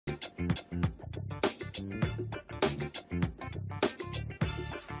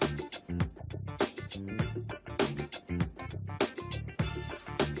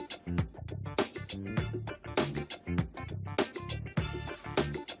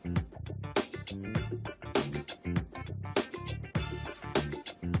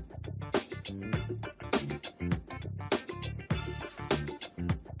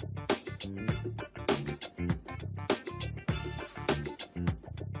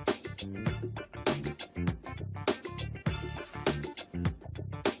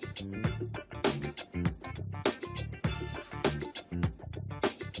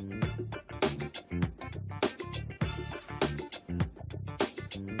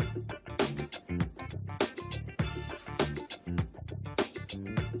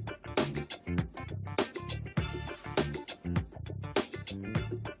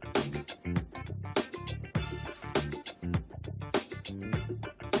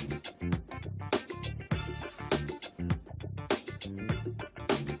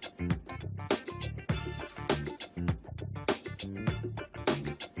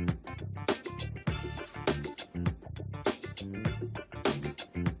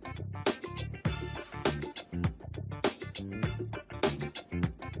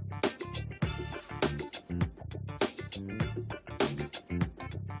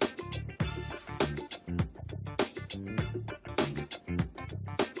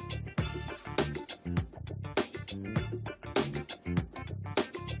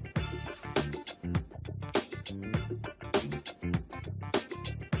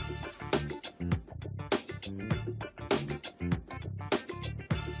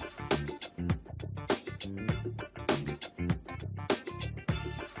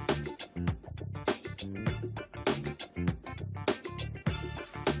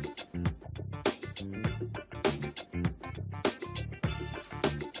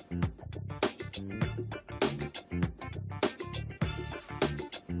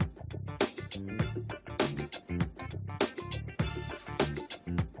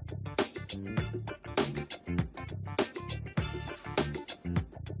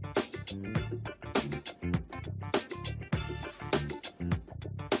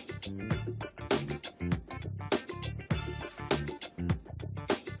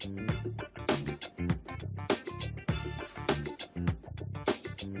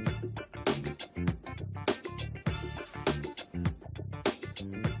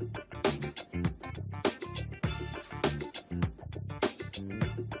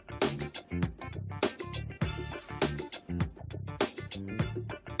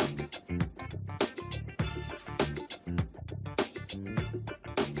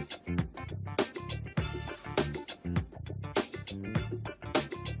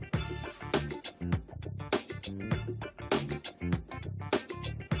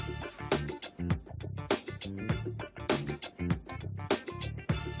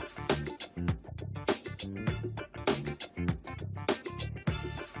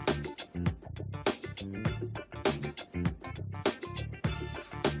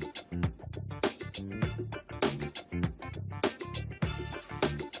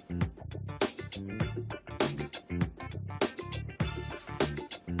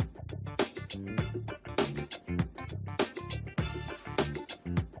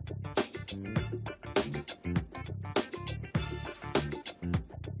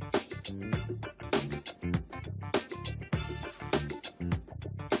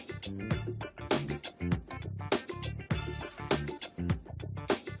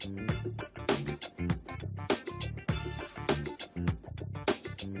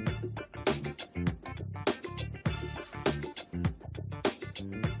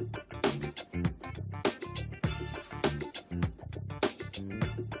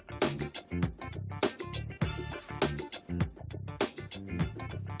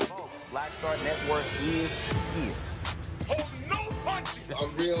Black Star Network is here. Hold no punches.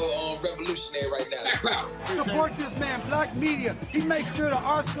 I'm real revolutionary right now. Support this man, Black Media. He makes sure that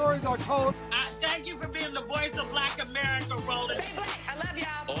our stories are told. Thank you for being the voice of Black America, Roland. Stay black. I love y'all.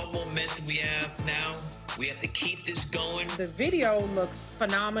 All momentum we have now, we have to keep this going. The video looks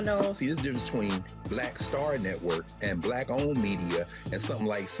phenomenal. See, there's a difference between Black Star Network and Black-owned media and something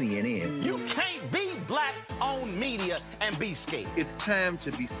like CNN. You can't be Black-owned media and be scared. It's time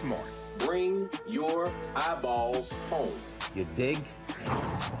to be smart. Bring your eyeballs home. You dig?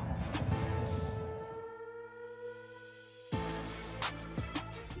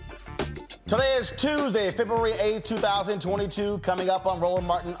 Today is Tuesday, February 8th, 2022, coming up on Roland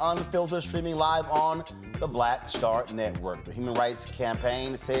Martin Unfiltered, streaming live on the Black Star Network. The Human Rights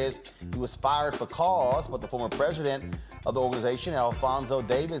Campaign says he was fired for cause, but the former president of the organization, Alfonso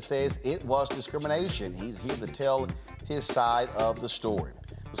David, says it was discrimination. He's here to tell his side of the story.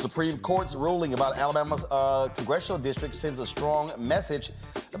 The Supreme Court's ruling about Alabama's Congressional district sends a strong message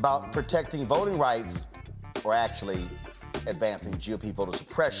about protecting voting rights, or actually advancing GOP voter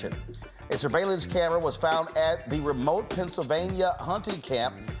suppression. A surveillance camera was found at the remote Pennsylvania hunting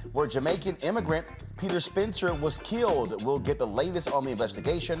camp where Jamaican immigrant Peter Spencer was killed. We'll get the latest on the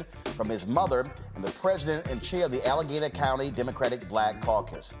investigation from his mother and the president and chair of the Allegheny County Democratic Black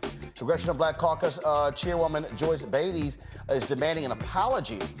Caucus. Congressional Black Caucus Chairwoman Joyce Beatty is demanding an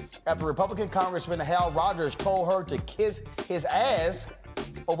apology after Republican Congressman Hal Rogers told her to kiss his ass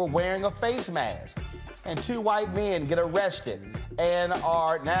over wearing a face mask. And 2 white men get arrested and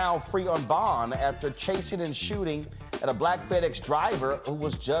are now free on bond after chasing and shooting at a black FedEx driver who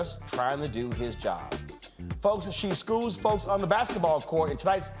was just trying to do his job. Folks, she schools folks on the basketball court. In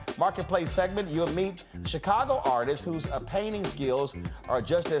tonight's Marketplace segment, you'll meet a Chicago artist whose painting skills are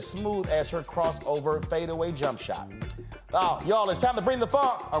just as smooth as her crossover fadeaway jump shot. Now, y'all, it's time to bring the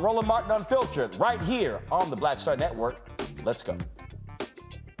funk on Roland Martin Unfiltered right here on the Black Star Network. Let's go.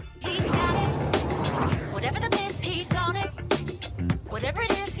 He's got it. Whatever the miss, he's on it. Whatever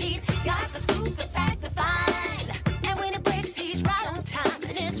it is, he's got the scoop, the fact, the find. And when it breaks, he's right on time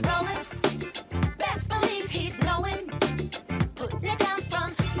and it's rolling. Best believe he's knowing. Putting it down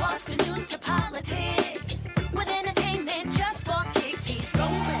from sports to news to politics. With entertainment just for kicks, he's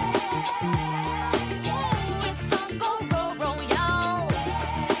rolling. It's on go, roll, roll, y'all.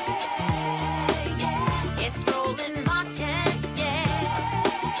 It's Roland Martin, yeah.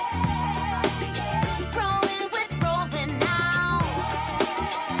 Rolling with Roland now.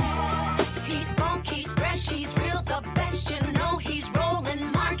 He's funky, he's fresh, he's real, the best, you know he's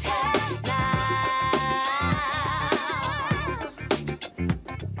Roland Martin now.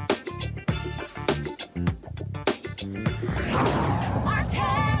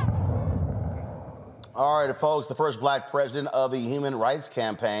 All right, folks, the first black president of the Human Rights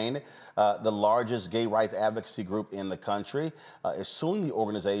Campaign, the largest gay rights advocacy group in the country, is suing the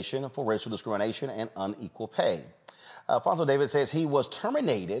organization for racial discrimination and unequal pay. Alfonso David says he was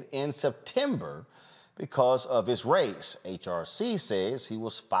terminated in September because of his race. HRC says he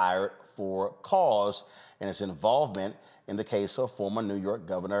was fired for cause and his involvement in the case of former New York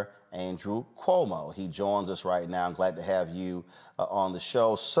Governor Andrew Cuomo. He joins us right now. I'm glad to have you on the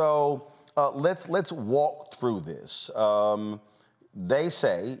show. So let's walk through this. They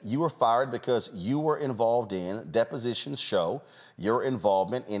say you were fired because you were involved in, depositions show, your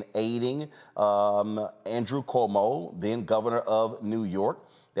involvement in aiding Andrew Cuomo, then governor of New York,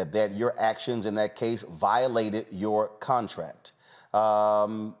 that your actions in that case violated your contract.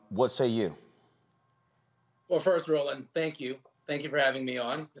 What say you? Well, first, Roland, thank you. Thank you for having me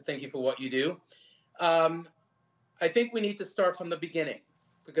on. Thank you for what you do. I think we need to start from the beginning,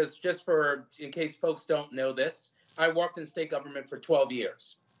 because in case folks don't know this, I worked in state government for 12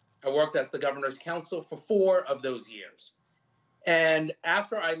 years. I worked as the governor's counsel for 4 of those years. And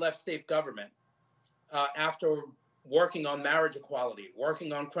after I left state government, after working on marriage equality,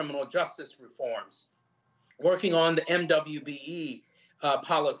 working on criminal justice reforms, working on the MWBE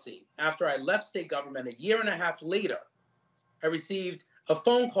policy, after I left state government a year and a half later, I received a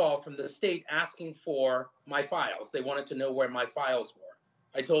phone call from the state asking for my files. They wanted to know where my files were.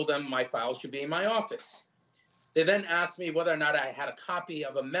 I told them my files should be in my office. They then asked me whether or not I had a copy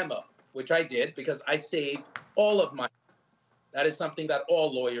of a memo, which I did because I saved all of my. That is something that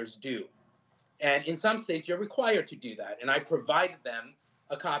all lawyers do. And in some states, you're required to do that. And I provided them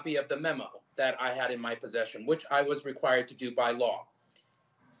a copy of the memo that I had in my possession, which I was required to do by law.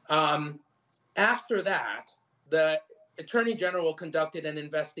 After that, the Attorney General conducted an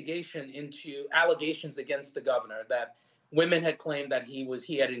investigation into allegations against the governor that women had claimed that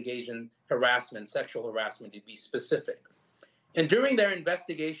he had engaged in harassment, sexual harassment, to be specific. And during their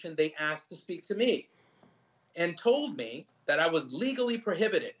investigation, they asked to speak to me and told me that I was legally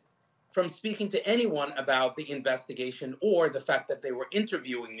prohibited from speaking to anyone about the investigation or the fact that they were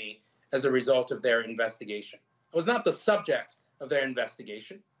interviewing me as a result of their investigation. I was not the subject of their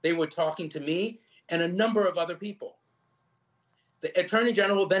investigation. They were talking to me and a number of other people. The Attorney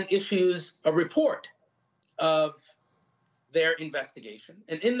General then issues a report of their investigation.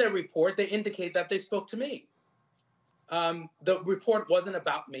 And in their report, they indicate that they spoke to me. The report wasn't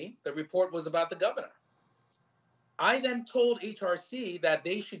about me. The report was about the governor. I then told HRC that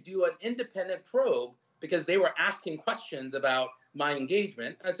they should do an independent probe because they were asking questions about my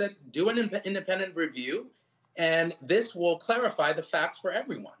engagement. I said, do an independent review, and this will clarify the facts for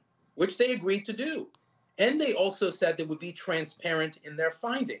everyone, which they agreed to do. And they also said they would be transparent in their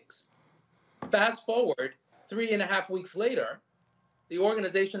findings. Fast forward, 3.5 weeks later, the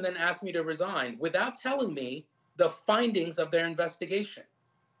organization then asked me to resign without telling me the findings of their investigation.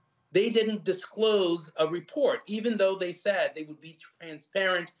 They didn't disclose a report, even though they said they would be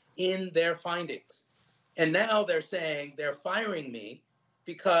transparent in their findings. And now they're saying they're firing me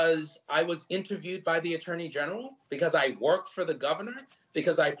because I was interviewed by the Attorney General, because I worked for the governor,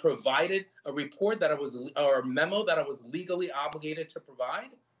 because I provided a report or a memo that I was legally obligated to provide.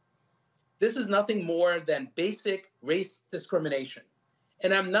 This is nothing more than basic race discrimination.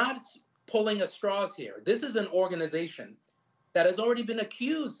 And I'm not pulling at straws here. This is an organization that has already been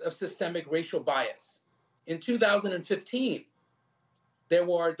accused of systemic racial bias. In 2015, there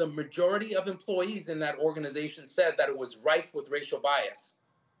were the majority of employees in that organization said that it was rife with racial bias.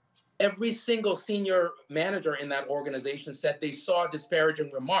 Every single senior manager in that organization said they saw disparaging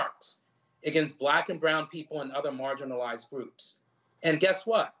remarks against Black and brown people and other marginalized groups. And guess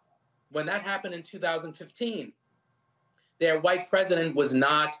what? When that happened in 2015, their white president was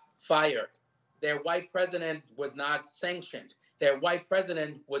not fired. Their white president was not sanctioned. Their white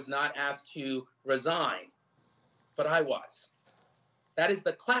president was not asked to resign. But I was. That is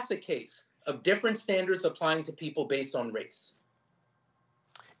the classic case of different standards applying to people based on race.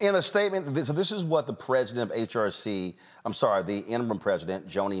 In a statement, so this is what the president of HRC, the interim president,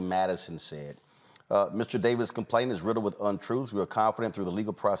 Joni Madison, said. Mr. David's complaint is riddled with untruths. We are confident through the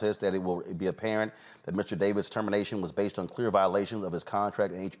legal process that it will be apparent that Mr. David's termination was based on clear violations of his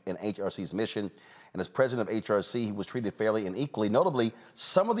contract and HRC's mission. And as president of HRC, he was treated fairly and equally. Notably,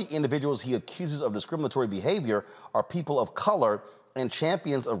 some of the individuals he accuses of discriminatory behavior are people of color and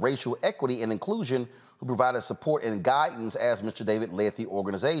champions of racial equity and inclusion who provided support and guidance as Mr. David led the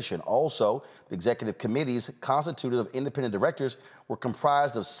organization. Also, the executive committees constituted of independent directors were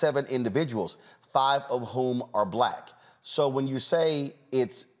comprised of 7 individuals, 5 of whom are Black. So when you say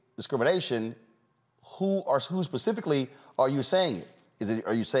it's discrimination, who specifically are you saying it?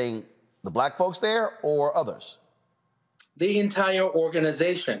 Are you saying the Black folks there or others? The entire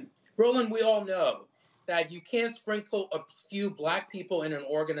organization. Roland, we all know that you can't sprinkle a few Black people in an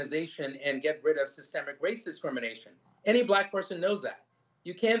organization and get rid of systemic race discrimination. Any Black person knows that.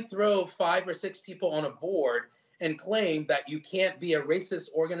 You can't throw 5 or 6 people on a board and claim that you can't be a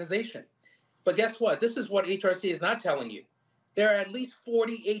racist organization. But guess what? This is what HRC is not telling you. There are at least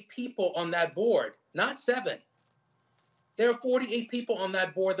 48 people on that board, not 7. There are 48 people on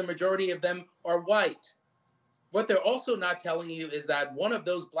that board. The majority of them are white. What they're also not telling you is that one of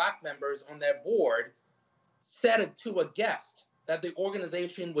those Black members on their board said to a guest that the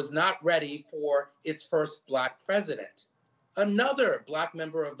organization was not ready for its first Black president. Another Black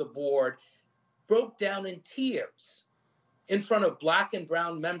member of the board broke down in tears in front of Black and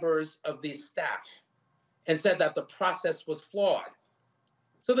brown members of the staff and said that the process was flawed.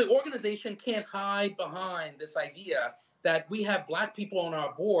 So the organization can't hide behind this idea that we have Black people on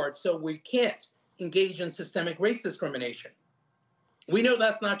our board, so we can't engage in systemic race discrimination. We know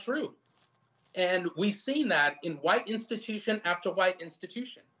that's not true. And we've seen that in white institution after white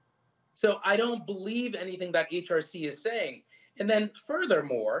institution. So I don't believe anything that HRC is saying. And then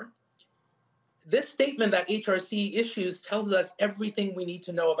furthermore, this statement that HRC issues tells us everything we need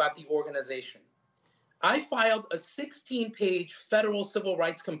to know about the organization. I filed a 16-page federal civil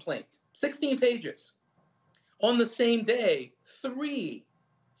rights complaint, 16 pages. On the same day, 3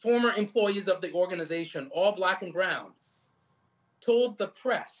 former employees of the organization, all Black and brown, told the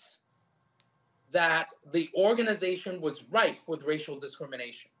press that the organization was rife with racial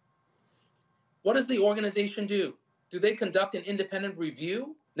discrimination. What does the organization do? Do they conduct an independent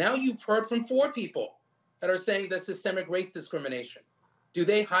review? Now you've heard from 4 people that are saying there's systemic race discrimination. Do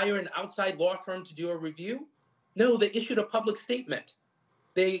they hire an outside law firm to do a review? No, they issued a public statement.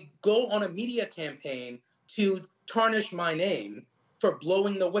 They go on a media campaign to tarnish my name for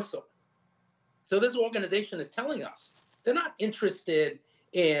blowing the whistle. So this organization is telling us they're not interested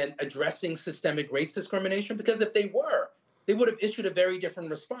in addressing systemic race discrimination, because if they were, they would have issued a very different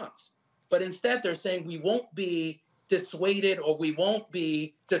response. But instead, they're saying we won't be dissuaded or we won't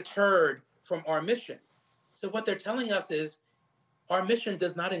be deterred from our mission. So what they're telling us is our mission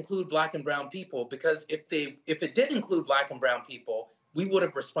does not include Black and brown people, because if it did include Black and brown people, we would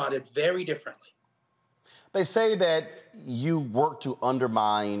have responded very differently. They say that you worked to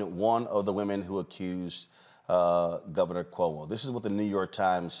undermine one of the women who accused Governor Cuomo. This is what the New York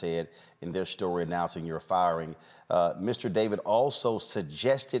Times said in their story announcing your firing. Mr. David also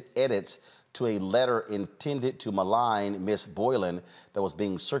suggested edits to a letter intended to malign Ms. Boylan that was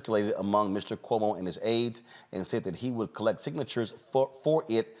being circulated among Mr. Cuomo and his aides, and said that he would collect signatures for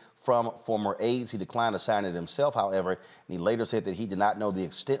it from former aides. He declined to sign it himself, however, and he later said that he did not know the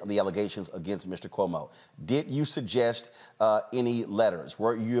extent of the allegations against Mr. Cuomo. Did you suggest any letters?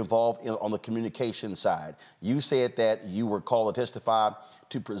 Were you involved on the communication side? You said that you were called to testify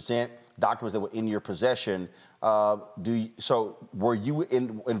to present documents that were in your possession. So were you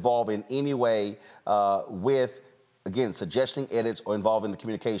involved in any way with, again, suggesting edits or involved in the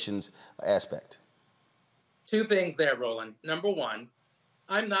communications aspect? 2 things there, Roland. Number 1,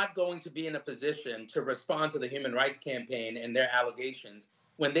 I'm not going to be in a position to respond to the Human Rights Campaign and their allegations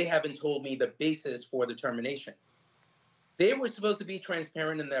when they haven't told me the basis for the termination. They were supposed to be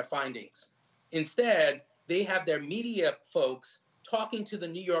transparent in their findings. Instead, they have their media folks talking to the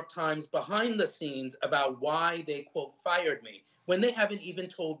New York Times behind the scenes about why they, quote, fired me, when they haven't even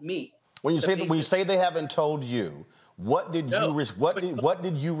told me. When you say they haven't told you, what did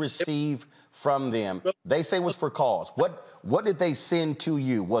you receive from them? They say it was for cause. What did they send to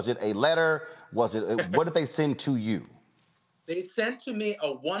you? Was it a letter? What did they send to you? They sent to me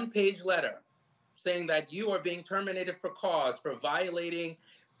a one-page letter saying that you are being terminated for cause for violating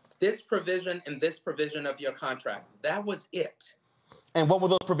this provision and this provision of your contract. That was it. And what were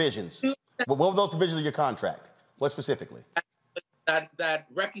those provisions? What were those provisions of your contract? What specifically? That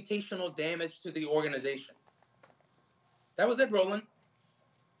reputational damage to the organization. That was it, Roland.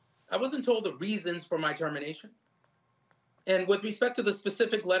 I wasn't told the reasons for my termination. And with respect to the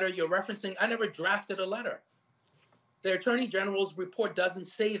specific letter you're referencing, I never drafted a letter. The Attorney General's report doesn't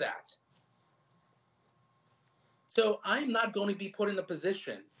say that. So I'm not going to be put in a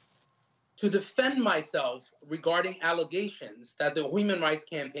position to defend myself regarding allegations that the Human Rights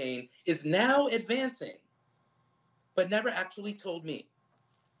Campaign is now advancing, but never actually told me.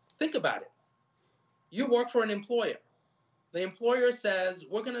 Think about it. You work for an employer. The employer says,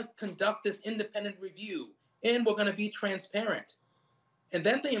 we're going to conduct this independent review and we're going to be transparent. And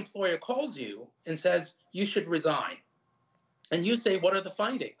then the employer calls you and says, you should resign. And you say, what are the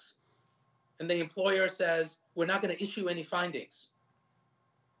findings? And the employer says, we're not going to issue any findings.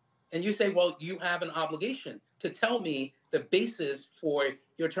 And you say, well, you have an obligation to tell me the basis for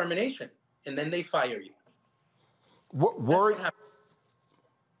your termination. And then they fire you.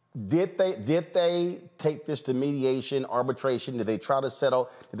 Did they take this to mediation, arbitration? Did they try to settle?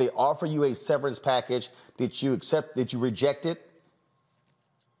 Did they offer you a severance package? Did you accept? Did you reject it?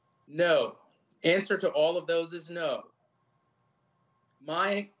 No. Answer to all of those is no.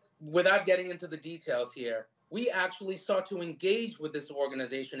 Without getting into the details here, we actually sought to engage with this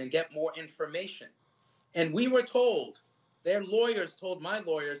organization and get more information. And we were told, their lawyers told my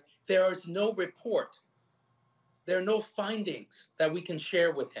lawyers, there is no report. There are no findings that we can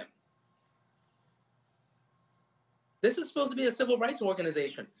share with him. This is supposed to be a civil rights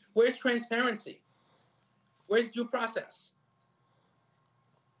organization. Where's transparency? Where's due process?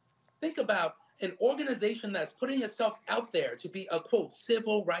 Think about an organization that's putting itself out there to be a, quote,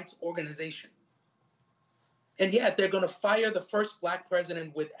 civil rights organization. And yet they're going to fire the first Black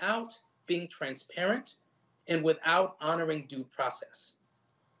president without being transparent and without honoring due process.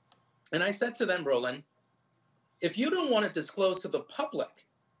 And I said to them, Roland, if you don't want to disclose to the public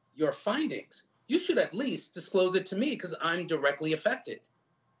your findings, you should at least disclose it to me because I'm directly affected.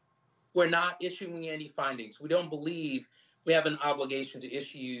 We're not issuing any findings. We don't believe we have an obligation to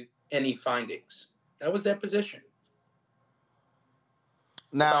issue any findings. That was their position.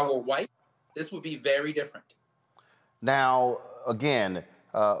 Now, if I were white, this would be very different. Now, again,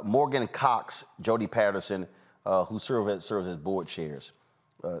 Morgan Cox, Jody Patterson, who serve as board chairs,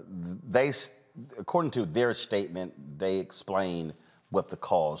 they, according to their statement, they explain what the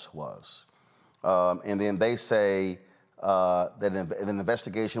cause was. And then they say that an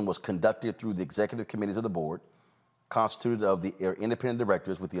investigation was conducted through the executive committees of the board, constituted of the independent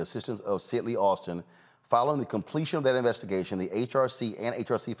directors with the assistance of Sidley Austin. Following the completion of that investigation, the HRC and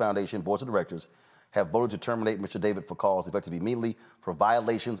HRC Foundation boards of directors have voted to terminate Mr. David for cause effective immediately for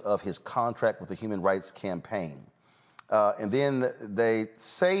violations of his contract with the Human Rights Campaign. And then they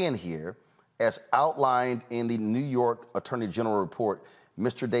say in here, as outlined in the New York Attorney General report,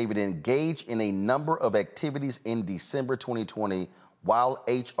 Mr. David engaged in a number of activities in December 2020 while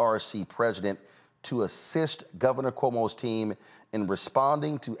HRC president to assist Governor Cuomo's team in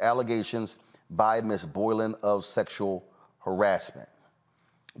responding to allegations by Ms. Boylan of sexual harassment.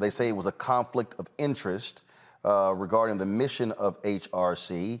 They say it was a conflict of interest regarding the mission of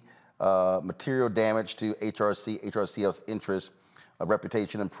HRC, material damage to HRC's interest,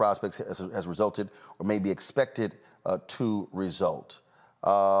 reputation, and prospects has resulted or may be expected to result.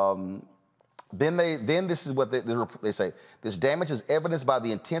 Then this is what they say. This damage is evidenced by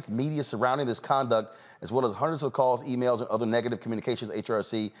the intense media surrounding this conduct, as well as hundreds of calls, emails, and other negative communications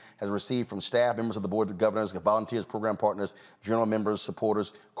HRC has received from staff, members of the board of governors, volunteers, program partners, journal members,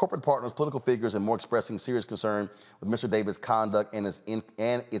 supporters, corporate partners, political figures, and more expressing serious concern with Mr. David's conduct and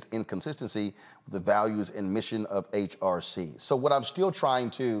its inconsistency with the values and mission of HRC. So what I'm still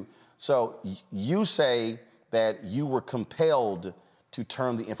trying to, so you say that you were compelled to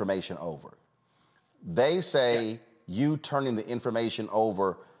turn the information over. They say you turning the information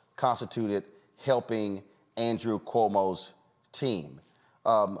over constituted helping Andrew Cuomo's team.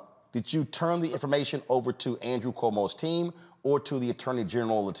 Did you turn the information over to Andrew Cuomo's team or to the Attorney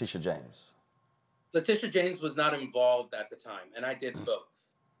General, Letitia James? Letitia James was not involved at the time, and I did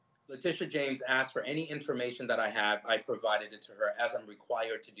both. Letitia James asked for any information that I have. I provided it to her as I'm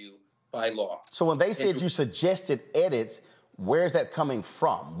required to do by law. So when they said you suggested edits, where's that coming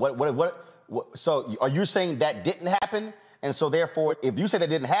from? So are you saying that didn't happen? And so therefore, if you say that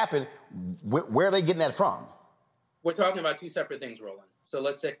didn't happen, where are they getting that from? We're talking about two separate things, Roland. So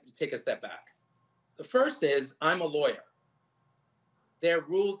let's take a step back. The first is, I'm a lawyer. There are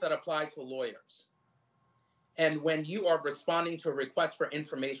rules that apply to lawyers. And when you are responding to a request for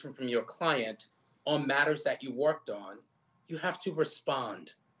information from your client on matters that you worked on, you have to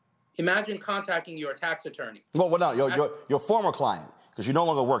respond. Imagine contacting your tax attorney. Well, no, your former client, because you no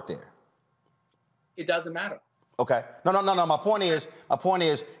longer work there. It doesn't matter. Okay. No. My point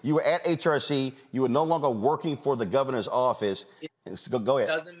is, you were at HRC. You were no longer working for the governor's office. Go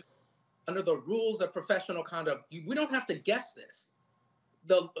ahead. Under the rules of professional conduct, we don't have to guess this.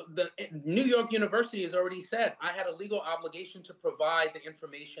 The New York University has already said I had a legal obligation to provide the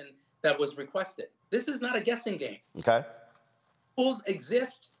information that was requested. This is not a guessing game. Okay. Rules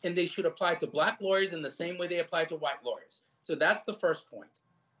exist, and they should apply to black lawyers in the same way they apply to white lawyers. So that's the first point.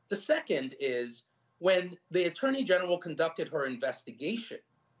 The second is, when the Attorney General conducted her investigation,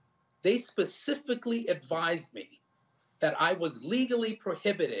 they specifically advised me that I was legally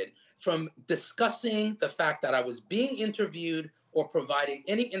prohibited from discussing the fact that I was being interviewed or providing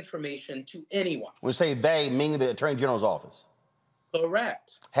any information to anyone. When you say they, meaning the Attorney General's office?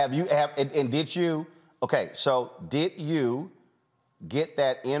 Correct. Did you get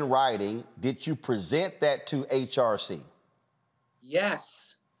that in writing? Did you present that to HRC?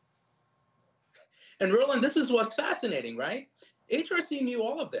 Yes. And Roland, this is what's fascinating, right? HRC knew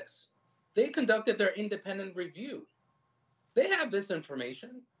all of this. They conducted their independent review. They have this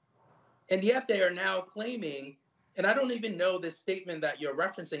information, and yet they are now claiming, and I don't even know this statement that you're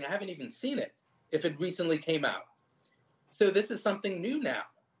referencing. I haven't even seen it, if it recently came out. So this is something new now.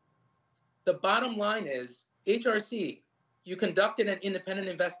 The bottom line is, HRC, you conducted an independent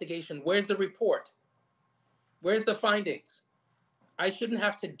investigation. Where's the report? Where's the findings? I shouldn't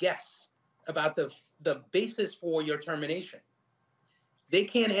have to guess about the basis for your termination. They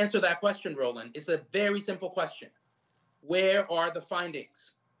can't answer that question, Roland. It's a very simple question. Where are the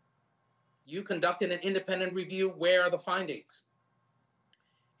findings? You conducted an independent review. Where are the findings?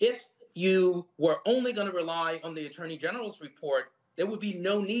 If you were only going to rely on the Attorney General's report, there would be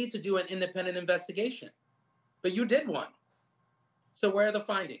no need to do an independent investigation. But you did one. So where are the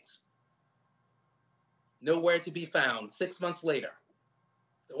findings? Nowhere to be found 6 months later.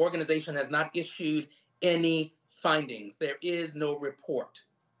 The organization has not issued any findings. There is no report.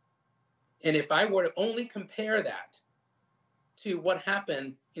 And if I were to only compare that to what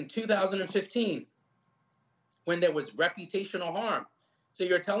happened in 2015, when there was reputational harm. So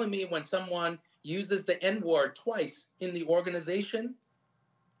you're telling me when someone uses the N-word twice in the organization,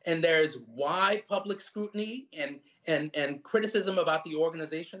 and there's wide public scrutiny and criticism about the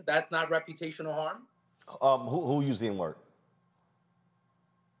organization, that's not reputational harm? Who used the N-word?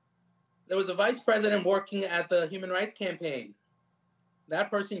 There was a vice president working at the Human Rights Campaign.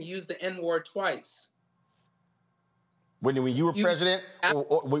 That person used the N-word twice. When you were president,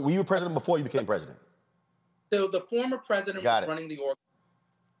 or were you president before you became president? So the former president was running the organization,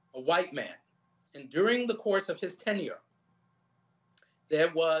 a white man. And during the course of his tenure,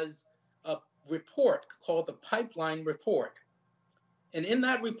 there was a report called the Pipeline Report. And in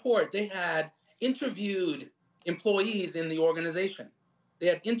that report, they had interviewed employees in the organization. They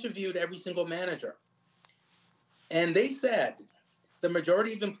had interviewed every single manager. And they said, the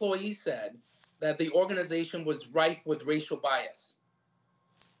majority of employees said that the organization was rife with racial bias.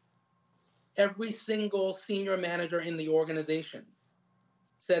 Every single senior manager in the organization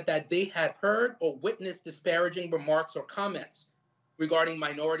said that they had heard or witnessed disparaging remarks or comments regarding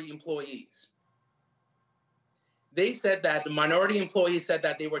minority employees. They said that the minority employees said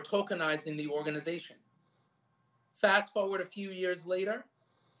that they were tokenized in the organization. Fast forward a few years later,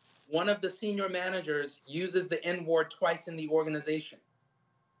 one of the senior managers uses the N-word twice in the organization.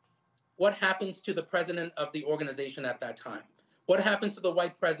 What happens to the president of the organization at that time? What happens to the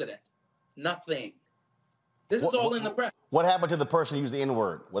white president? Nothing. This is all in the press. What happened to the person who used the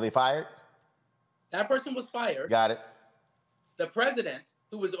N-word? Were they fired? That person was fired. Got it. The president,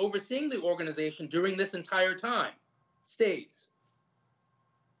 who was overseeing the organization during this entire time, stays.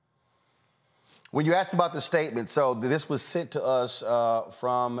 When you asked about the statement, so this was sent to us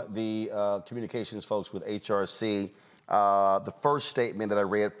from the communications folks with HRC. The first statement that I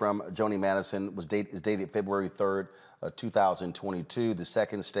read from Joni Madison is dated February 3rd, 2022. The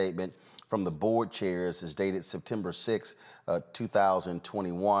second statement from the board chairs is dated September 6th,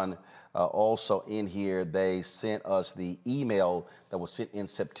 2021. Also in here, they sent us the email that was sent in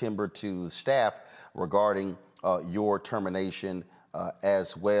September to staff regarding your termination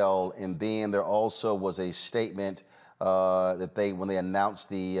as well. And then there also was a statement when they announced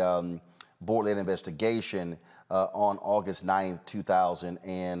the board-led investigation on August 9th,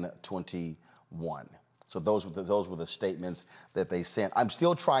 2021. So those were the statements that they sent. I'm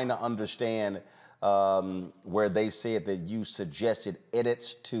still trying to understand where they said that you suggested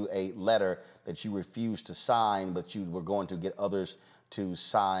edits to a letter that you refused to sign, but you were going to get others to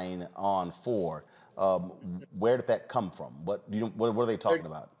sign on for. Where did that come from? What are they talking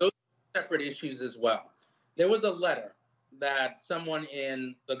about? Those are separate issues as well. There was a letter that someone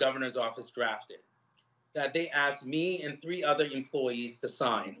in the governor's office drafted that they asked me and 3 other employees to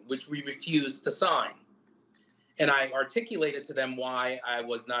sign, which we refused to sign. And I articulated to them why I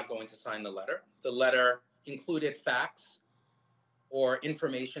was not going to sign the letter. The letter included facts or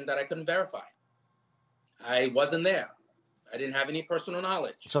information that I couldn't verify. I wasn't there. I didn't have any personal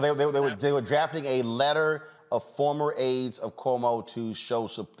knowledge. So they were drafting a letter of former aides of Cuomo to show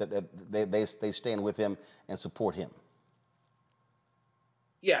that they stand with him and support him.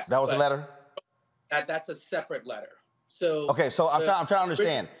 Yes. That was the letter? That's a separate letter. So okay, so I'm trying to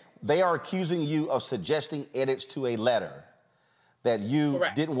understand. They are accusing you of suggesting edits to a letter that you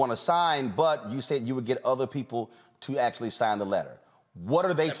Correct. Didn't want to sign, but you said you would get other people to actually sign the letter. What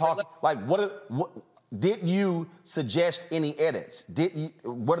are they talking? Like, what did you suggest any edits?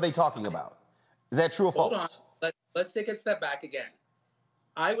 What are they talking about? Is that true or false? Hold on. Let's take a step back again.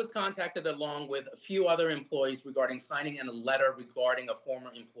 I was contacted along with a few other employees regarding signing in a letter regarding a former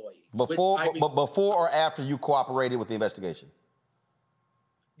employee. Before or after you cooperated with the investigation?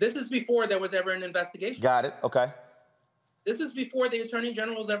 This is before there was ever an investigation. Got it. Okay. This is before the Attorney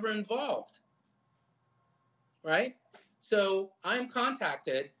General was ever involved. Right? So I'm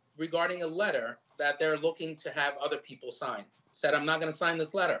contacted regarding a letter that they're looking to have other people sign. Said, I'm not going to sign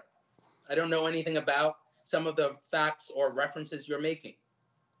this letter. I don't know anything about some of the facts or references you're making.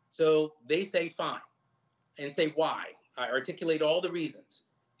 So they say fine and say why. I articulate all the reasons.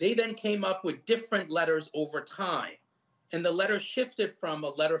 They then came up with different letters over time. And the letter shifted from a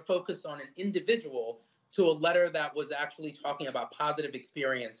letter focused on an individual to a letter that was actually talking about positive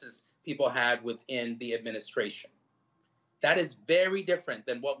experiences people had within the administration. That is very different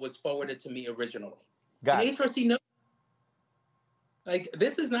than what was forwarded to me originally. Got it. HRC knows. Like,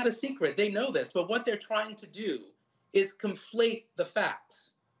 this is not a secret. They know this. But what they're trying to do is conflate the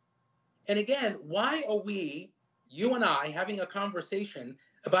facts. And again, why are we, you and I, having a conversation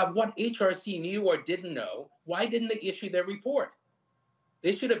about what HRC knew or didn't know? Why didn't they issue their report?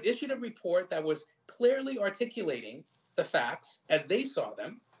 They should have issued a report that was clearly articulating the facts as they saw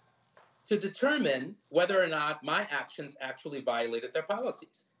them to determine whether or not my actions actually violated their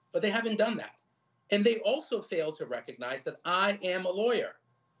policies. But they haven't done that. And they also failed to recognize that I am a lawyer.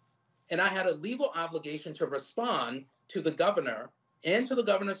 And I had a legal obligation to respond to the governor and to the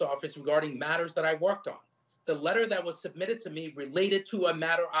governor's office regarding matters that I worked on. The letter that was submitted to me related to a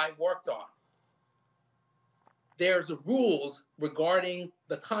matter I worked on. There's rules regarding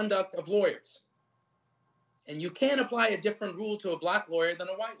the conduct of lawyers. And you can't apply a different rule to a black lawyer than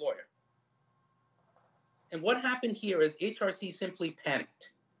a white lawyer. And what happened here is HRC simply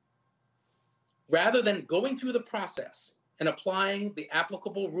panicked. Rather than going through the process and applying the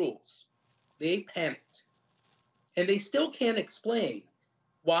applicable rules, they panicked. And they still can't explain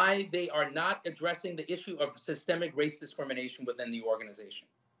why they are not addressing the issue of systemic race discrimination within the organization.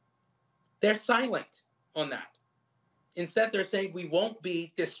 They're silent on that. Instead, they're saying we won't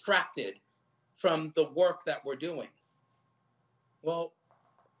be distracted from the work that we're doing. Well,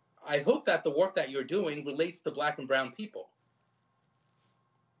 I hope that the work that you're doing relates to Black and brown people.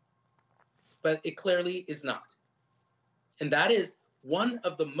 But it clearly is not. And that is one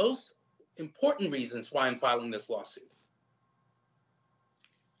of the most important reasons why I'm filing this lawsuit.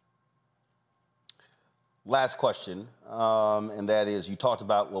 Last question, and that is, you talked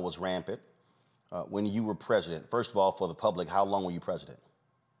about what was rampant when you were president. First of all, for the public, how long were you president?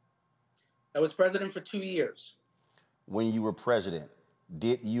 I was president for 2 years. When you were president,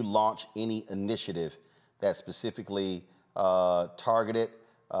 did you launch any initiative that specifically targeted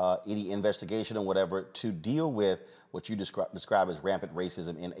any investigation or whatever to deal with what you describe as rampant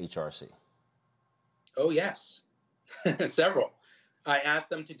racism in HRC? Oh, yes, several. I asked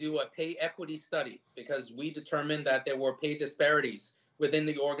them to do a pay equity study because we determined that there were pay disparities within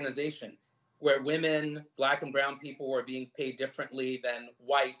the organization where women, Black and brown people were being paid differently than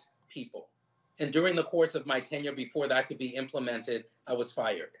white people. And during the course of my tenure before that could be implemented, I was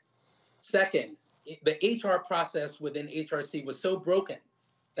fired. Second, the HR process within HRC was so broken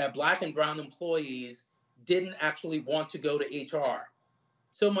that Black and brown employees didn't actually want to go to HR.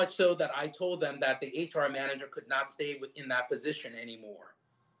 So much so that I told them that the HR manager could not stay within that position anymore,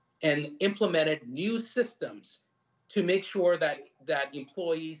 and implemented new systems to make sure that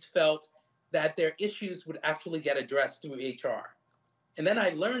employees felt that their issues would actually get addressed through HR. And then I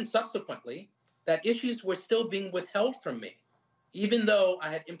learned subsequently that issues were still being withheld from me, even though I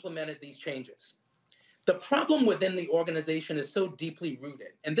had implemented these changes. The problem within the organization is so deeply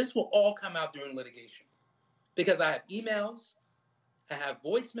rooted, and this will all come out during litigation, because I have emails, I have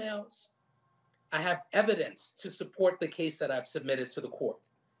voicemails, I have evidence to support the case that I've submitted to the court.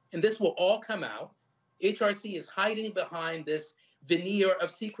 And this will all come out. HRC is hiding behind this veneer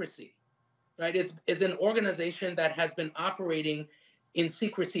of secrecy, right? It's an organization that has been operating in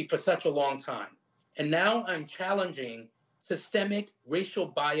secrecy for such a long time. And now I'm challenging systemic racial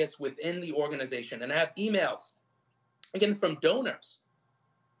bias within the organization. And I have emails, again, from donors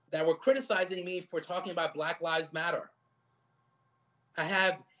that were criticizing me for talking about Black Lives Matter. I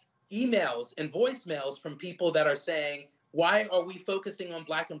have emails and voicemails from people that are saying, why are we focusing on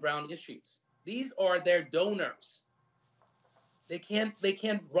Black and brown issues? These are their donors. They can't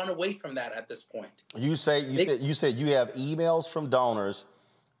run away from that at this point. You said you have emails from donors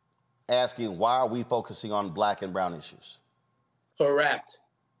asking, why are we focusing on Black and brown issues? Correct.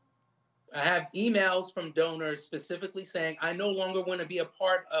 I have emails from donors specifically saying, I no longer want to be a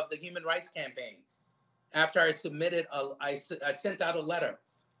part of the human rights campaign. After I submitted, I sent out a letter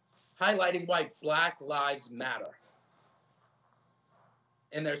highlighting why Black lives matter.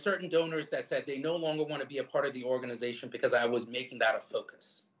 And there are certain donors that said they no longer want to be a part of the organization because I was making that a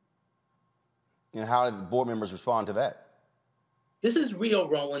focus. And how did the board members respond to that? This is real,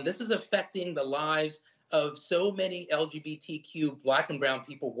 Roland. This is affecting the lives of so many LGBTQ Black and brown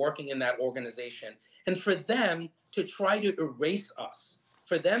people working in that organization. And for them to try to erase us,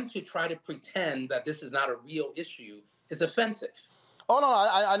 for them to try to pretend that this is not a real issue is offensive. Oh, no,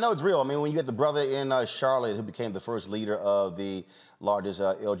 I know it's real. I mean, when you get the brother in Charlotte who became the first leader of the largest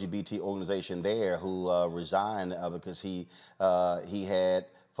LGBT organization there, who resigned because he had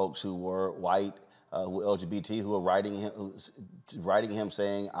folks who were white, who were LGBT, who were writing him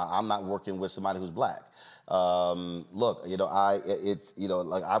saying, I'm not working with somebody who's Black. Look,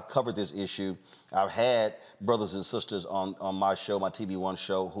 like I've covered this issue. I've had brothers and sisters on my show, my TV1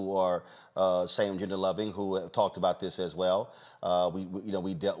 show, who are same gender loving, who have talked about this as well.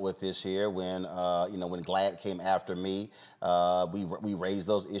 We dealt with this here when when GLAAD came after me. We raised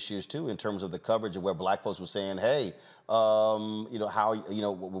those issues too in terms of the coverage of where Black folks were saying, hey, where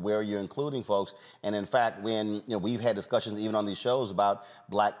are you including folks? And in fact, when we've had discussions even on these shows about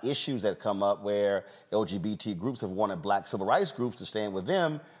Black issues that come up where LGBT groups have wanted Black civil rights groups to stand with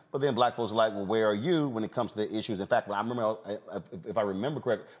them, but then Black folks are like, well, where are you when it comes to the issues? In fact, when I remember, if I remember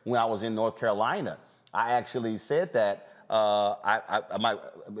correctly, when I was in North Carolina, I actually said that. I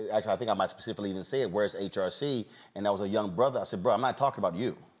think I might specifically even say it, where's HRC? And that was a young brother. I said, bro, I'm not talking about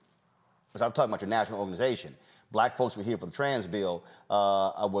you. Because I'm talking about your national organization. Black folks were here for the trans bill,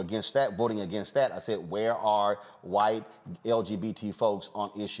 were against that, voting against that. I said, where are white LGBT folks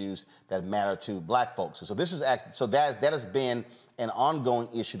on issues that matter to Black folks? And so this is that has been an ongoing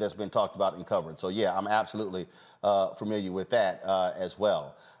issue that's been talked about and covered. So yeah, I'm absolutely familiar with that as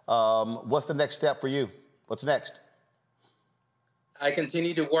well. What's the next step for you? What's next? I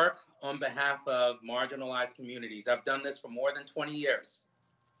continue to work on behalf of marginalized communities. I've done this for more than 20 years.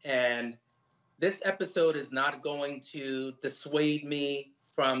 And this episode is not going to dissuade me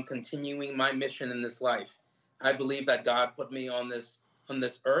from continuing my mission in this life. I believe that God put me on this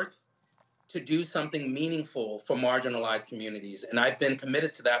earth to do something meaningful for marginalized communities. And I've been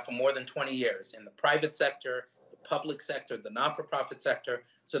committed to that for more than 20 years in the private sector, the public sector, the not-for-profit sector.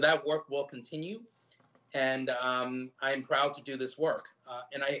 So that work will continue. And I'm proud to do this work.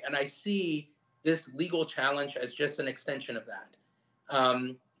 And I see this legal challenge as just an extension of that.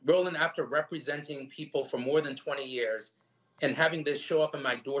 Roland, after representing people for more than 20 years and having this show up on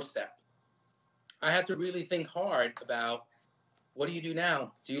my doorstep, I had to really think hard about, what do you do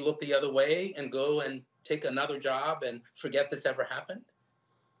now? Do you look the other way and go and take another job and forget this ever happened?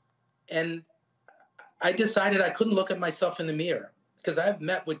 And I decided I couldn't look at myself in the mirror because I've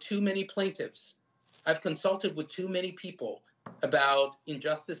met with too many plaintiffs. I've consulted with too many people about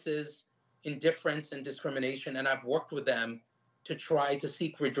injustices, indifference, and discrimination, and I've worked with them to try to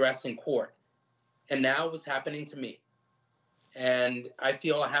seek redress in court. And now it was happening to me. And I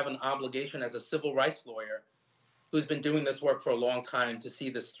feel I have an obligation as a civil rights lawyer who's been doing this work for a long time to see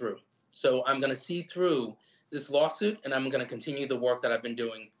this through. So I'm going to see through this lawsuit, and I'm going to continue the work that I've been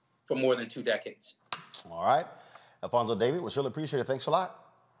doing for more than 2 decades. All right. Alfonso David, we surely appreciate it. Thanks a lot.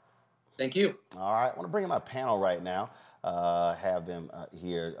 Thank you. All right. I want to bring in my panel right now. have them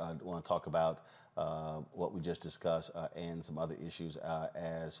here. Want to talk about what we just discussed and some other issues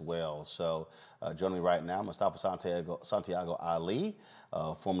as well. So joining me right now, Mustafa Santiago Ali,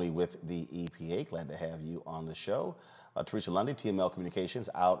 formerly with the EPA. Glad to have you on the show. Teresa Lundy, TML Communications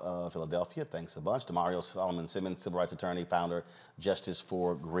out of Philadelphia. Thanks a bunch. Demario Solomon Simmons, civil rights attorney, founder, Justice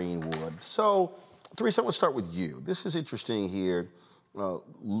for Greenwood. So, Teresa, I want to start with you. This is interesting here,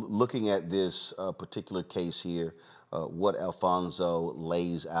 looking at this particular case here, what Alfonso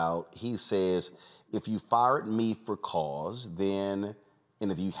lays out. He says, if you fired me for cause, then,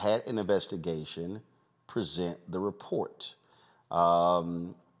 and if you had an investigation, present the report.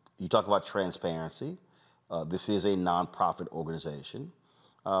 You talk about transparency. This is a nonprofit organization.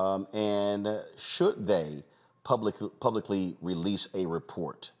 And should they publicly release a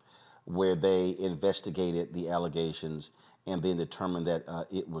report where they investigated the allegations and then determined that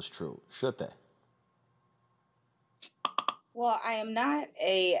it was true? Should they? Well, I am not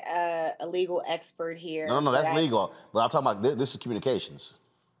a legal expert here. No, that's legal. But I'm talking about this is communications.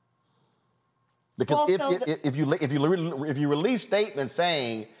 Because if you release statements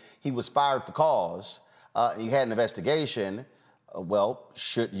saying he was fired for cause, you had an investigation, well,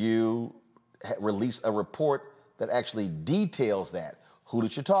 should you release a report that actually details that? Who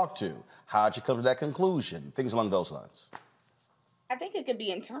did you talk to? How did you come to that conclusion? Things along those lines. I think it could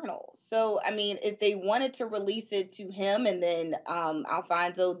be internal. So, I mean, if they wanted to release it to him and then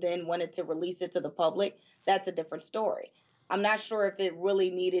Alfonso then wanted to release it to the public, that's a different story. I'm not sure if it really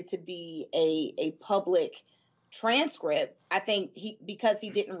needed to be a public transcript. I think because he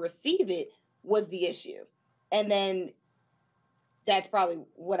didn't receive it was the issue. And then that's probably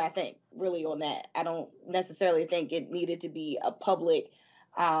what I think really on that. I don't necessarily think it needed to be a public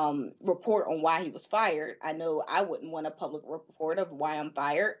report on why he was fired. I know I wouldn't want a public report of why I'm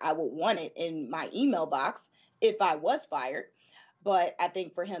fired. I would want it in my email box if I was fired. But I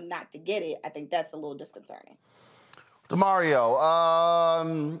think for him not to get it, I think that's a little disconcerting.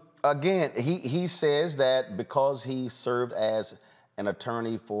 Demario, again, he says that because he served as an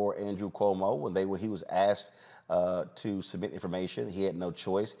attorney for Andrew Cuomo when he was asked to submit information, he had no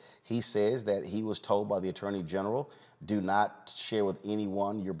choice. He says that he was told by the Attorney General, do not share with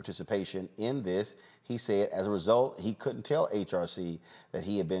anyone your participation in this. He said as a result, he couldn't tell HRC that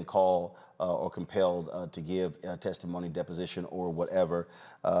he had been called or compelled to give testimony, deposition, or whatever.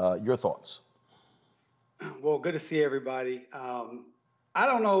 Your thoughts? Well, good to see everybody. I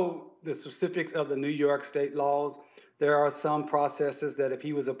don't know the specifics of the New York state laws. There are some processes that if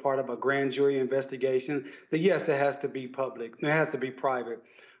he was a part of a grand jury investigation, then yes, it has to be public. It has to be private.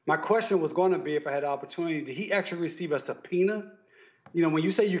 My question was going to be, if I had the opportunity, did he actually receive a subpoena? You know, when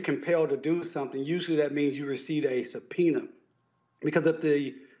you say you're compelled to do something, usually that means you received a subpoena. Because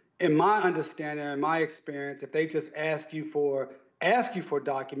in my understanding, in my experience, if they just ask you for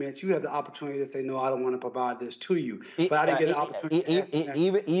documents, you have the opportunity to say, no, I don't want to provide this to you. But I didn't get the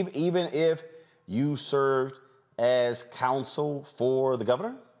opportunity. Even if you served as counsel for the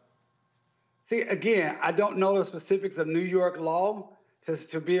governor? See, again, I don't know the specifics of New York law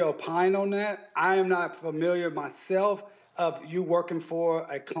to be opined on that. I am not familiar myself of you working for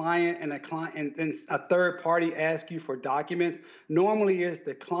a client and a third party ask you for documents. Normally it's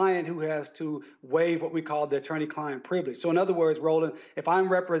the client who has to waive what we call the attorney-client privilege. So in other words, Roland, if I'm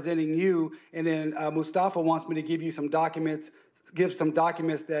representing you and then Mustafa wants me to give you some documents,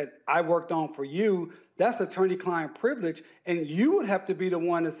 that I worked on for you, that's attorney-client privilege, and you would have to be the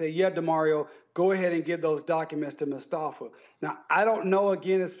one to say, yeah, Demario, go ahead and give those documents to Mustafa. Now, I don't know,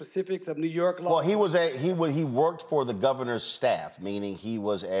 again, the specifics of New York law. Well, he worked for the governor's staff, meaning he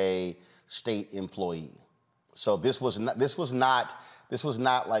was a state employee. So this was not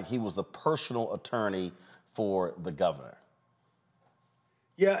like he was the personal attorney for the governor.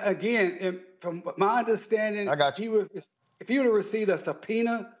 Yeah, again, from my understanding, I got you. If he would have received a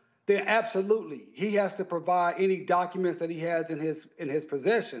subpoena, then absolutely, he has to provide any documents that he has in his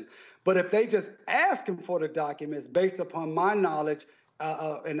possession. But if they just ask him for the documents based upon my knowledge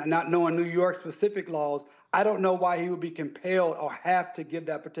and not knowing New York specific laws, I don't know why he would be compelled or have to give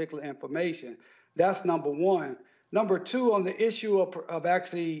that particular information. That's number one. Number two, on the issue of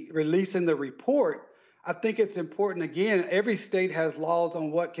actually releasing the report, I think it's important, again, every state has laws on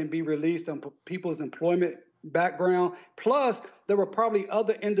what can be released on people's employment background. Plus, there were probably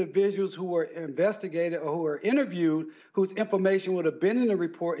other individuals who were investigated or who were interviewed whose information would have been in the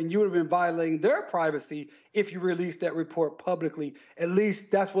report, and you would have been violating their privacy if you released that report publicly. At least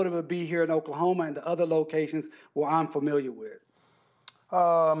that's what it would be here in Oklahoma and the other locations where I'm familiar with.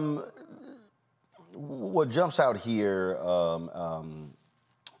 What jumps out here,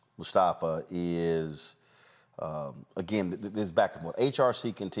 Mustafa, is again, this back and forth.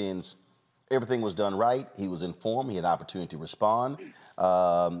 HRC contends everything was done right. He was informed. He had opportunity to respond.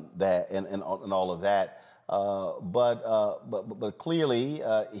 And all of that. But clearly,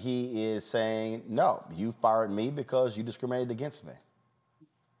 he is saying, no, you fired me because you discriminated against me.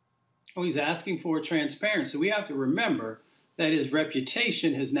 Oh, he's asking for transparency. We have to remember that his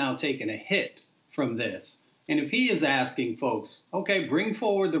reputation has now taken a hit from this. And if he is asking folks, okay, bring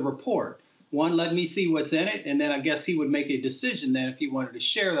forward the report. One, let me see what's in it. And then I guess he would make a decision then if he wanted to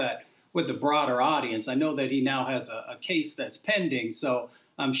share that with the broader audience. I know that he now has a case that's pending, so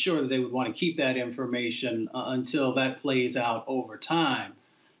I'm sure that they would want to keep that information until that plays out over time.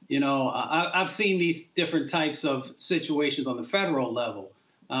 You know, I've seen these different types of situations on the federal level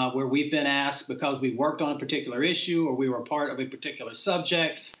where we've been asked because we worked on a particular issue or we were part of a particular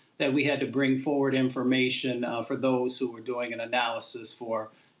subject that we had to bring forward information for those who were doing an analysis for,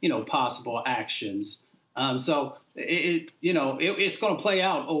 you know, possible actions. So it's going to play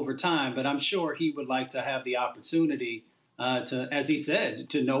out over time, but I'm sure he would like to have the opportunity to, as he said,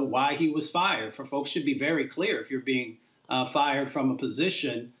 to know why he was fired. For folks should be very clear if you're being fired from a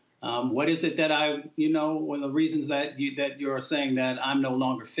position. What is it that one of the reasons that you're saying that I'm no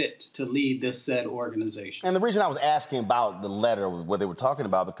longer fit to lead this said organization? And the reason I was asking about the letter, what they were talking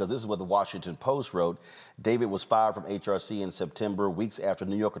about, because this is what the Washington Post wrote. David was fired from HRC in September, weeks after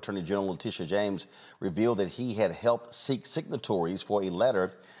New York Attorney General Letitia James revealed that he had helped seek signatories for a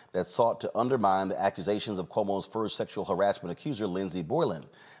letter that sought to undermine the accusations of Cuomo's first sexual harassment accuser, Lindsey Boylan.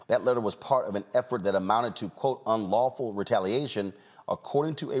 That letter was part of an effort that amounted to, quote, unlawful retaliation,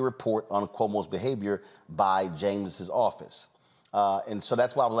 according to a report on Cuomo's behavior by James's office. And so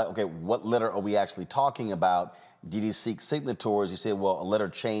that's why I was like, okay, what letter are we actually talking about? Did he seek signatories? He said, well, a letter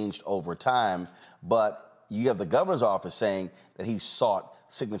changed over time, but you have the governor's office saying that he sought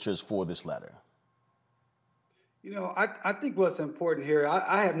signatures for this letter. You know, I think what's important here,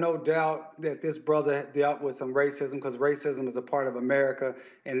 I have no doubt that this brother dealt with some racism because racism is a part of America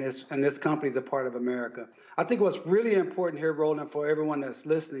and this company is a part of America. I think what's really important here, Roland, for everyone that's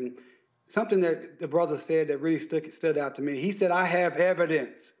listening, something that the brother said that really stood out to me. He said, I have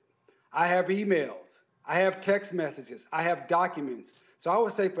evidence. I have emails. I have text messages. I have documents. So I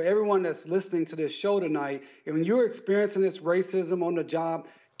would say for everyone that's listening to this show tonight, when you're experiencing this racism on the job,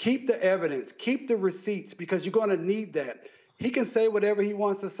 keep the evidence, keep the receipts, because you're going to need that. He can say whatever he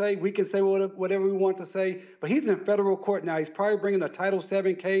wants to say. We can say whatever we want to say. But he's in federal court now. He's probably bringing a Title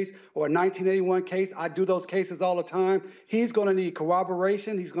VII case or a 1981 case. I do those cases all the time. He's going to need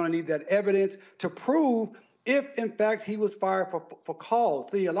corroboration. He's going to need that evidence to prove if, in fact, he was fired for cause.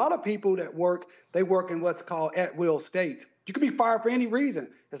 See, a lot of people that work, they work in what's called at-will state. You can be fired for any reason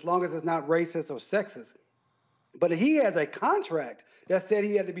as long as it's not racist or sexist. But he has a contract that said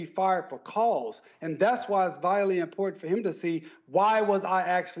he had to be fired for cause. And that's why it's vitally important for him to see why was I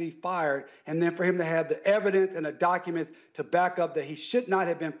actually fired, and then for him to have the evidence and the documents to back up that he should not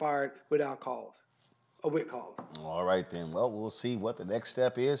have been fired without cause or with cause. All right, then. Well, we'll see what the next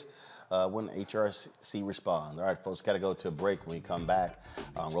step is when HRC responds. All right, folks, got to go to a break. When we come back,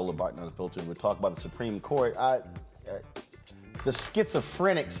 Roland Martin Unfiltered, we'll talk about the Supreme Court. The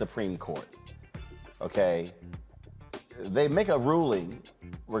schizophrenic Supreme Court, okay? They make a ruling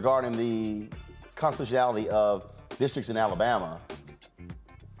regarding the constitutionality of districts in Alabama,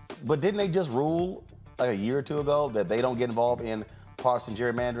 but didn't they just rule like a year or two ago that they don't get involved in partisan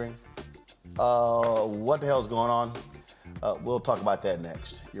gerrymandering? What the hell is going on? We'll talk about that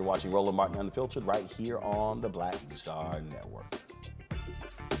next. You're watching Roland Martin Unfiltered right here on the Black Star Network.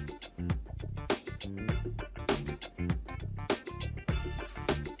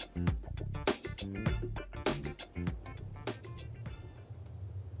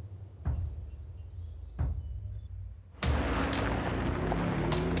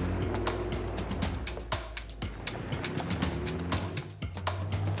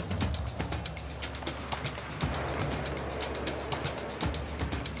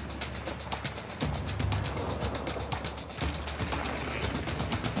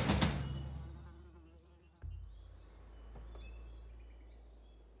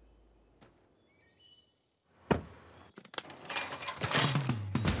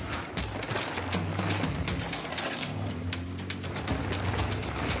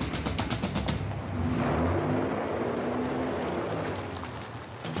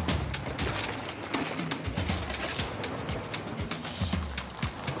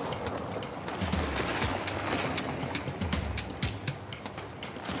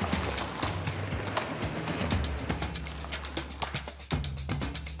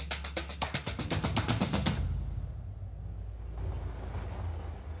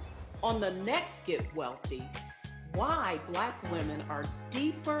 On the next Get Wealthy, why Black women are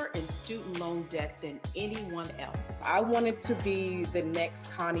deeper in student loan debt than anyone else. I wanted to be the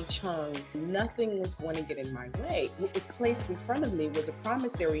next Connie Chung. Nothing was going to get in my way. What was placed in front of me was a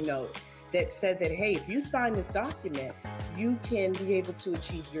promissory note that said that, hey, if you sign this document, you can be able to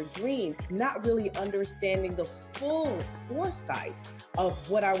achieve your dream, not really understanding the full foresight of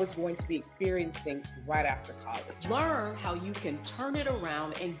what I was going to be experiencing right after college. Learn how you can turn it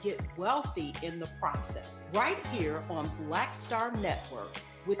around and get wealthy in the process. Right here on Black Star Network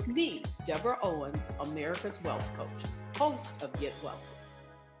with me, Deborah Owens, America's Wealth Coach, host of Get Wealthy.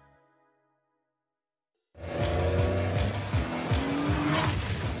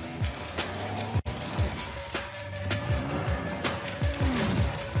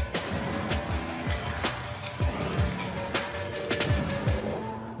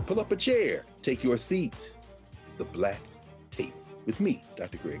 Pull up a chair, take your seat. The Black Tape with me,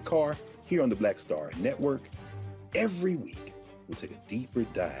 Dr. Greg Carr, here on the Black Star Network. Every week, we'll take a deeper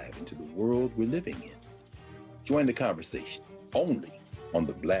dive into the world we're living in. Join the conversation only on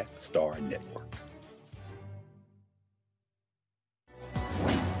the Black Star Network.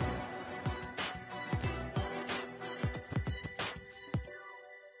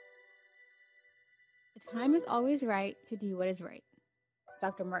 The time is always right to do what is right.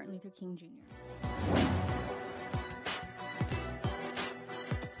 Dr. Martin Luther King Jr.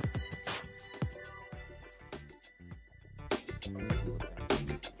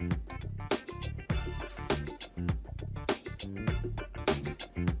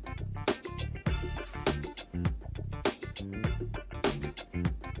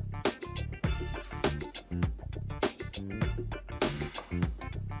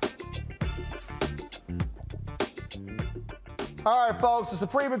 All right, folks, the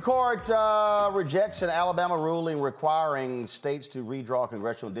Supreme Court rejects an Alabama ruling requiring states to redraw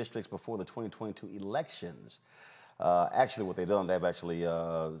congressional districts before the 2022 elections. Actually, what they've done, they've actually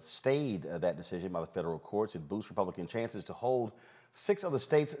stayed that decision by the federal courts. It boosts Republican chances to hold 6 of the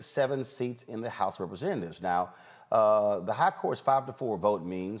state's 7 seats in the House of Representatives. Now, the High Court's 5-4 vote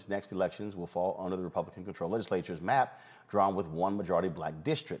means next elections will fall under the Republican-controlled legislature's map, drawn with one majority Black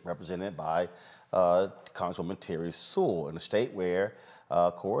district, represented by Congresswoman Terry Sewell, in a state where,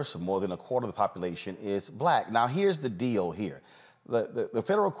 of course, more than a quarter of the population is Black. Now, here's the deal here. The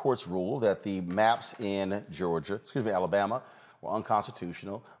federal courts ruled that the maps in Alabama, were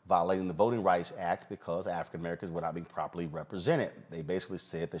unconstitutional, violating the Voting Rights Act because African Americans were not being properly represented. They basically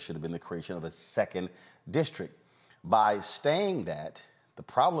said there should have been the creation of a second district. By staying that, the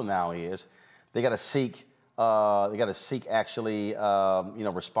problem now is they got to seek actually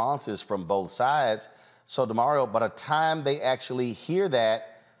responses from both sides. So tomorrow, by the time they actually hear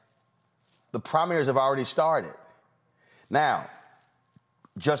that, the primaries have already started. Now,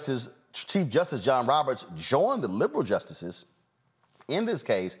 Chief Justice John Roberts joined the liberal justices in this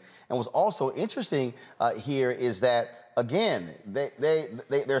case, and what's also interesting here is that, again,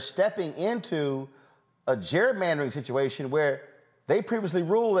 they're stepping into a gerrymandering situation where they previously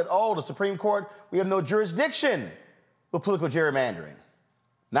ruled that, oh, the Supreme Court, we have no jurisdiction with political gerrymandering.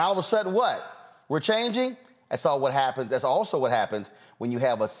 Now, all of a sudden, what? We're changing? That's all what happens. That's also what happens when you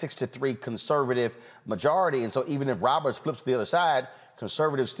have a 6-3 conservative majority. And so even if Roberts flips to the other side,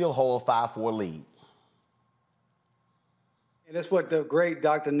 conservatives still hold a 5-4 lead. And that's what the great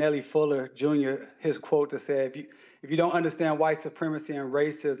Dr. Nellie Fuller Jr., his quote to say, if you don't understand white supremacy and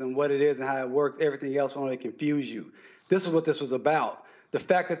racism, what it is and how it works, everything else will only confuse you. This is what this was about. The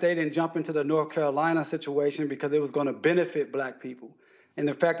fact that they didn't jump into the North Carolina situation because it was going to benefit Black people. And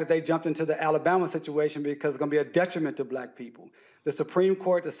the fact that they jumped into the Alabama situation because it's going to be a detriment to Black people. The Supreme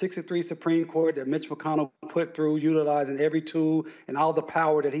Court, the 6-3 Supreme Court that Mitch McConnell put through, utilizing every tool and all the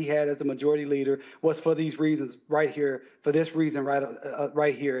power that he had as the majority leader, was for these reasons right here, for this reason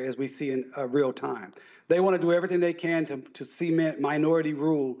right here, as we see in real time. They want to do everything they can to cement minority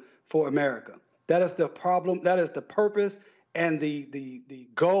rule for America. That is the problem. That is the purpose and the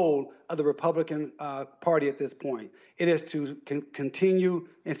goal of the Republican Party at this point. It is to continue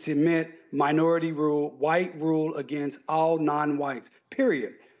and cement minority rule, white rule against all non-whites,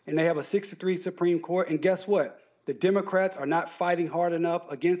 period. And they have a 6-3 Supreme Court. And guess what? The Democrats are not fighting hard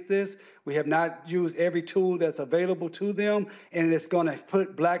enough against this. We have not used every tool that's available to them, and it's going to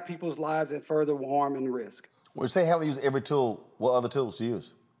put Black people's lives in further harm and risk. When you say haven't used every tool, what other tools to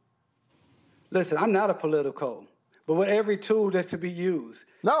use? Listen, I'm not a political. But with every tool that's to be used.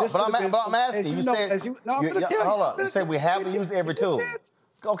 No, but I'm asking. You said, hold up. You said we haven't used every tool.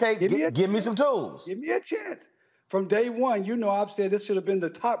 Okay, give me some tools. Give me a chance. From day one, I've said this should have been the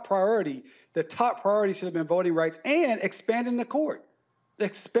top priority. The top priority should have been voting rights and expanding the court.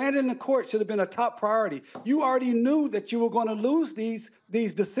 Expanding the court should have been a top priority. You already knew that you were going to lose these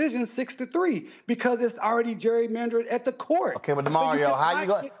decisions 6-3 because it's already gerrymandered at the court. Okay, but Mario, how you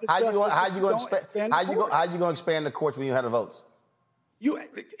going to expand the courts when you have the votes?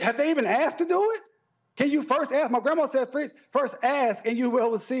 Have they even asked to do it? Can you first ask? My grandma said, first ask and you will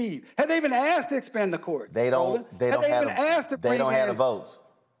receive. Have they even asked to expand the courts? They don't. They don't have the votes.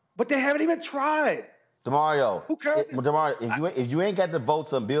 But they haven't even tried. DeMario, who cares? DeMario, if you ain't got the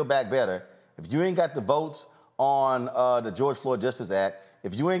votes on Build Back Better, if you ain't got the votes on the George Floyd Justice Act,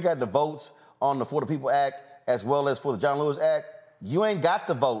 if you ain't got the votes on the For the People Act, as well as for the John Lewis Act, you ain't got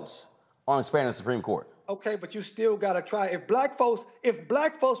the votes on expanding the Supreme Court. Okay, but you still got to try. If black folks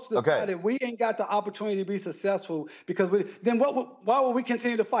decided we ain't got the opportunity to be successful because why would we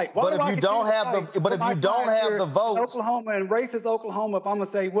continue to fight? But if you don't have the votes, Oklahoma and racist Oklahoma, if I'm gonna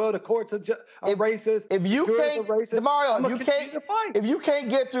say, well, the courts are racist. If you can't, Mario, if you can't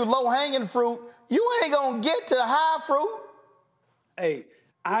get through low hanging fruit, you ain't gonna get to high fruit. Hey.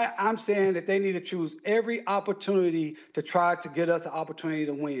 I'm saying that they need to choose every opportunity to try to get us an opportunity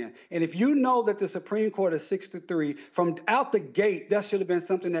to win. And if you know that the Supreme Court is 6-3, from out the gate, that should have been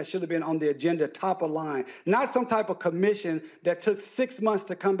something that should have been on the agenda, top of line, not some type of commission that took 6 months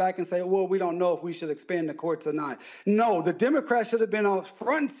to come back and say, well, we don't know if we should expand the courts or not. No, the Democrats should have been on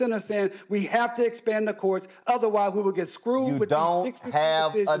front and center saying we have to expand the courts, otherwise we will get screwed with these 63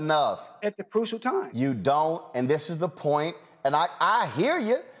 decisions enough at the crucial time. You don't, and this is the point. And I hear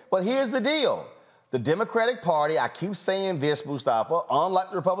you, but here's the deal. The Democratic Party, I keep saying this, Mustafa, unlike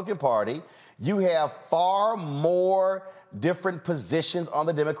the Republican Party, you have far more different positions on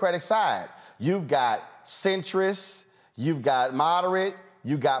the Democratic side. You've got centrists, you've got moderate,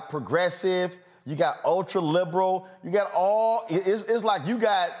 you got progressive, you got ultra-liberal, you got all, it's like you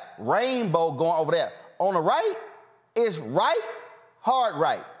got rainbow going over there. On the right, it's right, hard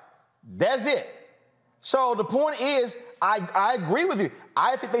right. That's it. So the point is, I agree with you.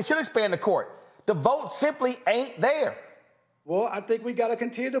 I think they should expand the court. The vote simply ain't there. Well, I think we got to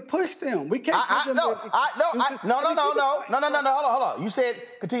continue to push them. We can't. No. Hold on. You said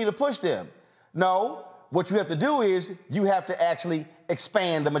continue to push them. No, what you have to do is you have to actually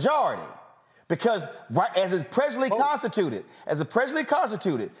expand the majority. Because as it's presently constituted,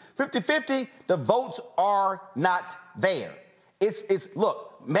 50-50, the votes are not there.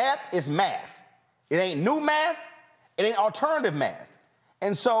 Look, math is math. It ain't new math. It ain't alternative math.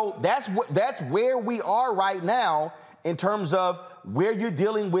 And so that's where we are right now in terms of where you're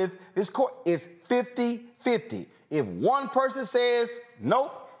dealing with this court. It's 50-50. If one person says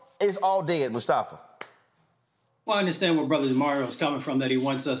nope, it's all dead, Mustafa. Well, I understand where Brother Mario is coming from, that he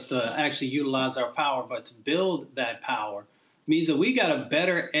wants us to actually utilize our power, but to build that power means that we got to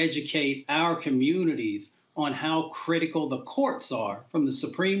better educate our communities on how critical the courts are, from the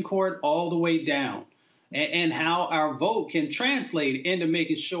Supreme Court all the way down, and how our vote can translate into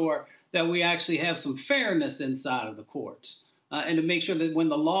making sure that we actually have some fairness inside of the courts, and to make sure that when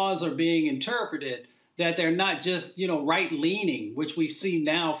the laws are being interpreted, that they're not just, right-leaning, which we see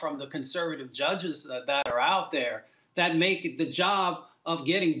now from the conservative judges that are out there, that make the job of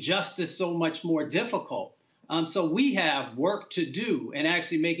getting justice so much more difficult. So we have work to do in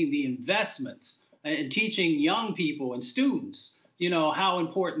actually making the investments and teaching young people and students, how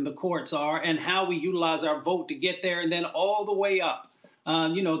important the courts are and how we utilize our vote to get there, and then all the way up,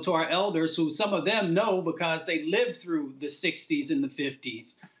 to our elders, who some of them know because they lived through the 60s and the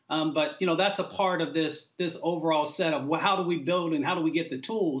 50s. But that's a part of this overall set of how do we build and how do we get the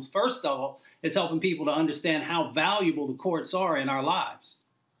tools. First of all, it's helping people to understand how valuable the courts are in our lives.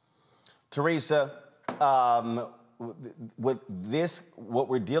 Teresa, with this, what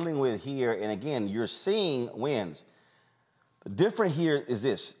we're dealing with here, and again, you're seeing wins. The difference here is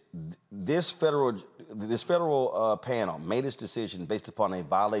this: this federal panel made its decision based upon a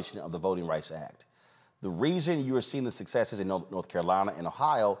violation of the Voting Rights Act. The reason you are seeing the successes in North Carolina and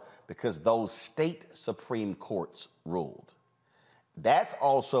Ohio, because those state Supreme Courts ruled. That's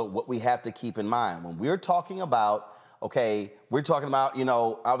also what we have to keep in mind. When we're talking about, we're talking about,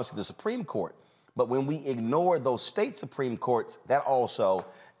 obviously the Supreme Court, but when we ignore those state Supreme Courts, that also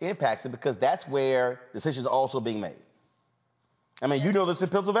impacts it, because that's where decisions are also being made. I mean, this in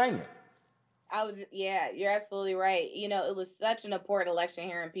Pennsylvania. You're absolutely right. It was such an important election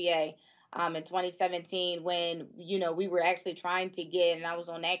here in PA. In 2017, when, we were actually trying to get, and I was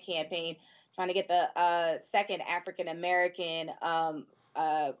on that campaign, trying to get the second African-American on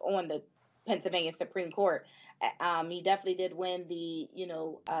the Pennsylvania Supreme Court. He definitely did win the,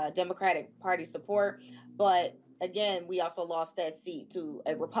 Democratic Party support, but again, we also lost that seat to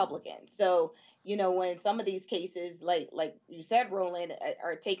a Republican. So, you know, when some of these cases, like you said, Roland,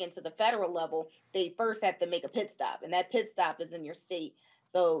 are taken to the federal level, they first have to make a pit stop, and that pit stop is in your state.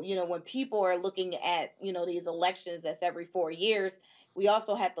 So, you know, when people are looking at, you know, these elections that's every 4 years, we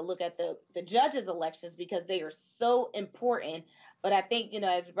also have to look at the judges' elections because they are so important. But I think, you know,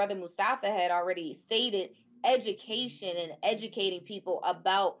 as Brother Mustafa had already stated, education and educating people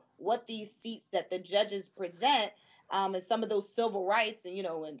about what these seats that the judges present, and some of those civil rights and, you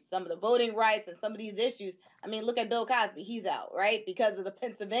know, and some of the voting rights and some of these issues. I mean, look at Bill Cosby. He's out, right? Because of the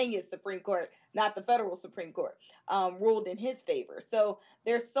Pennsylvania Supreme Court, not the federal Supreme Court, ruled in his favor. So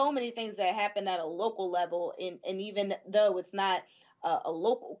there's so many things that happen at a local level. And even though it's not a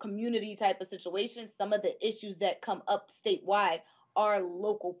local community type of situation, some of the issues that come up statewide are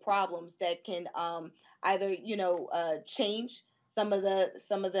local problems that can either, you know, change some of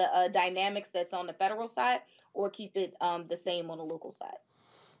the dynamics that's on the federal side, or keep it the same on the local side.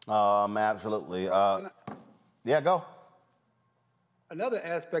 Absolutely. Yeah, go. Another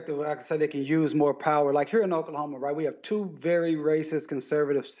aspect of what I can say, they can use more power. Like here in Oklahoma, right, we have two very racist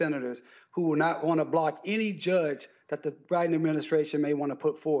conservative senators who will not want to block any judge that the Biden administration may want to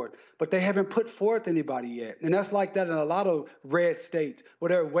put forward. But they haven't put forth anybody yet. And that's like that in a lot of red states where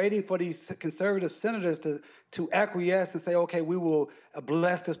they're waiting for these conservative senators to acquiesce and say, okay, we will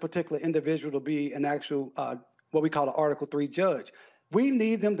bless this particular individual to be an actual, what we call an Article III judge. We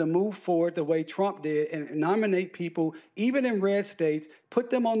need them to move forward the way Trump did and nominate people, even in red states, put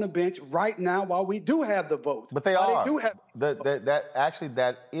them on the bench right now while we do have the votes. But they are. They do have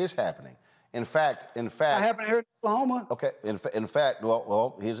that is happening. In fact, I happen here in Oklahoma. Okay. In fact,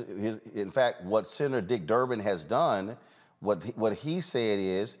 in fact, what Senator Dick Durbin has done, what he said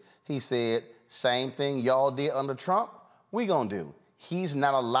is, he said, same thing y'all did under Trump, we gonna do. He's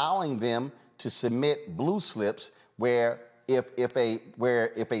not allowing them to submit blue slips where if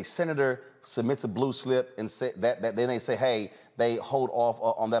a senator submits a blue slip and say that then they say, hey, they hold off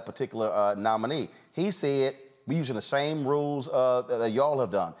on that particular nominee. He said, we're using the same rules that y'all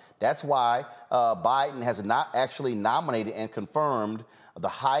have done. That's why Biden has not actually nominated and confirmed the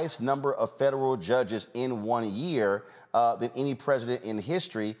highest number of federal judges in 1 year than any president in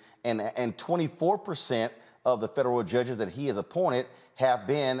history. And 24% of the federal judges that he has appointed have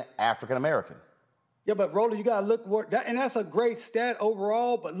been African American. Yeah, but Roland, you got to look where that, and that's a great stat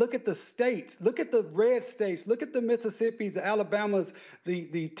overall. But look at the states. Look at the red states. Look at the Mississippis, the Alabamas,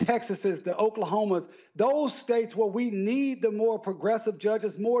 the Texases, the Oklahomas. Those states where we need the more progressive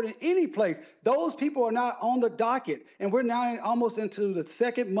judges more than any place. Those people are not on the docket, and we're now almost into the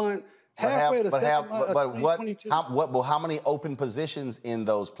second month, halfway to the second month of 2022. How many open positions in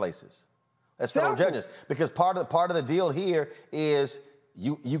those places as federal judges? Because part of the deal here is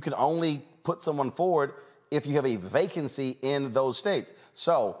you can only put someone forward if you have a vacancy in those states.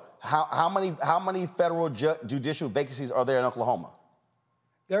 So how many federal judicial vacancies are there in Oklahoma?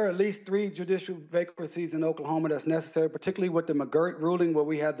 There are at least 3 judicial vacancies in Oklahoma that's necessary, particularly with the McGirt ruling, where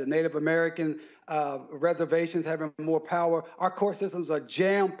we have the Native American reservations having more power. Our court systems are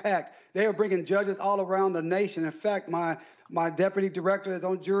jam-packed. They are bringing judges all around the nation. In fact, my deputy director is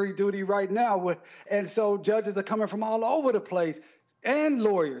on jury duty right now, and so judges are coming from all over the place, and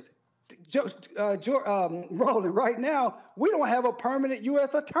lawyers. Roland, right now, we don't have a permanent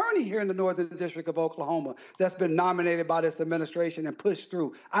U.S. attorney here in the Northern District of Oklahoma that's been nominated by this administration and pushed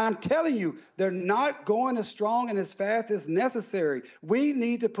through. I'm telling you, they're not going as strong and as fast as necessary. We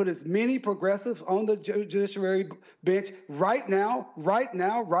need to put as many progressives on the judiciary bench right now, right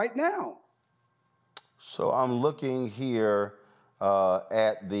now, right now. So I'm looking here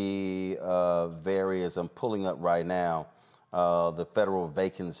at the various, I'm pulling up right now, the federal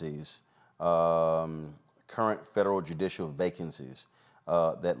vacancies, current federal judicial vacancies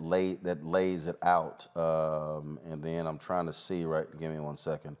that lays it out. And then I'm trying to see, right, give me 1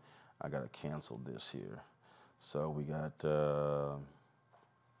 second. I got to cancel this here. So we got,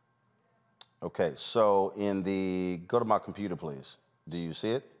 okay, so go to my computer, please. Do you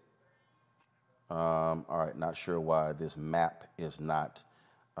see it? All right, not sure why this map is not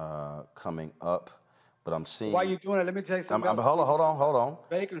coming up. But I'm seeing. Why are you doing it? Let me tell you something else. Hold on. Hold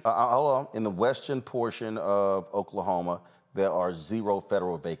on. In the western portion of Oklahoma, there are 0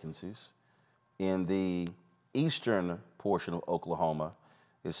 federal vacancies. In the eastern portion of Oklahoma,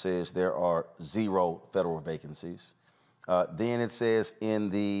 it says there are 0 federal vacancies. Then it says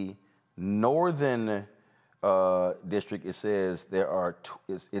in the northern district, it says there are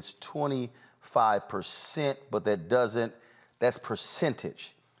it's 25%, but that's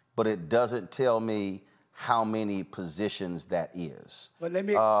percentage, but it doesn't tell me how many positions that is. But let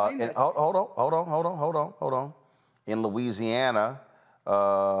me explain that. Hold on. In Louisiana,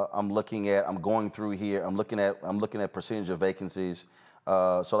 I'm going through here. I'm looking at percentage of vacancies.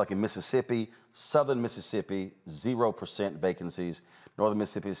 So like in Mississippi, Southern Mississippi, 0% vacancies. Northern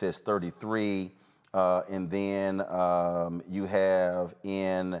Mississippi says 33. And then you have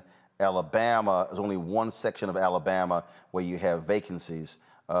in Alabama, there's only one section of Alabama where you have vacancies.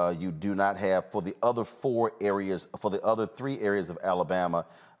 You do not have, for the other 4 areas, for the other 3 areas of Alabama,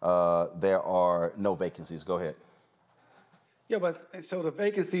 there are no vacancies. Go ahead. Yeah, but so the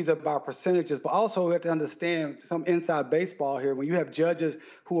vacancies are by percentages, but also we have to understand some inside baseball here. When you have judges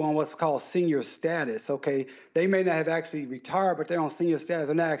who are on what's called senior status, okay, they may not have actually retired, but they're on senior status.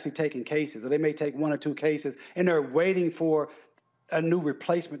 They're not actually taking cases, or they may take 1 or 2 cases, and they're waiting for a new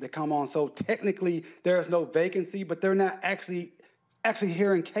replacement to come on. So technically, there's no vacancy, but they're not actually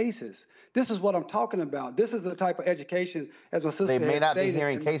hearing cases. This is what I'm talking about. This is the type of education, as my sister They may not be stated,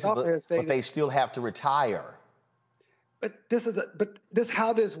 hearing cases, but they still have to retire. But this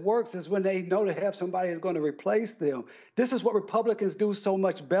how this works is when they know they have somebody who's going to replace them. This is what Republicans do so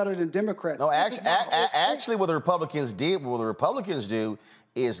much better than Democrats. No, actually, what the Republicans do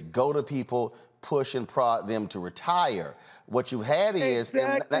is go to people, push and prod them to retire. What you've had is,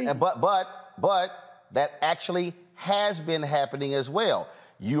 but that actually has been happening as well.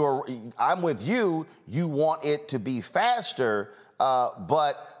 I'm with you. You want it to be faster.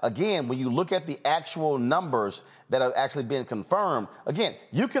 But again, when you look at the actual numbers that have actually been confirmed, again,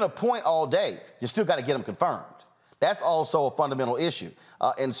 you can appoint all day. You still got to get them confirmed. That's also a fundamental issue.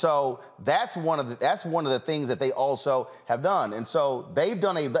 And so that's one of the things that they also have done. And so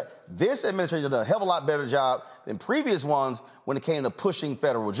this administration has done a hell of a lot better job than previous ones when it came to pushing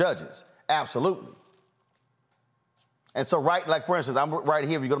federal judges. Absolutely. And so like for instance, I'm right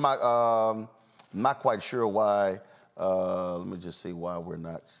here. If you go to my, I'm not quite sure why. Let me just see why we're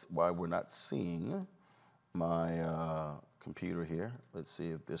not seeing my computer here. Let's see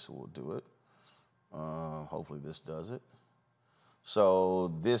if this will do it. Hopefully this does it.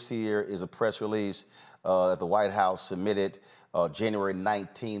 So this here is a press release that the White House submitted January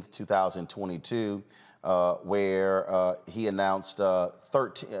 19th, 2022, where he announced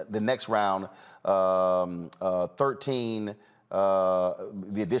the next round, 13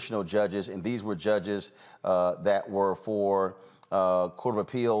 the additional judges, and these were judges that were for Court of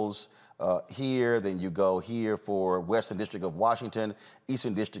Appeals here, then you go here for Western District of Washington,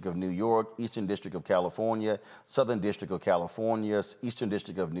 Eastern District of New York, Eastern District of California, Southern District of California, Eastern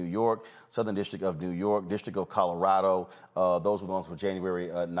District of New York, Southern District of New York, District of Colorado. Those were the ones for January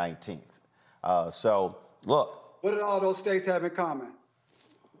 19th. So, look. What did all those states have in common?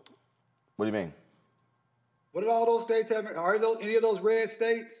 What do you mean? What did all those states have? Are any of those red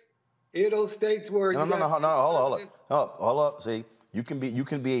states? Any of those states where no, hold up. See, you can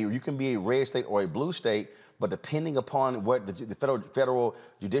be a red state or a blue state, but depending upon what the federal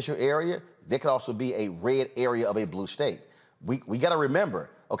judicial area, there could also be a red area of a blue state. We got to remember,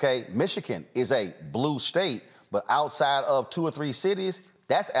 okay, Michigan is a blue state, but outside of 2 or 3 cities,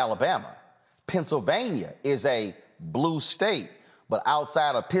 that's Alabama. Pennsylvania is a blue state, but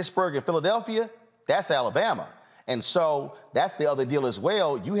outside of Pittsburgh and Philadelphia, that's Alabama. And so that's the other deal as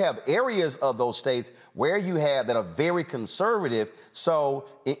well. You have areas of those states where you have that are very conservative. So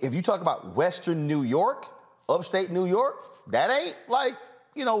if you talk about Western New York, upstate New York, that ain't like,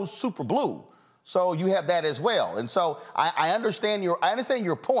 super blue. So you have that as well. And so I understand your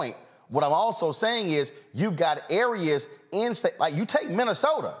point. What I'm also saying is you've got areas in state, like you take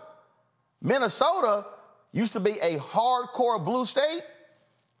Minnesota. Minnesota used to be a hardcore blue state.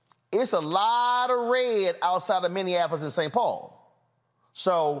 It's a lot of red outside of Minneapolis and St. Paul.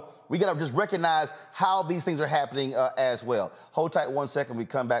 So we got to just recognize how these things are happening as well. Hold tight 1 second. We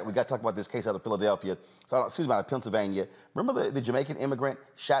come back. We got to talk about this case out of Philadelphia. Out of Pennsylvania. Remember the Jamaican immigrant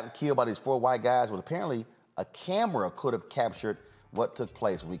shot and killed by these 4 white guys? Well, apparently a camera could have captured what took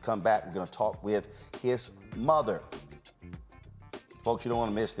place. When we come back, we're going to talk with his mother. Folks, you don't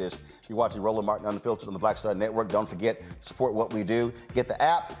want to miss this. You're watching Roland Martin Unfiltered on the Black Star Network. Don't forget, support what we do. Get the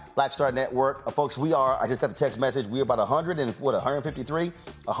app, Black Star Network. Folks, I just got the text message. We're about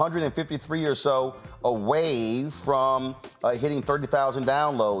 153 or so away from hitting 30,000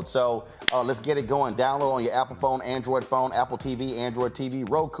 downloads. So let's get it going. Download on your Apple phone, Android phone, Apple TV, Android TV,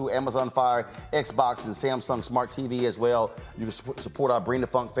 Roku, Amazon Fire, Xbox, and Samsung Smart TV as well. You can support our Bring the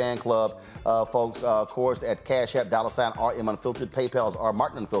Funk fan club, folks, of course, at Cash App, $RM Unfiltered, PayPal is R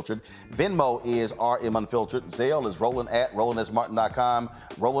Martin Unfiltered, Venmo is RM Unfiltered, Zelle is Roland at RolandSMartin.com,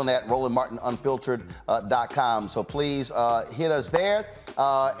 Roland at RolandMartinUnfiltered.com. So please hit us there.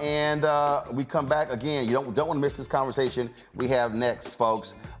 And we come back again. You don't want to miss this conversation we have next,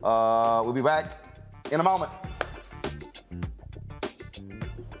 folks. We'll be back in a moment.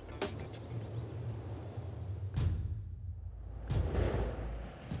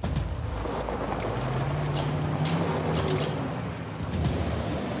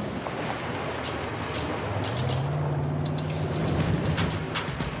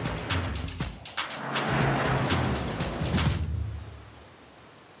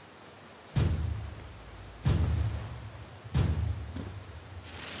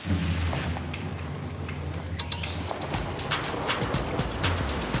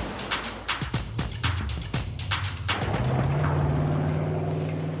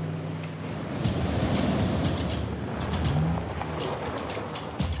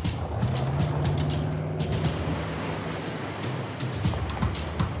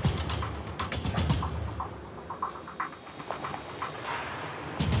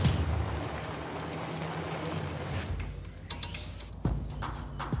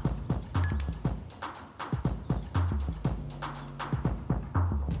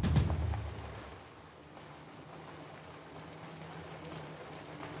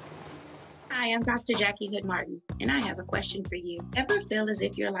 Hi, I'm Dr. Jackie Hood Martin, and I have a question for you. Ever feel as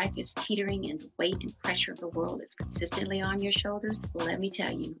if your life is teetering and the weight and pressure of the world is consistently on your shoulders? Well, let me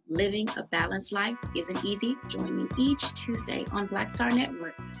tell you, living a balanced life isn't easy. Join me each Tuesday on Black Star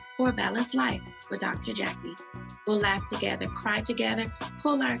Network for A Balanced Life with Dr. Jackie. We'll laugh together, cry together,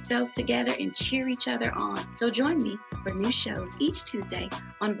 pull ourselves together, and cheer each other on. So join me for new shows each Tuesday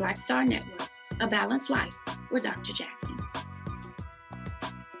on Black Star Network, A Balanced Life with Dr. Jackie.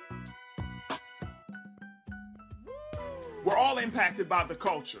 We're all impacted by the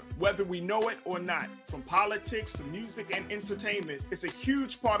culture, whether we know it or not. From politics to music and entertainment, it's a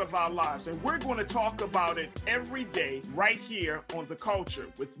huge part of our lives, and we're going to talk about it every day right here on The Culture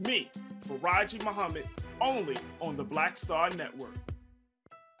with me, Faraji Muhammad, only on the Black Star Network.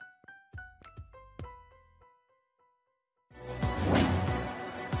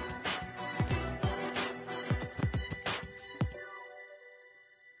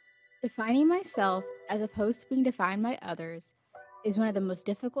 Defining myself as opposed to being defined by others is one of the most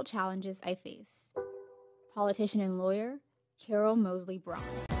difficult challenges I face. Politician and lawyer, Carol Mosley Braun.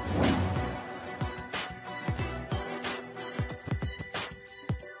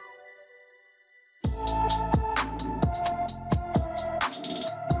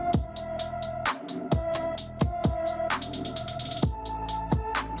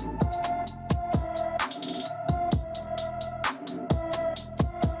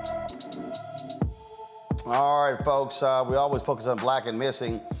 All right, folks, we always focus on black and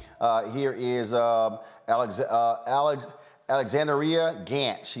missing. Here is Alexandria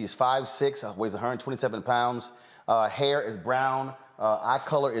Gant. She's 5'6", weighs 127 pounds. Hair is brown. Eye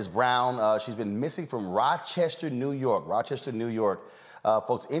color is brown. She's been missing from Rochester, New York. Rochester, New York.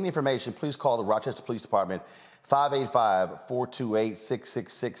 Folks, any information, please call the Rochester Police Department,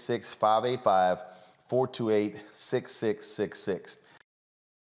 585-428-6666, 585-428-6666.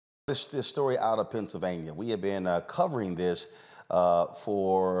 This story out of Pennsylvania. We have been covering this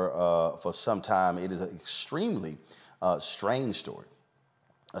for some time. It is an extremely strange story.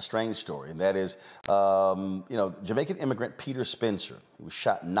 A strange story, and that is, Jamaican immigrant Peter Spencer. He was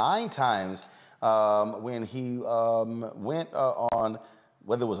shot 9 times when he went on,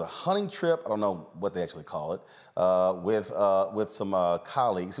 whether it was a hunting trip, I don't know what they actually call it, with some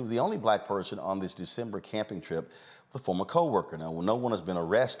colleagues. He was the only black person on this December camping trip. The former co-worker. Now, no one has been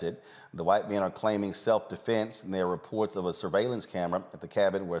arrested. The white men are claiming self-defense, and there are reports of a surveillance camera at the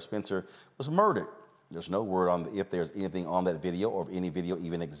cabin where Spencer was murdered. There's no word on if there's anything on that video or if any video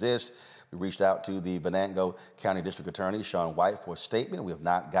even exists. We reached out to the Venango County District Attorney, Sean White, for a statement. We have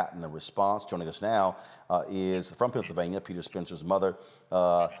not gotten a response. Joining us now is, from Pennsylvania, Peter Spencer's mother,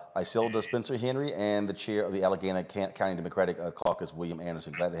 Isilda Spencer Henry, and the chair of the Allegheny County Democratic Caucus, William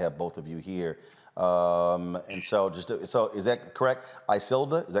Anderson. Glad to have both of you here. And so is that correct?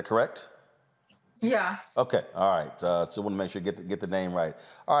 Isilda, is that correct? Yeah. Okay, all right. So I want to make sure get the name right.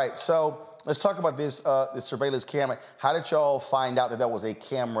 All right, so let's talk about this surveillance camera. How did y'all find out that there was a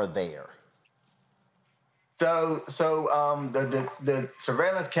camera there? So the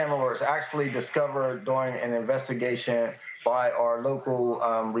surveillance camera was actually discovered during an investigation by our local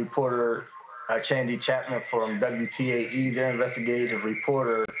reporter, Chandy Chapman from WTAE. Their investigative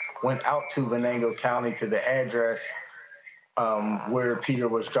reporter went out to Venango County to the address where Peter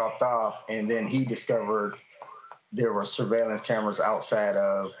was dropped off, and then he discovered there were surveillance cameras outside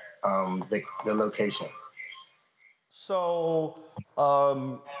of the location. So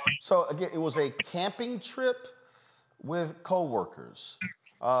again, it was a camping trip with coworkers.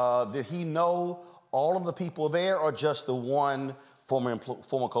 Did he know all of the people there, or just the one former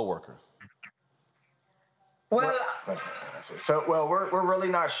coworker? Well, we're really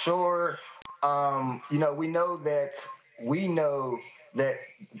not sure. We know that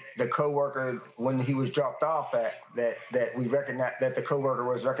the coworker, when he was dropped off that we recognize that the coworker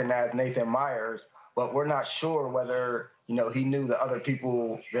was recognized Nathan Myers, but we're not sure whether he knew the other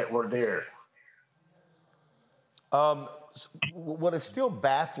people that were there. What is still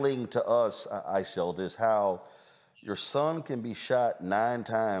baffling to us, Isilda, is how your son can be shot 9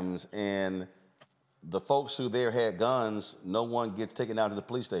 times and the folks who there had guns, no one gets taken down to the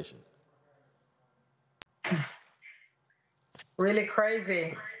police station. Really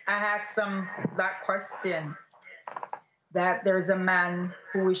crazy. I asked them that question, that there's a man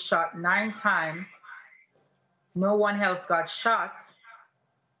who was shot 9 times. No one else got shot,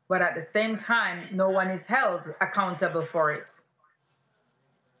 but at the same time, no one is held accountable for it.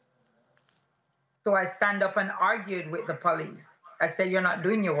 So I stand up and argued with the police. I said, you're not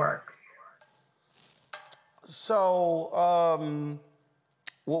doing your work. So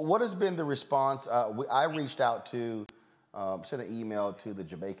what has been the response? I reached out to sent an email to the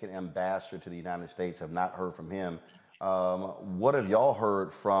Jamaican ambassador to the United States. Have not heard from him. What have y'all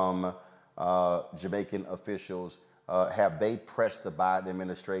heard from Jamaican officials? Have they pressed the Biden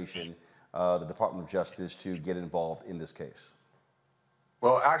administration, the Department of Justice, to get involved in this case?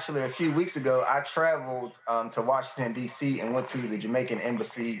 Well, actually, a few weeks ago, I traveled to Washington, D.C. and went to the Jamaican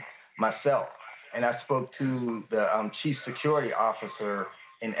embassy myself. And I spoke to the chief security officer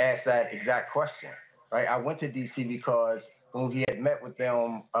and asked that exact question. Right? I went to D.C. because when we had met with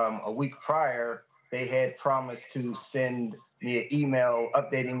them a week prior, they had promised to send me an email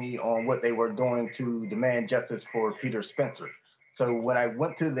updating me on what they were doing to demand justice for Peter Spencer. So when I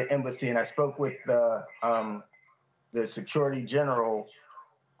went to the embassy and I spoke with the security general,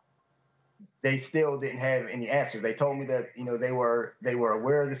 they still didn't have any answers. They told me that they were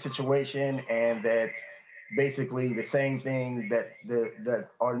aware of the situation and that basically the same thing that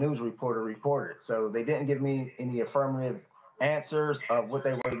our news reporter reported. So they didn't give me any affirmative answers of what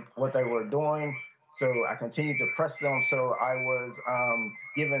they were doing. So I continued to press them. So I was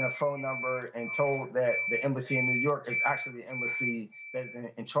given a phone number and told that the embassy in New York is actually the embassy that's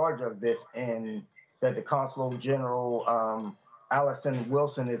in charge of this, and that the Consul General Allison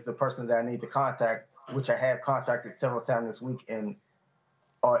Wilson is the person that I need to contact, which I have contacted several times this week, and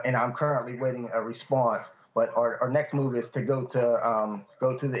I'm currently waiting a response. But our next move is to go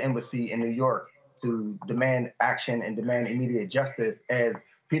to the embassy in New York to demand action and demand immediate justice, as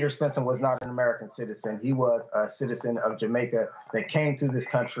Peter Spencer was not an American citizen. He was a citizen of Jamaica that came to this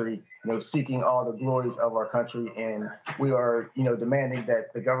country, seeking all the glories of our country. And we are, demanding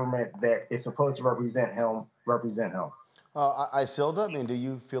that the government that is supposed to represent him, represent him. Isilda, do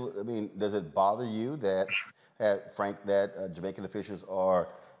you feel, does it bother you that, Frank, that Jamaican officials are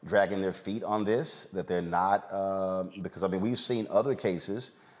dragging their feet on this, that they're not, because, we've seen other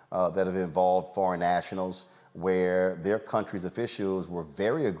cases that have involved foreign nationals where their country's officials were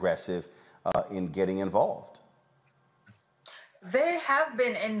very aggressive in getting involved? They have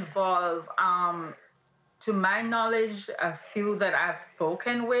been involved. To my knowledge, a few that I've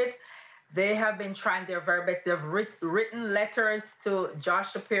spoken with, they have been trying their very best. They've written letters to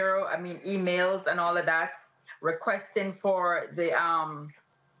Josh Shapiro, emails and all of that, requesting for the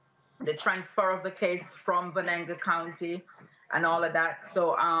transfer of the case from Venango County and all of that.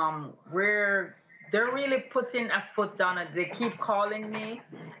 So they're really putting a foot down. They keep calling me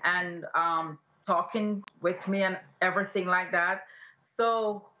and talking with me and everything like that.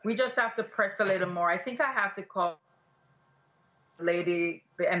 So we just have to press a little more. I think I have to call the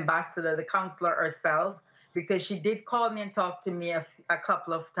ambassador, the consular herself, because she did call me and talk to me a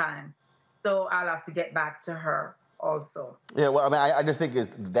couple of times. So I'll have to get back to her also. Yeah, well, I just think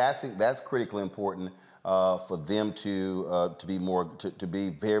that's critically important for them to be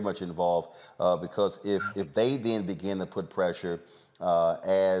very much involved, because if they then begin to put pressure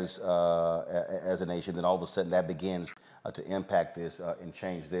as a nation, then all of a sudden that begins to impact this and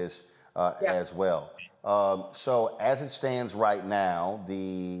change this as well. So as it stands right now,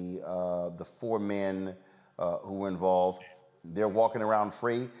 the 4 men who were involved, they're walking around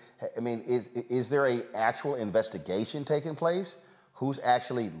free. Is there an actual investigation taking place? Who's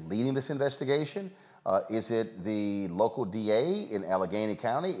actually leading this investigation? Is it the local DA in Allegheny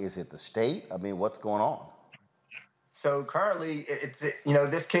County? Is it the state? What's going on? So currently,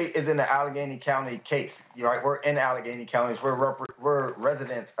 this case is in the Allegheny County case. Right? We're in Allegheny County. We're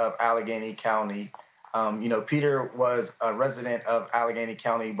residents of Allegheny County. Peter was a resident of Allegheny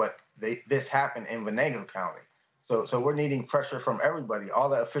County, but this happened in Venango County. So we're needing pressure from everybody. All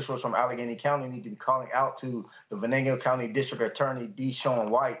the officials from Allegheny County need to be calling out to the Venango County District Attorney D. Sean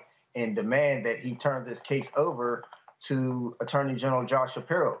White and demand that he turn this case over to Attorney General Josh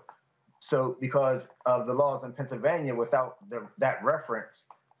Shapiro. So because of the laws in Pennsylvania, without that reference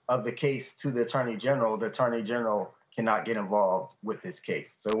of the case to the Attorney General cannot get involved with this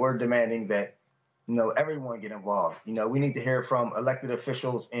case. So we're demanding that everyone get involved. We need to hear from elected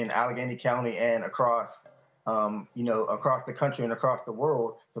officials in Allegheny County and across across the country and across the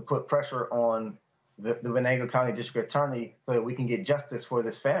world to put pressure on the Venango County District Attorney so that we can get justice for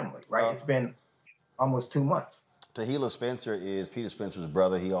this family, right? It's been almost 2 months. Tahila Spencer is Peter Spencer's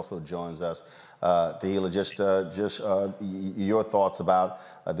brother. He also joins us. Tahila, just your thoughts about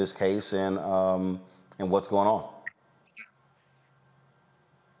this case and what's going on.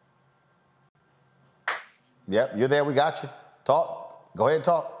 Yep, you're there. We got you. Talk. Go ahead,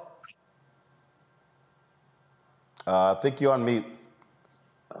 talk. I think you're on mute.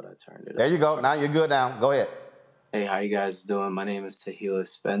 I turned it there you go. Now you're good now. Go ahead. Hey, how you guys doing? My name is Tahila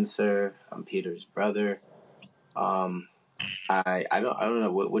Spencer. I'm Peter's brother. I don't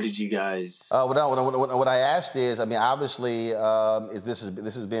know. What did you guys? What I asked is, I mean, obviously, this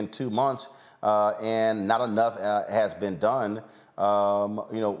has been 2 months, and not enough has been done.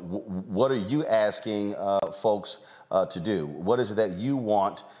 What are you asking folks to do? What is it that you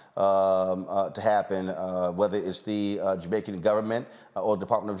want to happen, whether it's the Jamaican government or the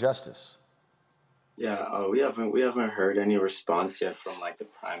Department of Justice? Yeah, we haven't heard any response yet from like the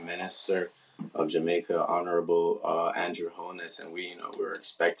Prime Minister of Jamaica, Honorable Andrew Holness, and we're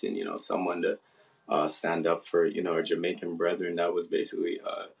expecting someone to stand up for our Jamaican brethren that was basically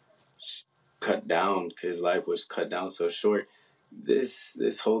cut down. His life was cut down so short.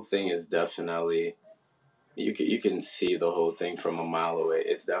 This whole thing is definitely, you can see the whole thing from a mile away.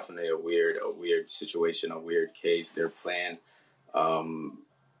 It's definitely a weird situation, a weird case. They're playing.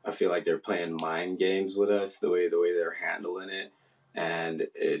 I feel like they're playing mind games with us, the way they're handling it, and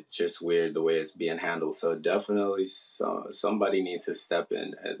it's just weird the way it's being handled. So definitely, somebody needs to step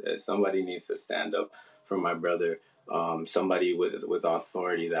in. Somebody needs to stand up for my brother. Somebody with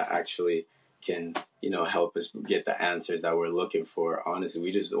authority that actually can help us get the answers that we're looking for. Honestly,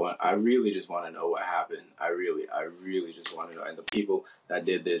 I really just want to know what happened. I really just want to know, and the people that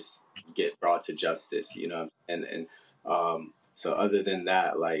did this get brought to justice. So other than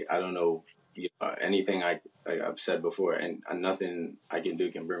that, like, I don't know, anything I've said before, and nothing I can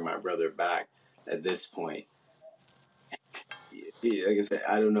do can bring my brother back at this point. Like I said,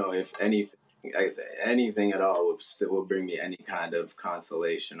 I don't know if anything. Like I said, anything at all will bring me any kind of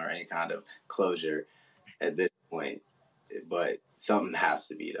consolation or any kind of closure at this point. But something has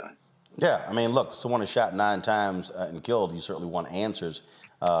to be done. Yeah, I mean, look, someone is shot 9 times and killed. You certainly want answers.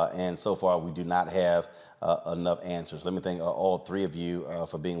 And so far, we do not have enough answers. Let me thank all 3 of you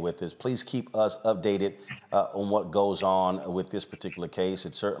for being with us. Please keep us updated on what goes on with this particular case.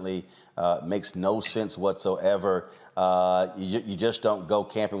 It certainly makes no sense whatsoever. You just don't go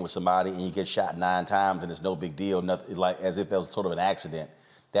camping with somebody and you get shot 9 times and it's no big deal. Nothing, like as if that was sort of an accident.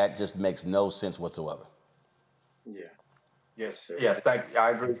 That just makes no sense whatsoever. Yeah. Yes, sir. Yes, thank you.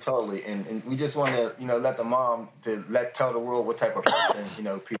 I agree totally. And we just want to, let the mom tell the world what type of person,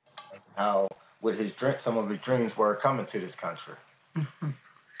 people, how what some of his dreams were coming to this country.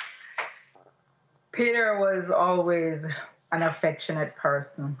 Peter was always an affectionate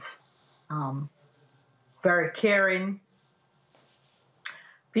person, very caring.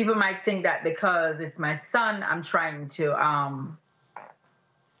 People might think that because it's my son, I'm trying to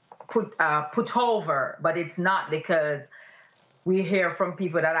put over, but it's not, because we hear from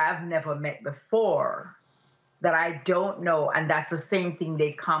people that I've never met before, that I don't know, and that's the same thing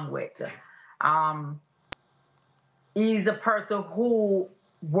they come with. He's a person who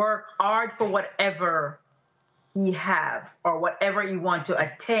worked hard for whatever he have or whatever he want to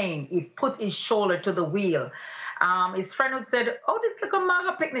attain. He put his shoulder to the wheel. His friend would say, "Oh, this little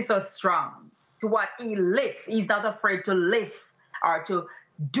mother picnic so strong." To what he live, he's not afraid to live or to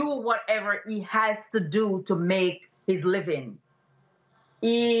do whatever he has to do to make his living.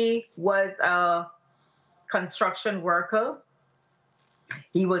 He was a construction worker.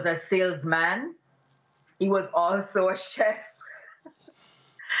 He was a salesman. He was also a chef,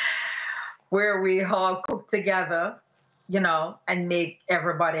 where we all cook together, and make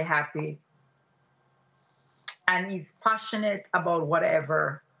everybody happy. And he's passionate about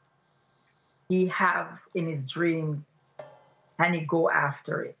whatever he have in his dreams, and he go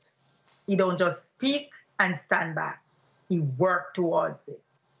after it. He don't just speak and stand back. He work towards it.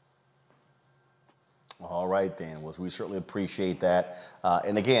 All right, then. Well, we certainly appreciate that.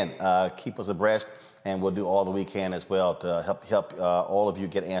 And again, keep us abreast, and we'll do all that we can as well to help all of you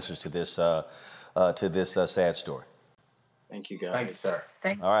get answers to this sad story. Thank you, guys. Thank you, sir.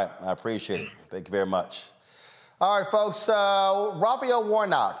 All right, I appreciate it. Thank you very much. All right, folks. Raphael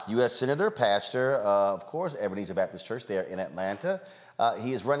Warnock, U.S. Senator, pastor, of course, Ebenezer Baptist Church there in Atlanta.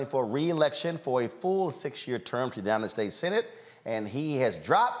 He is running for re-election for a full 6-year term to the United States Senate, and he has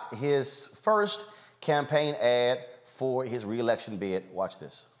dropped his first campaign ad for his re-election bid. Watch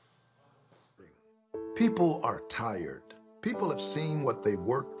this. People are tired. People have seen what they've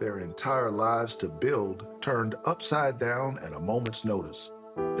worked their entire lives to build turned upside down at a moment's notice.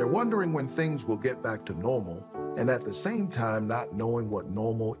 They're wondering when things will get back to normal, and at the same time not knowing what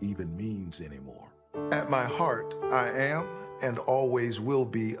normal even means anymore. At my heart, I am and always will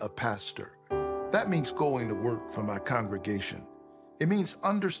be a pastor. That means going to work for my congregation. It means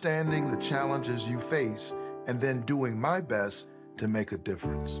understanding the challenges you face and then doing my best to make a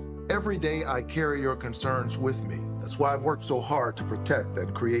difference. Every day I carry your concerns with me. That's why I've worked so hard to protect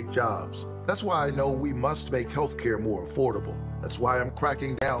and create jobs. That's why I know we must make healthcare more affordable. That's why I'm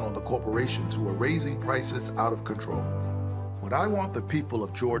cracking down on the corporations who are raising prices out of control. What I want the people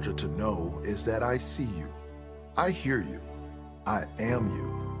of Georgia to know is that I see you, I hear you, I am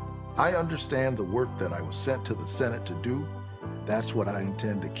you. I understand the work that I was sent to the Senate to do, and that's what I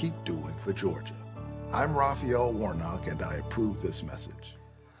intend to keep doing for Georgia. I'm Raphael Warnock, and I approve this message.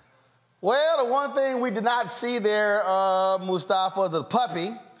 Well, the one thing we did not see there, Mustafa, the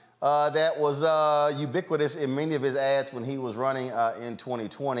puppy, that was ubiquitous in many of his ads when he was running in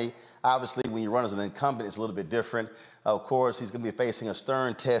 2020. Obviously, when you run as an incumbent, it's a little bit different. Of course, he's going to be facing a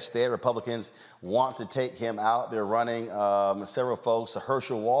stern test there. Republicans want to take him out. They're running several folks.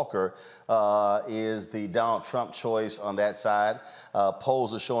 Herschel Walker is the Donald Trump choice on that side.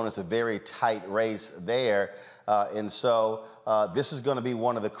 Polls are showing us a very tight race there. And so this is going to be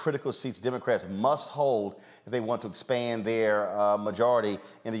one of the critical seats Democrats must hold if they want to expand their majority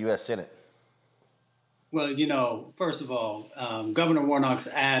in the U.S. Senate. Well, you know, first of all, Governor Warnock's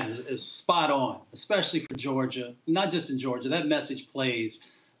ad is spot on, especially for Georgia, not just in Georgia. That message plays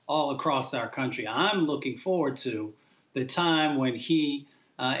all across our country. I'm looking forward to the time when he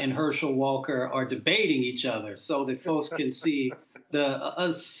and Herschel Walker are debating each other so that folks can see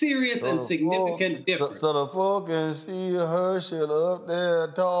a serious and significant difference. So the folks can see Herschel up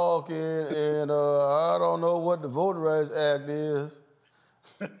there talking, and I don't know what the Voting Rights Act is.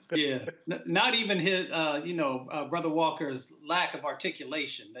 Yeah, not even his, Brother Walker's lack of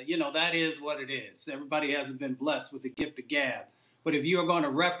articulation. That is what it is. Everybody hasn't been blessed with the gift of gab. But if you are going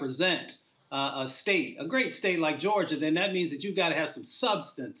to represent a state, a great state like Georgia, then that means that you've got to have some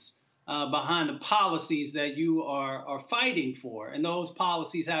substance behind the policies that you are fighting for. And those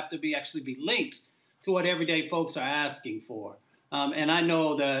policies have to actually be linked to what everyday folks are asking for. And I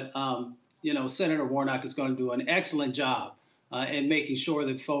know that, Senator Warnock is going to do an excellent job and making sure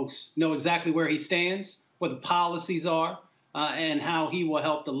that folks know exactly where he stands, what the policies are, and how he will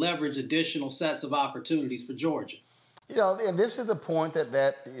help to leverage additional sets of opportunities for Georgia. You know, and this is the point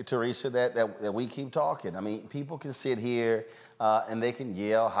that Teresa, that we keep talking. I mean, people can sit here and they can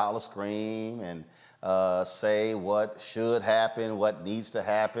yell, holler, scream, and say what should happen, what needs to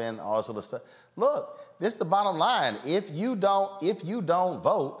happen, all that sort of stuff. Look, this is the bottom line. If you don't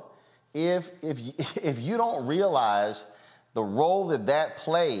vote, if you don't realize the role that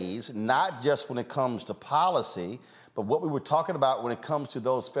plays, not just when it comes to policy, but what we were talking about when it comes to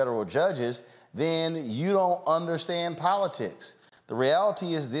those federal judges, then you don't understand politics. The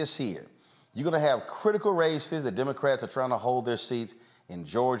reality is this here. You're going to have critical races that Democrats are trying to hold their seats in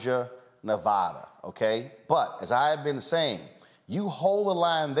Georgia, Nevada, okay? But as I have been saying, you hold the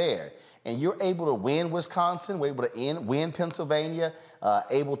line there, and you're able to win Wisconsin, we're able to win Pennsylvania,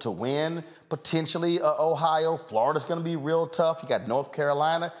 able to win potentially Ohio. Florida's going to be real tough. You got North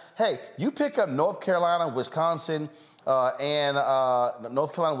Carolina. Hey, you pick up North Carolina, Wisconsin, and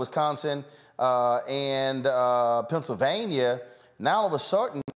Pennsylvania. Now all of a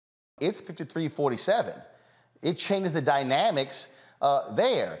sudden, it's 53-47. It changes the dynamics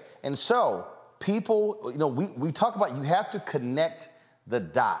there. And so people, we talk about you have to connect the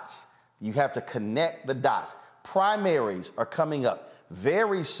dots. You have to connect the dots. Primaries are coming up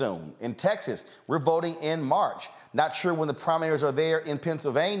very soon. In Texas, we're voting in March. Not sure when the primaries are there in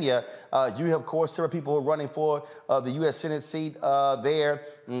Pennsylvania. You have, of course, several people who are running for the U.S. Senate seat there,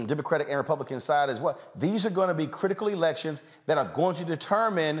 Democratic and Republican side as well. These are going to be critical elections that are going to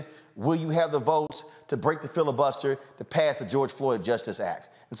determine will you have the votes to break the filibuster to pass the George Floyd Justice Act.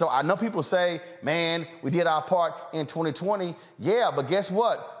 And so I know people say, man, we did our part in 2020. Yeah, but guess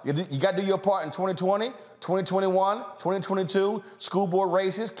what? You got to do your part in 2020, 2021, 2022, school board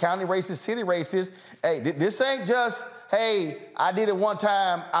races, county races, city races. Hey, this ain't just, hey, I did it one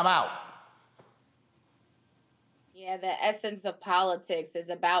time, I'm out. Yeah, the essence of politics is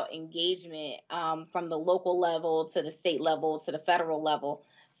about engagement from the local level to the state level to the federal level.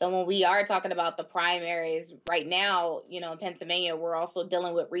 So when we are talking about the primaries right now, in Pennsylvania, we're also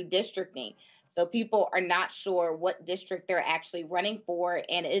dealing with redistricting. So people are not sure what district they're actually running for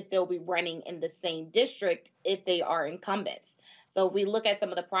and if they'll be running in the same district if they are incumbents. So if we look at some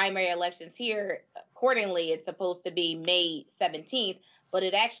of the primary elections here, accordingly, it's supposed to be May 17th, but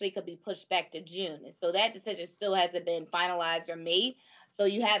it actually could be pushed back to June. And so that decision still hasn't been finalized or made. So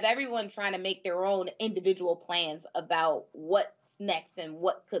you have everyone trying to make their own individual plans about what's next and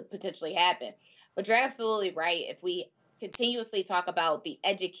what could potentially happen. But you're absolutely right. If we continuously talk about the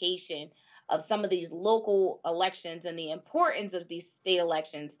education of some of these local elections and the importance of these state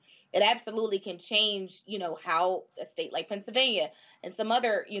elections, it absolutely can change, how a state like Pennsylvania and some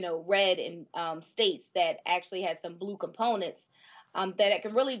other, red and states that actually has some blue components, that it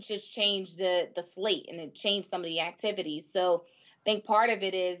can really just change the slate and it change some of the activities. So think part of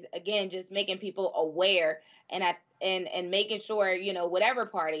it is, again, just making people aware and making sure, whatever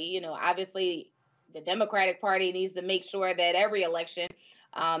party, obviously the Democratic Party needs to make sure that every election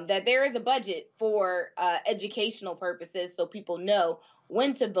that there is a budget for educational purposes so people know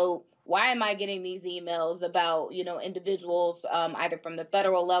when to vote. Why am I getting these emails about, individuals either from the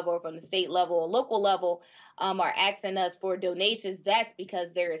federal level or from the state level or local level are asking us for donations? That's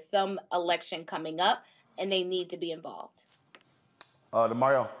because there is some election coming up and they need to be involved.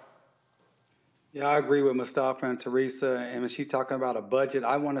 DeMario. Yeah, I agree with Mustafa and Teresa. And when she's talking about a budget,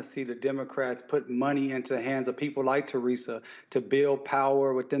 I want to see the Democrats put money into the hands of people like Teresa to build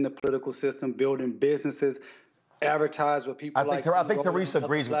power within the political system, building businesses, advertise with people I think Teresa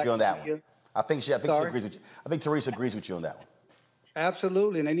agrees with you on that one. I think she agrees with you. I think Teresa agrees with you on that one.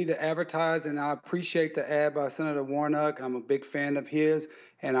 Absolutely, and they need to advertise, and I appreciate the ad by Senator Warnock. I'm a big fan of his,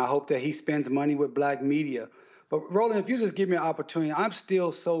 and I hope that he spends money with black media. But Roland, if you just give me an opportunity, I'm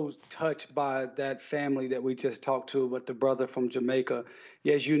still so touched by that family that we just talked to with the brother from Jamaica.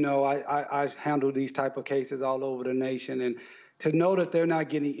 As you know, I handle these type of cases all over the nation, and to know that they're not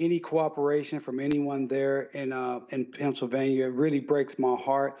getting any cooperation from anyone there in Pennsylvania, it really breaks my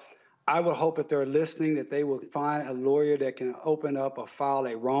heart. I would hope if they're listening that they will find a lawyer that can open up or file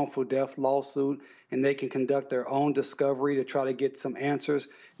a wrongful death lawsuit, and they can conduct their own discovery to try to get some answers.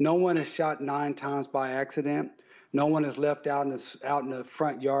 No one is shot 9 times by accident. No one is left out in the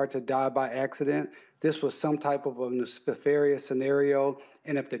front yard to die by accident. This was some type of a nefarious scenario.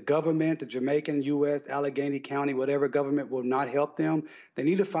 And if the government, the Jamaican, U.S., Allegheny County, whatever government will not help them, they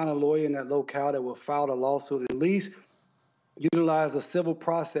need to find a lawyer in that locale that will file a lawsuit, at least utilize the civil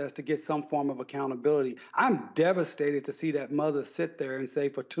process to get some form of accountability. I'm devastated to see that mother sit there and say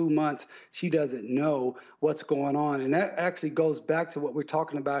for 2 months she doesn't know what's going on. And that actually goes back to what we're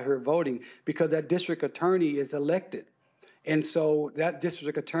talking about here, voting, because that district attorney is elected. And so that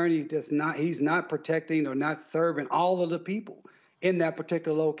district attorney he's not protecting or not serving all of the people in that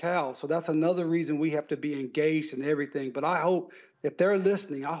particular locale. So that's another reason we have to be engaged in everything. But I hope if they're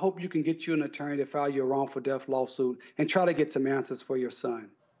listening, I hope you can get you an attorney to file your wrongful death lawsuit and try to get some answers for your son.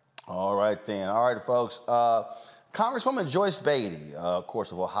 All right, then. All right, folks. Congresswoman Joyce Beatty, of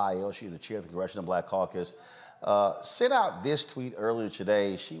course, of Ohio, she's the chair of the Congressional Black Caucus, sent out this tweet earlier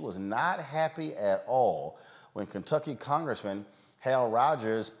today. She was not happy at all when Kentucky Congressman Hal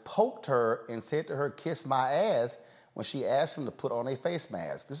Rogers poked her and said to her, "Kiss my ass," when she asked him to put on a face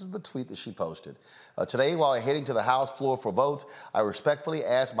mask. This is the tweet that she posted. Today, while heading to the House floor for votes, I respectfully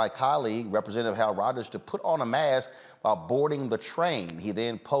asked my colleague, Representative Hal Rogers, to put on a mask while boarding the train. He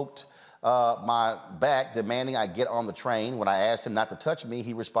then poked my back, demanding I get on the train. When I asked him not to touch me,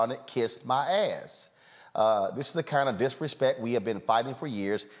 he responded, "Kiss my ass." This is the kind of disrespect we have been fighting for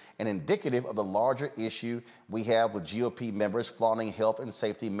years and indicative of the larger issue we have with GOP members flaunting health and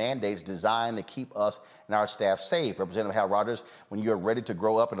safety mandates designed to keep us and our staff safe. Representative Hal Rogers, when you're ready to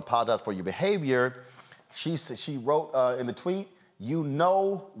grow up and apologize for your behavior, she wrote in the tweet, "You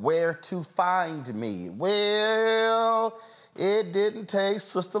know where to find me." Well, it didn't take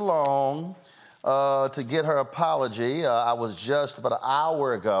Sister long to get her apology. I was just about an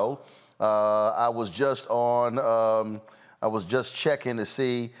hour ago. I was just checking to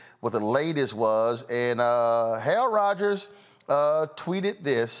see what the latest was, and Hal Rogers tweeted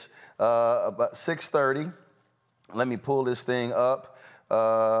this about 6:30. Let me pull this thing up.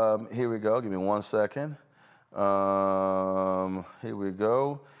 Here we go. Give me 1 second. Here we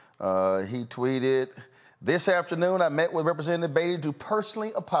go. He tweeted, "This afternoon, I met with Representative Beatty to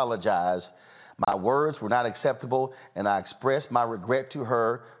personally apologize. My words were not acceptable, and I expressed my regret to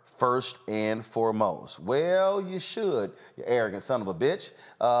her first and foremost." Well, you should, you arrogant son of a bitch.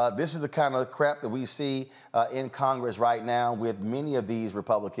 This is the kind of crap that we see in Congress right now with many of these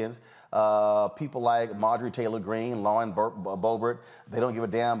Republicans. People like Marjorie Taylor Greene, Lauren Boebert, they don't give a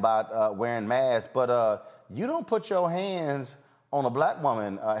damn about wearing masks. But you don't put your hands on a black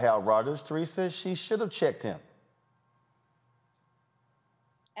woman, Hal Rogers. Teresa, she should have checked him.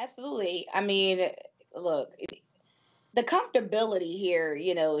 Absolutely. I mean, look, the comfortability here,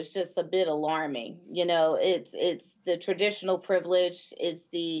 is just a bit alarming. It's the traditional privilege. It's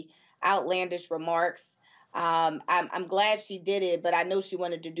the outlandish remarks. I'm glad she did it, but I know she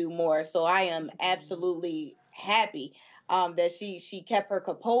wanted to do more. So I am absolutely happy that she kept her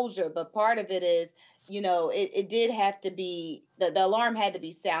composure. But part of it is, it did have to be, the alarm had to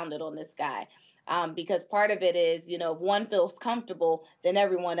be sounded on this guy. Because part of it is, if one feels comfortable, then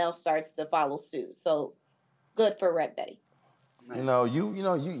everyone else starts to follow suit. So good for Rep. Betty.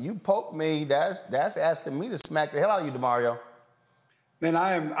 You poke me. That's asking me to smack the hell out of you, DeMario. Man,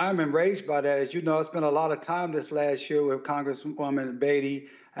 I'm enraged by that. As you know, I spent a lot of time this last year with Congresswoman Beatty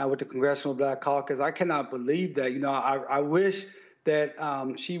with the Congressional Black Caucus. I cannot believe that. You know, I wish that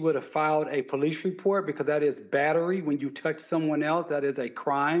she would have filed a police report, because that is battery. When you touch someone else, that is a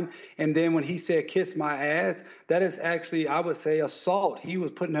crime. And then when he said kiss my ass, that is actually, I would say, assault. He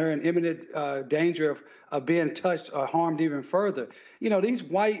was putting her in imminent danger of being touched or harmed even further. You know, these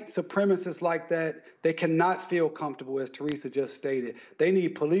white supremacists like that, they cannot feel comfortable, as Teresa just stated. They need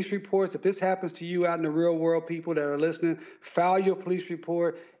police reports. If this happens to you out in the real world, people that are listening, file your police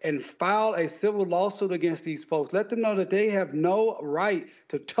report and file a civil lawsuit against these folks. Let them know that they have no right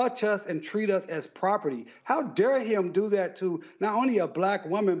to touch us and treat us as property. How dare him do that to not only a black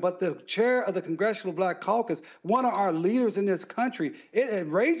woman, but the chair of the Congressional Black Caucus, one of our leaders in this country. It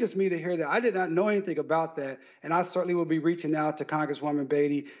enrages me to hear that. I did not know anything about that, and I certainly will be reaching out to Congresswoman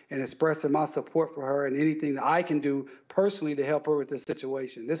Beatty and expressing my support for her and anything that I can do personally to help her with this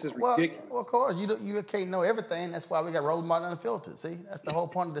situation. This is ridiculous. Well, of course, you can't know everything. That's why we got Roland Martin Unfiltered. See, that's the whole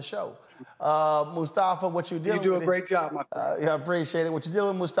point of the show. Mustafa, what you dealing with? You do a great job, my friend. Yeah, I appreciate it. What you dealing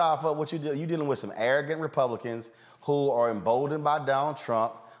with, Mustafa? You dealing with some arrogant Republicans who are emboldened by Donald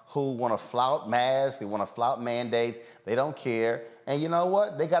Trump, who want to flout masks, they want to flout mandates, they don't care. And you know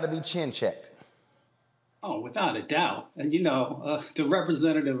what? They got to be chin checked. Oh, without a doubt. And, you know, to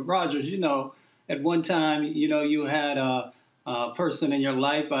Representative Rogers, you know, at one time, you know, you had a person in your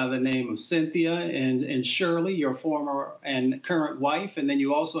life by the name of Cynthia and Shirley, your former and current wife, and then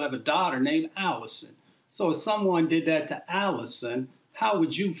you also have a daughter named Allison. So if someone did that to Allison, how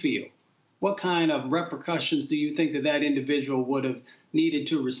would you feel? What kind of repercussions do you think that that individual would have needed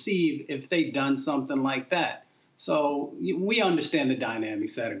to receive if they'd done something like that? So we understand the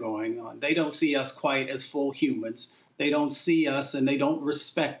dynamics that are going on. They don't see us quite as full humans. They don't see us and they don't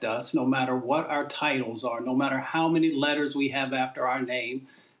respect us, no matter what our titles are, no matter how many letters we have after our name.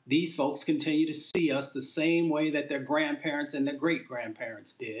 These folks continue to see us the same way that their grandparents and their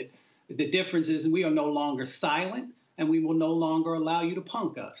great-grandparents did. The difference is we are no longer silent, and we will no longer allow you to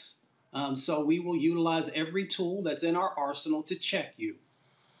punk us. So we will utilize every tool that's in our arsenal to check you.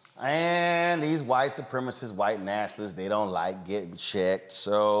 And these white supremacists, white nationalists, they don't like getting checked.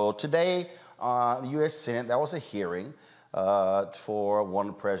 So today, the U.S. Senate, there was a hearing for one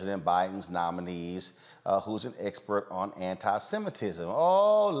of President Biden's nominees, who's an expert on anti-Semitism.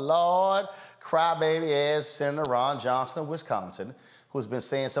 Oh, Lord, crybaby ass Senator Ron Johnson of Wisconsin, who's been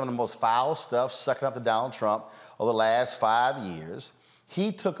saying some of the most foul stuff, sucking up to Donald Trump over the last 5 years.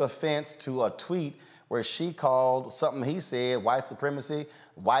 He took offense to a tweet where she called something he said white supremacy,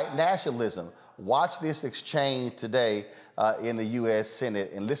 white nationalism. Watch this exchange today in the U.S.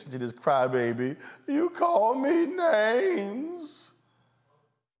 Senate and listen to this crybaby. You call me names.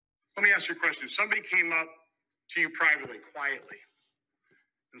 Let me ask you a question. If somebody came up to you privately, quietly,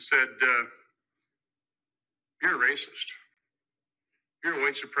 and said, you're a racist, you're a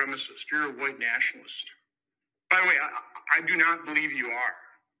white supremacist, you're a white nationalist. By the way, I do not believe you are.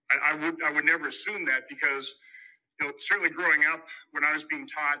 I would never assume that, because, you know, certainly growing up, when I was being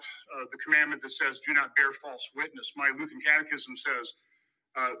taught the commandment that says, do not bear false witness, my Lutheran catechism says,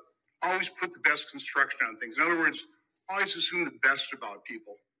 always put the best construction on things. In other words, always assume the best about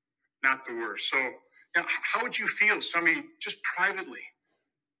people, not the worst. So now, how would you feel if somebody just privately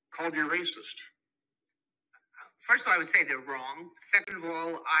called you racist? First of all, I would say they're wrong. Second of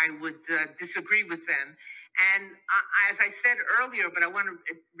all, I would disagree with them. And as I said earlier, but I want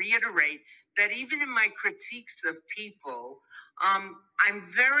to reiterate that even in my critiques of people, I'm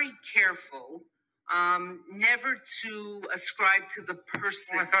very careful never to ascribe to the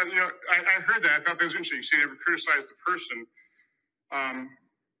person. Well, I thought, you know, I heard that. I thought that was interesting. You say never criticize the person,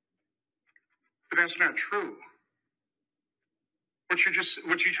 but that's not true. What you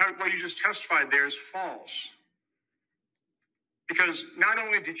just testified there is false. Because not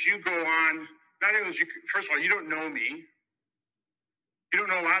only did you go on, not only did you, first of all, you don't know me. You don't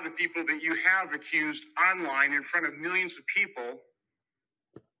know a lot of the people that you have accused online in front of millions of people.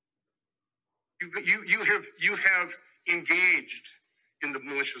 You have engaged in the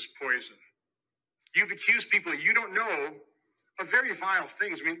malicious poison. You've accused people you don't know of very vile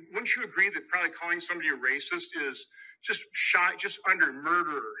things. I mean, wouldn't you agree that probably calling somebody a racist is just under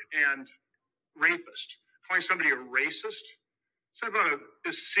murderer and rapist? Calling somebody a racist? It's about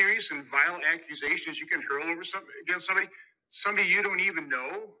as serious and vile accusations you can hurl over against somebody you don't even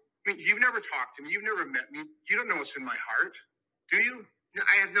know. I mean, you've never talked to me. You've never met me. You don't know what's in my heart, do you? No,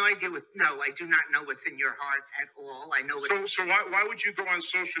 I have no idea I do not know what's in your heart at all. I know So why would you go on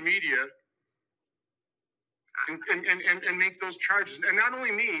social media and make those charges? And not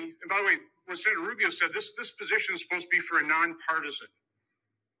only me, and by the way, what Senator Rubio said, this position is supposed to be for a nonpartisan.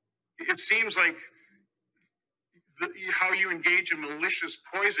 it seems like how you engage in malicious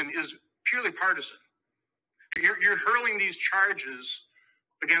poison is purely partisan. You're hurling these charges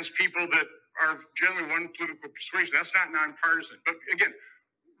against people that are generally one political persuasion. That's not nonpartisan. But again,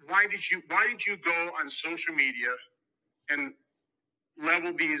 why did you go on social media and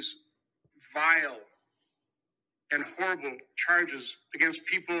level these vile and horrible charges against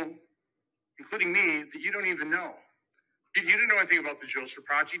people, including me, that you don't even know? You didn't know anything about the Joseph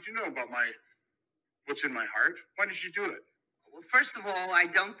Project. You know about what's in my heart. Why did you do it? Well, first of all, I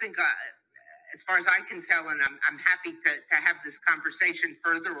don't think, as far as I can tell, and I'm happy to have this conversation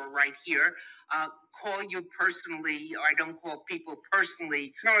further or right here, call you personally. I don't call people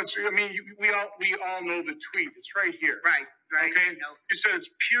personally. No, we all know the tweet. It's right here. Right. Okay? You said it's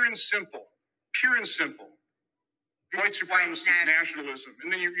pure and simple. White supremacist nationalism.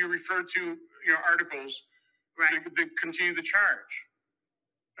 And then you refer to articles that continue the charge.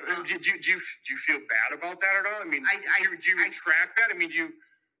 Do you feel bad about that at all? I mean, do you retract that? I mean,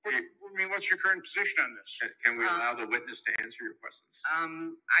 what's your current position on this? Can we allow the witness to answer your questions?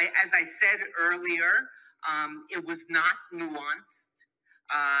 As I said earlier, it was not nuanced.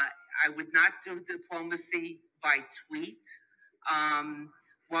 I would not do diplomacy by tweet.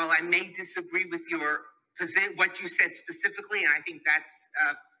 While I may disagree with what you said specifically, and I think that's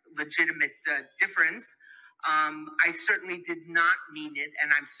a legitimate difference, I certainly did not mean it,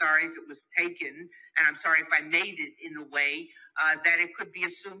 and I'm sorry if it was taken, and I'm sorry if I made it in a way that it could be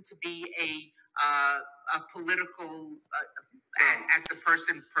assumed to be a political at the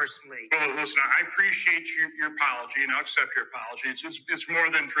person personally. Well, listen, I appreciate your apology, and I'll accept your apology. It's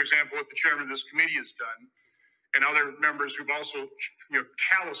more than, for example, what the chairman of this committee has done, and other members who've also,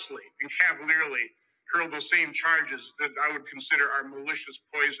 callously and cavalierly hurled those same charges that I would consider are malicious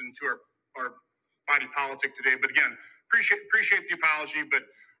poison to our body politic today. But again, appreciate the apology, but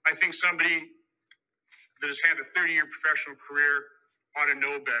I think somebody that has had a 30-year professional career ought to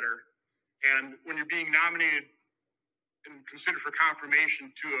know better. And when you're being nominated and considered for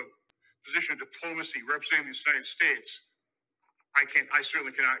confirmation to a position of diplomacy representing the United States, I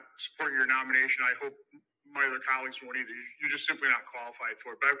certainly cannot support your nomination. I hope my other colleagues won't either. You're just simply not qualified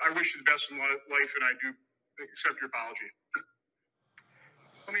for it. But I wish you the best in life, and I do accept your apology.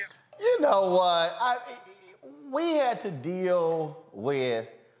 You know what? We had to deal with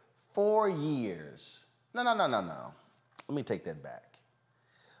 4 years. No. Let me take that back.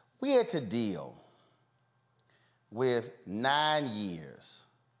 We had to deal with 9 years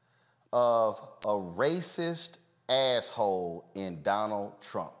of a racist asshole in Donald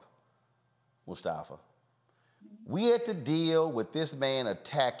Trump, Mustafa. We had to deal with this man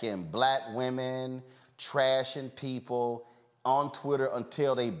attacking black women, trashing people on Twitter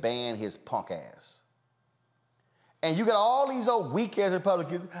until they ban his punk ass. And you got all these old weak-ass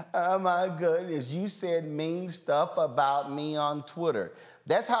Republicans, oh my goodness, you said mean stuff about me on Twitter.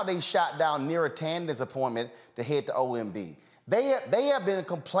 That's how they shot down Neera Tanden's appointment to head to OMB. They have been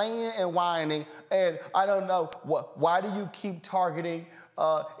complaining and whining, and I don't know, why do you keep targeting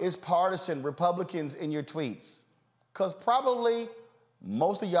is partisan Republicans in your tweets? Because probably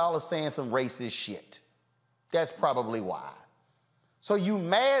most of y'all are saying some racist shit. That's probably why. So you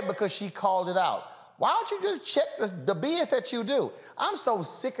mad because she called it out. Why don't you just check the BS that you do? I'm so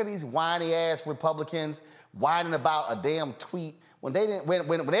sick of these whiny ass Republicans whining about a damn tweet when they didn't.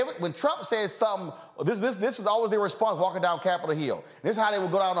 When Trump says something, this is always their response walking down Capitol Hill. And this is how they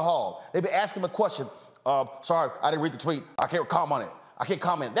would go down the hall. They'd be asking him a question. Sorry, I didn't read the tweet. I can't comment on it. I can't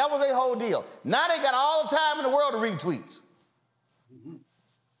comment. That was their whole deal. Now they got all the time in the world to read tweets. Mm-hmm.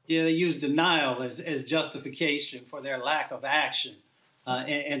 Yeah, they use denial as justification for their lack of action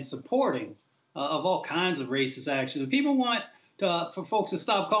and supporting of all kinds of racist actions. If people want for folks to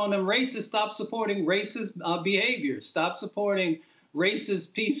stop calling them racist, stop supporting racist behavior, stop supporting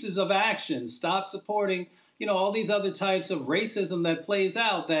racist pieces of action, stop supporting, all these other types of racism that plays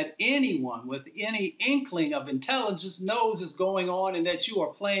out that anyone with any inkling of intelligence knows is going on and that you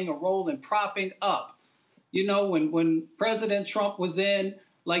are playing a role in propping up. When President Trump was in,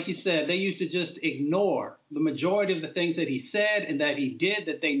 like you said, they used to just ignore the majority of the things that he said and that he did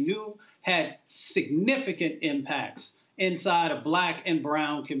that they knew had significant impacts inside of black and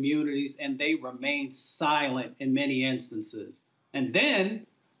brown communities, and they remained silent in many instances. And then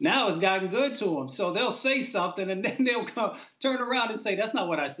now it's gotten good to them. So they'll say something and then they'll turn around and say, that's not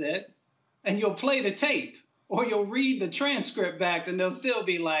what I said. And you'll play the tape or you'll read the transcript back and they'll still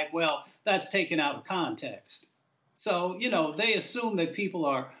be like, well, that's taken out of context. So, they assume that people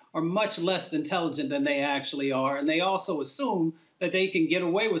are much less intelligent than they actually are. And they also assume that they can get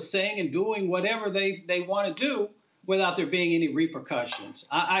away with saying and doing whatever they want to do without there being any repercussions.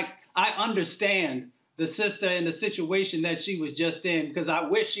 I I understand the sister and the situation that she was just in, because I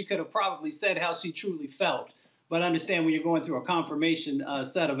wish she could have probably said how she truly felt. But I understand when you're going through a confirmation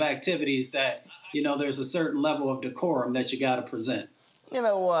set of activities that, you know, there's a certain level of decorum that you got to present. You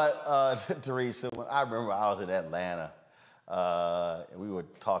know what, Teresa, when I remember I was in Atlanta, and we were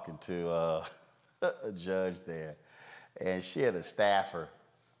talking to a judge there, and she had a staffer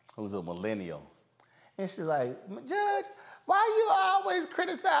who was a millennial. And she's like, Judge, why you always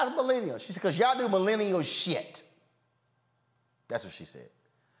criticize millennials? She said, because y'all do millennial shit. That's what she said.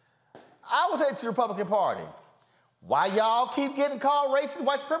 I would say to the Republican Party, why y'all keep getting called racist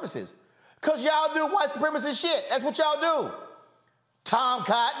white supremacists? Because y'all do white supremacist shit. That's what y'all do. Tom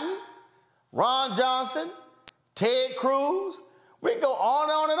Cotton, Ron Johnson, Ted Cruz. We can go on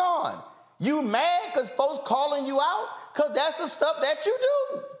and on and on. You mad because folks calling you out? Because that's the stuff that you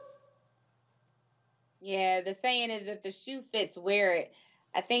do. Yeah, the saying is if the shoe fits, wear it.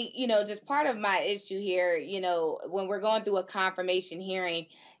 I think, you know, just part of my issue here, you know, when we're going through a confirmation hearing,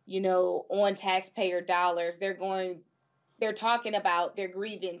 you know, on taxpayer dollars, they're talking about their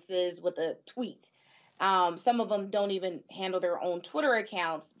grievances with a tweet. Some of them don't even handle their own Twitter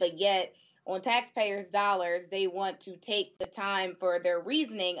accounts, but yet on taxpayers' dollars, they want to take the time for their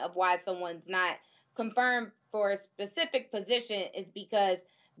reasoning of why someone's not confirmed for a specific position is because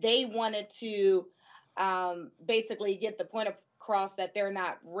they wanted to basically get the point across that they're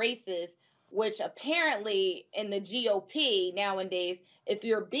not racist, which apparently in the GOP nowadays, if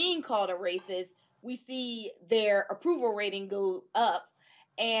you're being called a racist, we see their approval rating go up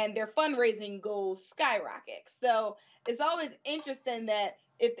and their fundraising goals skyrocket. So it's always interesting that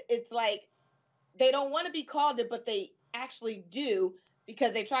it's like they don't want to be called it, but they actually do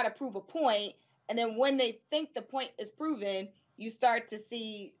because they try to prove a point. And then when they think the point is proven, you start to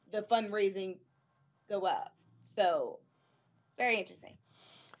see the fundraising go up. So very interesting.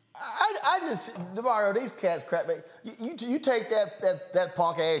 I just, DeMario, these cats crap. You take that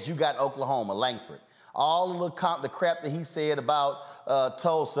punk ass you got in Oklahoma, Langford, all the crap that he said about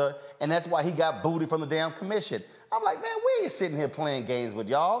Tulsa, and that's why he got booted from the damn commission. I'm like, man, we ain't sitting here playing games with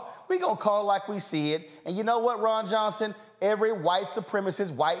y'all. We gonna call it like we see it. And you know what, Ron Johnson? Every white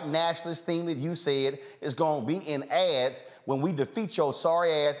supremacist, white nationalist thing that you said is gonna be in ads when we defeat your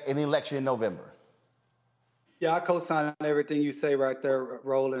sorry ass in the election in November. Yeah, I co-sign everything you say right there,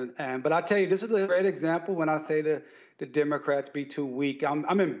 Roland. But I tell you, this is a great example when I say the Democrats be too weak.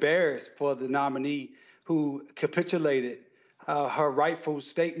 I'm embarrassed for the nominee who capitulated her rightful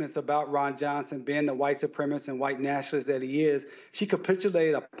statements about Ron Johnson being the white supremacist and white nationalist that he is. She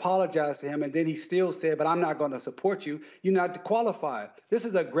capitulated, apologized to him, and then he still said, but I'm not going to support you. You're not qualified. This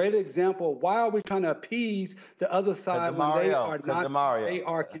is a great example of why are we trying to appease the other side when they are not, they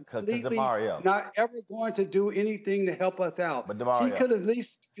are completely not ever going to do anything to help us out. But DeMario, she could at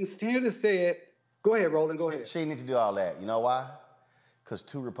least continue to say it. Go ahead, Roland, go ahead. She didn't need to do all that. You know why? Because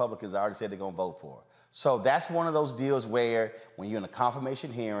 2 Republicans already said they're going to vote for her. So that's one of those deals where when you're in a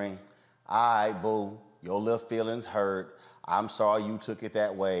confirmation hearing, all right, boo, your little feelings hurt. I'm sorry you took it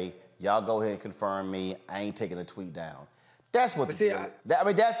that way. Y'all go ahead and confirm me. I ain't taking the tweet down. That's what but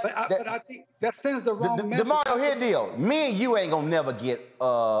I think that sends the wrong message. DeMario, here deal. Me and you ain't gonna never get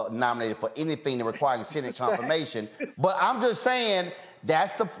nominated for anything that requires Senate confirmation. But I'm just saying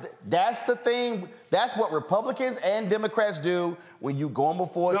that's the thing. That's what Republicans and Democrats do when you going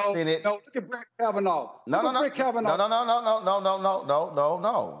before Senate. No, look at Brett Kavanaugh. No.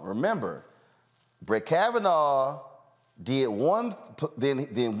 Remember, Brett Kavanaugh did one,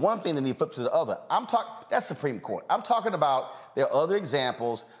 then one thing, then he flipped to the other. That's Supreme Court. I'm talking about there are other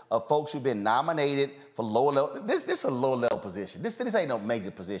examples of folks who've been nominated for lower level. This is a lower level position. This ain't no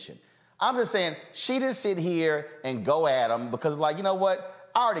major position. I'm just saying she didn't sit here and go at them because like, you know what?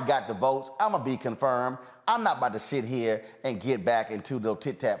 I already got the votes. I'm gonna be confirmed. I'm not about to sit here and get back into the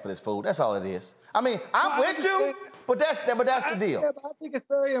tit-tat for this food. That's all it is. I mean, I'm with you, but that's the deal. Yeah, but I think it's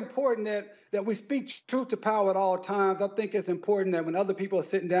very important that we speak truth to power at all times. I think it's important that when other people are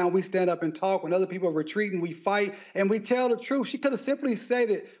sitting down, we stand up and talk. When other people are retreating, we fight and we tell the truth. She could have simply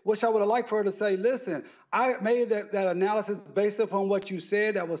stated, which I would have liked for her to say, listen, I made that analysis based upon what you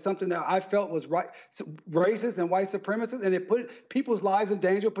said. That was something that I felt was racist and white supremacist, and it put people's lives in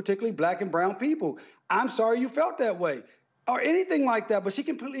danger, particularly black and brown people. I'm sorry you felt that way. Or anything like that, but she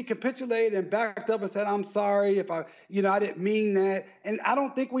completely capitulated and backed up and said, I'm sorry if I didn't mean that. And I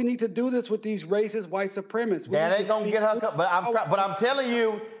don't think we need to do this with these racist white supremacists. That ain't gonna get her, but I'm telling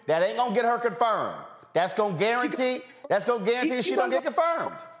you, that ain't gonna get her confirmed. That's gonna guarantee she don't get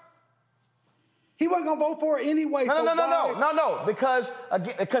confirmed. He wasn't gonna vote for her anyway. No, because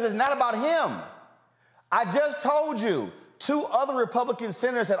it's not about him. I just told you, 2 other Republican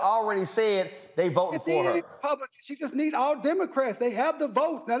senators had already said they voted for her. She just need all Democrats. They have the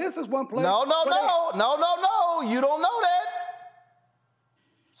votes. Now, this is one place. No. You don't know that.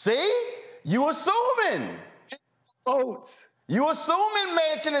 See? You assuming. Votes. You assuming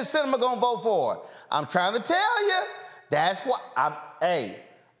Manchin and Sinema gonna vote for her. I'm trying to tell you. That's what I'm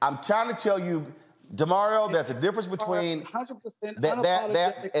trying to tell you, Demario, there's a difference between 100%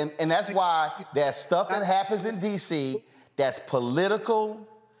 that and that's why there's stuff that happens in DC that's political.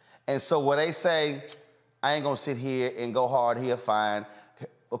 And so when they say, I ain't gonna sit here and go hard here, fine.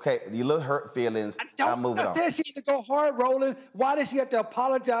 Okay, you little hurt feelings. I'm moving on. I said she had to go hard, Roland. Why did she have to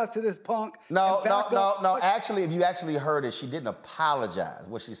apologize to this punk? No. Actually, if you actually heard it, she didn't apologize.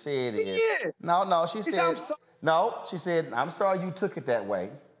 What she said is, she said, I'm sorry you took it that way.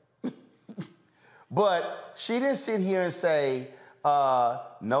 But she didn't sit here and say,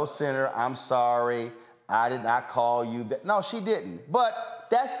 no, Senator, I'm sorry. I did not call you that. No, she didn't. But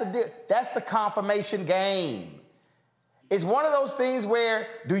that's the confirmation game. It's one of those things where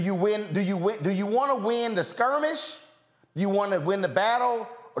do you want to win the skirmish? Do you want to win the battle?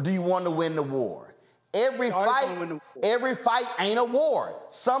 Or do you want to win the war? Every fight ain't a war.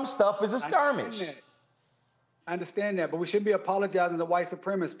 Some stuff is a skirmish. I understand that, but we shouldn't be apologizing to white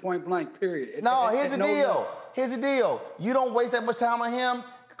supremacists point blank, period. Here's the deal. Here's the deal. You don't waste that much time on him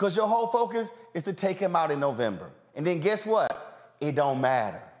because your whole focus is to take him out in November. And then guess what? It don't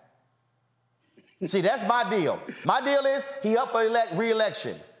matter. See, that's my deal. My deal is he up for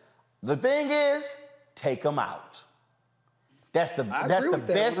re-election. The thing is, take him out. That's the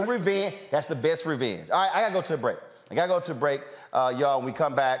best revenge. That's the best revenge. All right, I gotta go to a break. Y'all. When we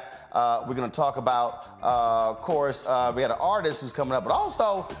come back, we're gonna talk about, of course, we had an artist who's coming up, but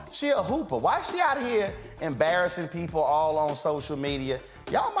also she a hooper. Why is she out here embarrassing people all on social media?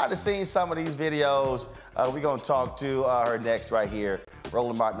 Y'all might have seen some of these videos. We're gonna talk to her next right here.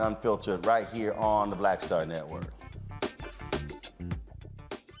 Roland Martin Unfiltered right here on the Black Star Network.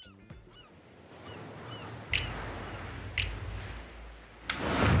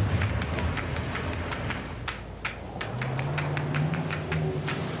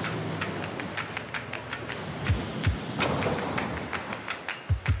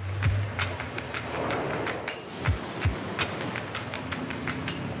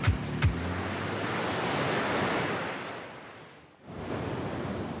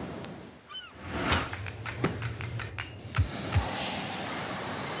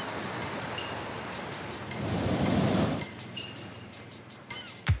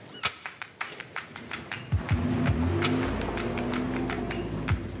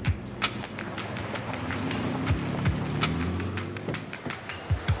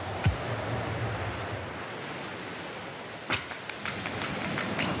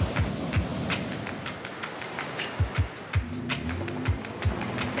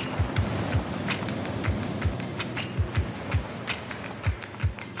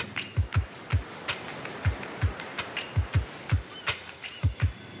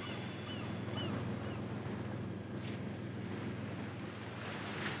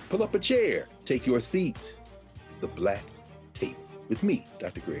 Pull up a chair, take your seat. The Black Tape with me,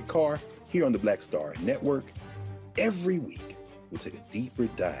 Dr. Greg Carr, here on the Black Star Network. Every week, we'll take a deeper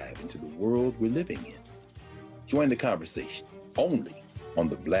dive into the world we're living in. Join the conversation only on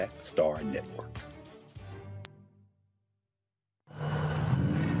the Black Star Network.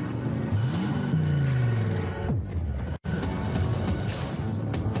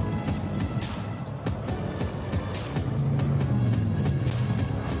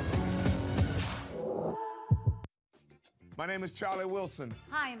 My name is Charlie Wilson.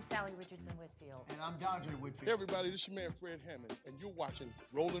 Hi, I'm Sally Richardson Whitfield. And I'm Dodger Whitfield. Hey everybody, this is your man Fred Hammond, and you're watching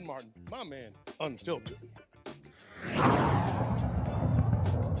Roland Martin, my man, Unfiltered.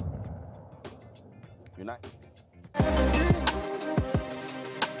 You're not.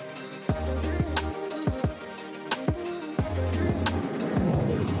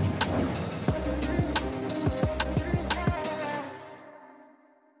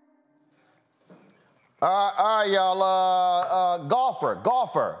 All right, y'all.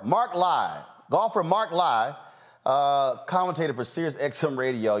 Golfer Mark Lai, commentator for Sirius XM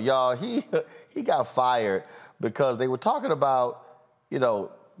Radio. Y'all, he got fired because they were talking about,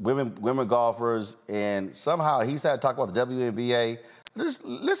 women golfers, and somehow he started talking about the WNBA. Just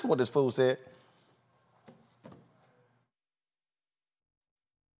listen what this fool said.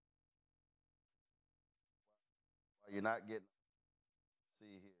 You're not getting.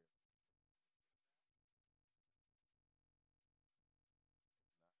 See here.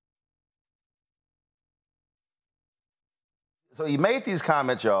 So he made these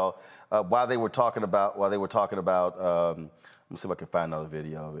comments, y'all, while they were talking about. Let me see if I can find another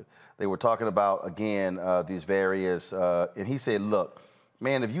video of it. They were talking about again these various, and he said, "Look,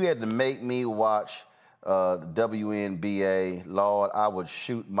 man, if you had to make me watch the WNBA, Lord, I would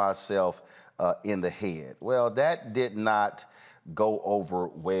shoot myself in the head." Well, that did not go over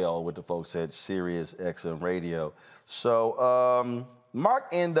well with the folks at Sirius XM Radio. So Mark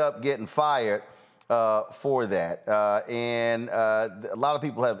ended up getting fired for that, and a lot of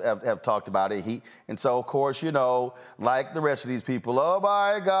people have talked about it. And so, of course, you know, like the rest of these people, oh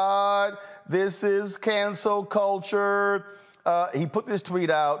my God, this is cancel culture. He put this tweet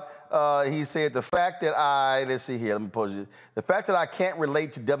out. He said, the fact that let's see here, let me pause it. The fact that I can't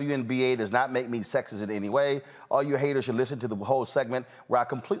relate to WNBA does not make me sexist in any way. All you haters should listen to the whole segment where I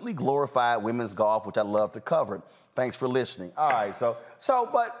completely glorify women's golf, which I love to cover. Thanks for listening. All right,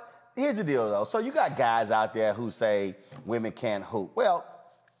 but here's the deal, though. So you got guys out there who say women can't hoop. Well,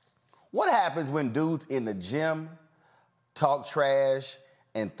 what happens when dudes in the gym talk trash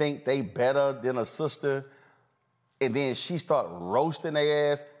and think they better than a sister, and then she start roasting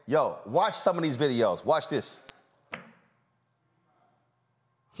their ass? Yo, watch some of these videos. Watch this.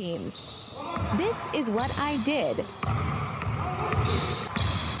 Teams. This is what I did.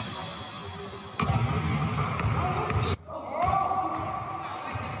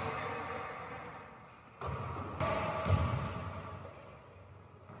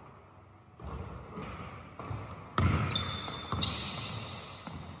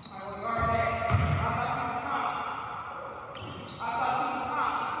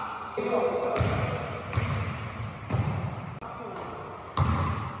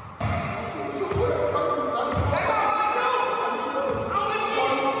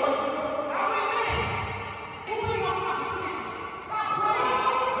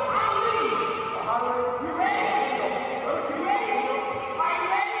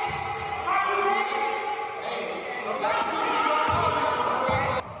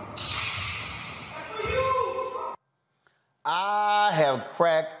 I have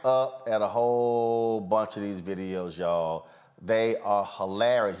cracked up at a whole bunch of these videos, y'all. They are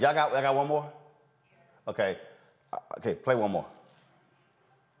hilarious. Y'all got one more? Okay. Okay, play one more.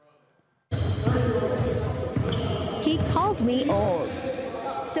 He called me old,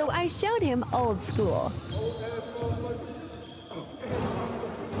 so I showed him old school.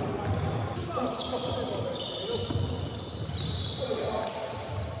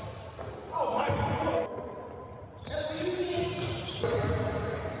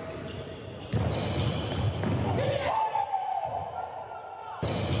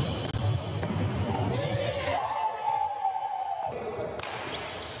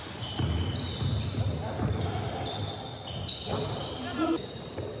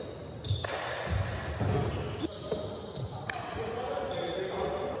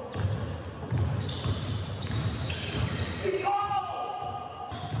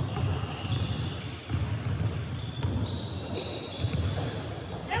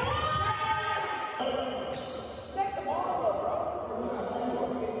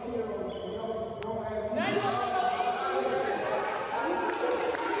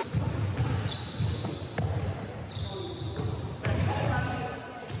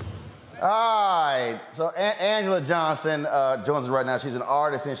 All right, so Angela Johnson joins us right now. She's an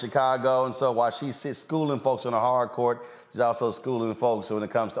artist in Chicago, and so while she's schooling folks on the hard court, she's also schooling folks when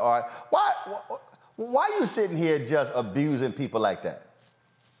it comes to art. Why are you sitting here just abusing people like that?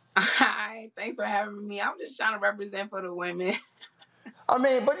 Hi, thanks for having me. I'm just trying to represent for the women. I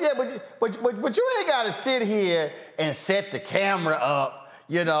mean, but you ain't got to sit here and set the camera up,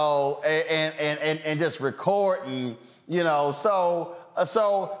 you know, and just recording, you know. So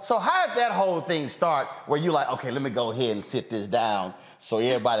how did that whole thing start? Where you like, okay, let me go ahead and sit this down so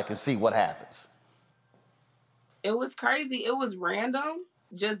everybody can see what happens. It was crazy. It was random.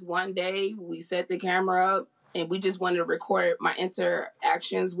 Just one day we set the camera up and we just wanted to record my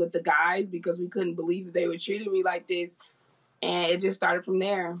interactions with the guys because we couldn't believe that they were treating me like this. And it just started from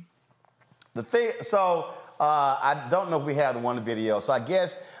there. I don't know if we have the one video. So I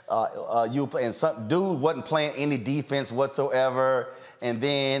guess you and some dude wasn't playing any defense whatsoever, and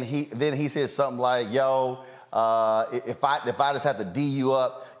then he said something like, "Yo, if I just have to D you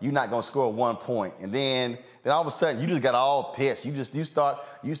up, you're not gonna score 1 point." And then all of a sudden you just got all pissed. You start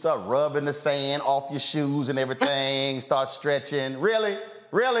rubbing the sand off your shoes and everything. Start stretching. Really?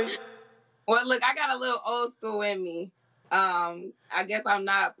 Well, look, I got a little old school in me. I guess I'm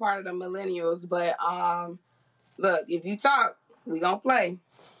not part of the millennials, but look, if you talk, we gonna play.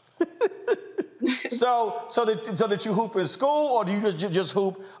 So did you hoop in school, or do you just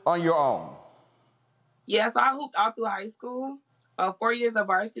hoop on your own? Yeah, so I hooped all through high school, 4 years of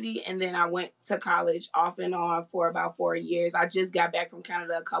varsity, and then I went to college off and on for about 4 years. I just got back from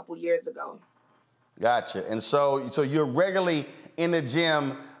Canada a couple years ago. Gotcha. And so you're regularly in the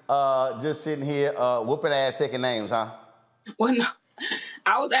gym, just sitting here, whooping ass, taking names, huh? Well, no,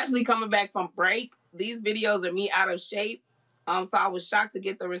 I was actually coming back from break. These videos are me out of shape. So I was shocked to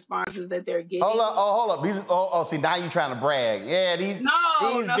get the responses that they're getting. Hold up. See, now you're trying to brag. Yeah, these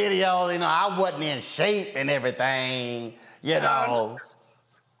videos, I wasn't in shape and everything, know.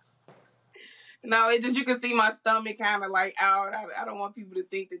 No, it just, you can see my stomach kind of like out. I don't want people to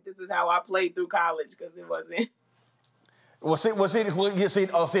think that this is how I played through college, because it wasn't. I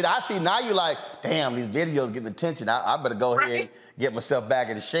see now you're like, damn, these videos getting attention. I better go ahead and get myself back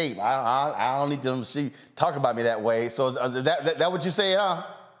in shape. I don't need them to talk about me that way. So is that what you say, huh?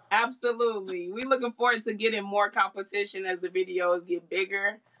 Absolutely. We looking forward to getting more competition as the videos get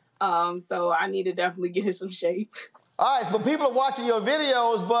bigger. So I need to definitely get in some shape. All right, so people are watching your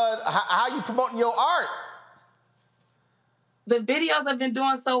videos, but how are you promoting your art? The videos have been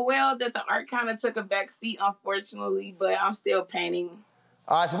doing so well that the art kind of took a back seat, unfortunately, but I'm still painting.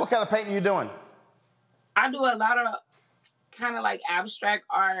 All right, so what kind of painting are you doing? I do a lot of kind of like abstract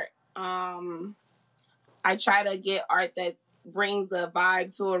art. I try to get art that brings a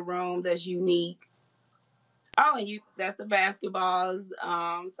vibe to a room that's unique. Oh, and that's the basketballs.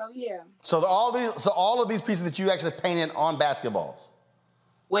 So yeah. So all of these pieces that you actually painted on basketballs?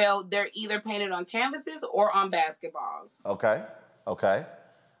 Well, they're either painted on canvases or on basketballs. Okay. All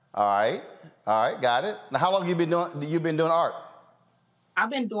right, got it. Now, how long have you been doing art? I've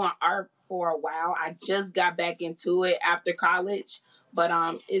been doing art for a while. I just got back into it after college, but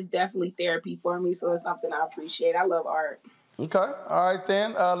it's definitely therapy for me, so it's something I appreciate. I love art. Okay, all right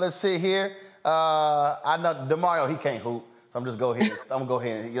then. Let's see here. I know DeMario, he can't hoop, so I'm gonna go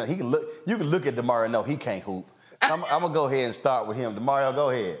ahead and he can look. You can look at DeMario, no, he can't hoop. I'm gonna go ahead and start with him. DeMario, go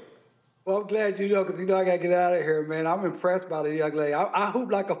ahead. Well, I'm glad you know, because I gotta get out of here, man. I'm impressed by the young lady. I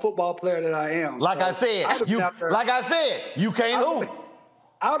hoop like a football player that I am. Like I said, you can't hoop.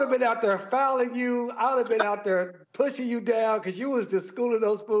 I would have been out there fouling you. I would have been out there pushing you down because you was just schooling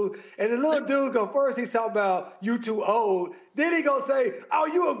those fools. And the little dude first he's talking about you too old. Then he gonna say, "Oh,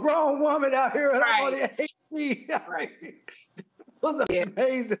 you a grown woman out here and I'm on the AC." Right. It was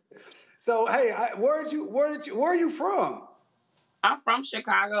amazing. So hey, where are you from? I'm from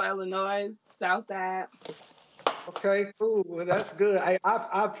Chicago, Illinois, South Side. Okay, cool. Well, that's good.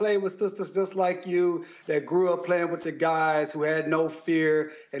 I played with sisters just like you that grew up playing with the guys who had no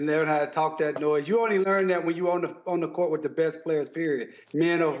fear and learned how to talk that noise. You only learn that when you're on the court with the best players, period,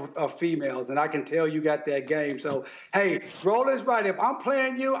 men or females. And I can tell you got that game. So, hey, Roland's right. If I'm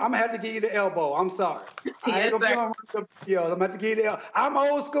playing you, I'm going to have to give you the elbow. I'm sorry. Yes, sir. I'm going to have to give you the elbow. I'm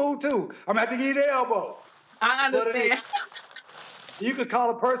old school, too. I'm going to have to give you the elbow. I understand. You could call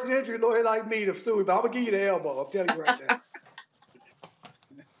a person injury lawyer like me to sue me, but I'm going to give you the elbow. I'm telling you right now.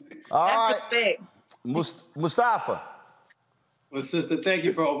 All right. Mustafa. Well, sister, thank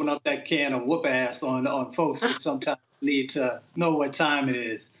you for opening up that can of whoop ass on folks who sometimes need to know what time it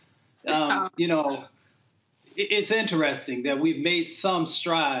is. It's interesting that we've made some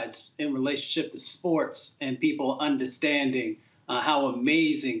strides in relationship to sports and people understanding how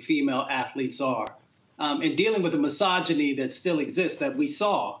amazing female athletes are. And dealing with the misogyny that still exists that we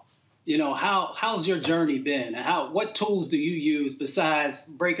saw, how's your journey been? What tools do you use besides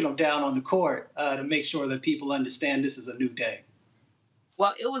breaking them down on the court to make sure that people understand this is a new day?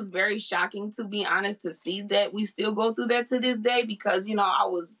 Well, it was very shocking, to be honest, to see that we still go through that to this day because,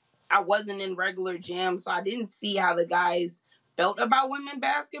 I wasn't in regular gyms, so I didn't see how the guys felt about women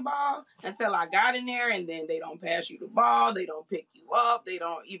basketball until I got in there, and then they don't pass you the ball, they don't pick you up, they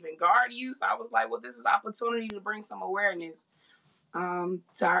don't even guard you. So I was like, well, this is an opportunity to bring some awareness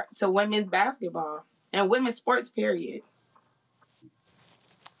to women's basketball and women's sports, period.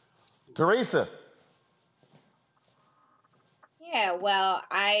 Teresa. Yeah, well,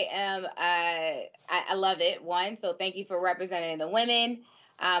 I love it. One, so thank you for representing the women.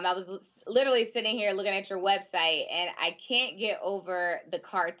 I was literally sitting here looking at your website, and I can't get over the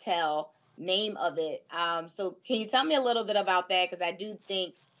cartel name of it. So can you tell me a little bit about that? Because I do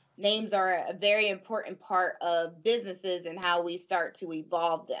think names are a very important part of businesses and how we start to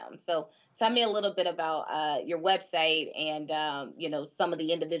evolve them. So tell me a little bit about your website and, some of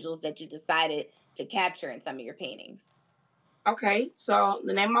the individuals that you decided to capture in some of your paintings. Okay, so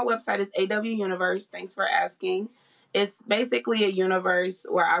the name of my website is AW Universe. Thanks for asking. It's basically a universe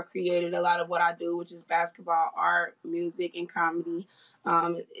where I've created a lot of what I do, which is basketball, art, music, and comedy.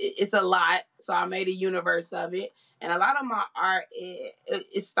 It's a lot, so I made a universe of it. And a lot of my art,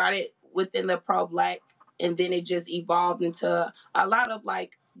 it started within the pro-Black and then it just evolved into a lot of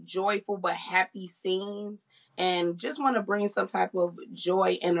like joyful but happy scenes, and just want to bring some type of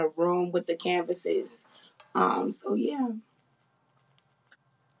joy in a room with the canvases. So yeah.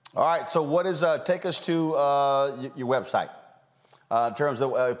 All right. So what is take us to your website in terms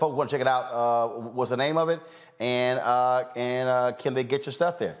of if folks want to check it out? What's the name of it, and can they get your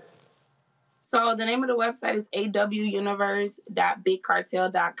stuff there? So the name of the website is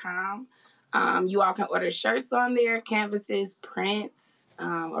awuniverse.bigcartel.com. You all can order shirts on there, canvases, prints,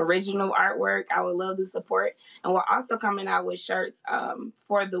 original artwork. I would love the support. And we're also coming out with shirts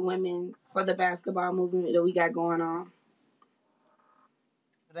for the women, for the basketball movement that we got going on.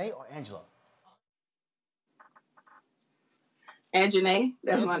 Today or Angela? And Janae,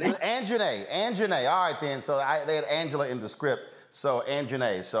 that's my name. And Janae. All right, then. So they had Angela in the script. So, and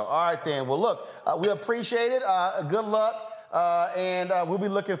Janae. So, all right, then. Well, look, we appreciate it. Good luck. And we'll be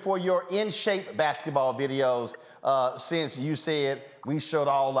looking for your in-shape basketball videos since you said we showed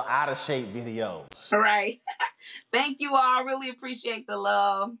all the out-of-shape videos. All right. Thank you all. Really appreciate the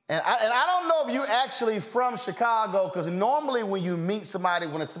love. And I don't know if you actually from Chicago, because normally when you meet somebody,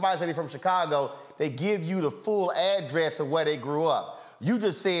 when somebody says they're from Chicago, they give you the full address of where they grew up. You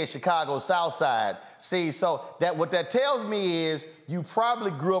just said Chicago South Side. See, so what that tells me is you probably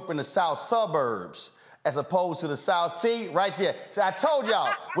grew up in the South suburbs as opposed to the South. See, right there. So I told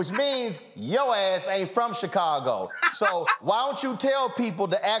y'all, which means your ass ain't from Chicago. So why don't you tell people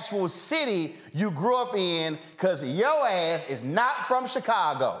the actual city you grew up in, because your ass is not from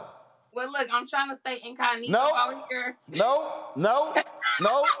Chicago. Well, look, I'm trying to stay incognito out here. No.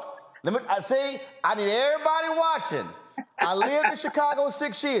 Let me, I need everybody watching. I lived in Chicago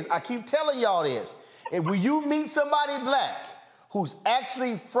 6 years. I keep telling y'all this. And when you meet somebody black who's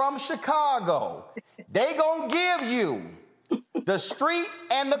actually from Chicago, they gonna give you the street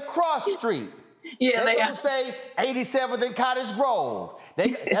and the cross street. Yeah, they gonna say 87th and Cottage Grove.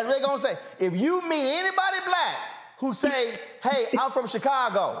 That's what they gonna say. If you meet anybody black who say, hey, I'm from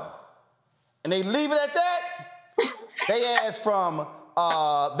Chicago, and they leave it at that, they ask from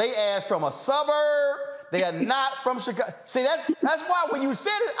a suburb. They are not from Chicago. See, that's why when you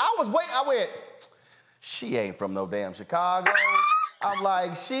said it, I went, she ain't from no damn Chicago. I'm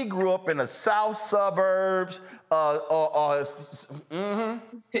like, she grew up in the south suburbs.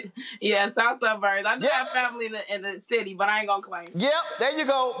 Yeah, south suburbs. I do have family in the city, but I ain't gonna claim. Yep, there you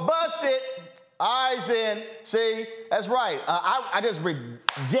go. Busted. All right, then. See, that's right. I just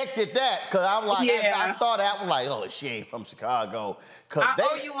rejected that because I'm like, I saw that. I'm like, oh, she ain't from Chicago. I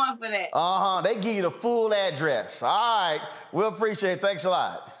owe you one for that. They give you the full address. All right. We'll appreciate it. Thanks a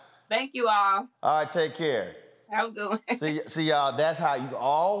lot. Thank you all. All right, take care. Have a good one. See, y'all, that's how you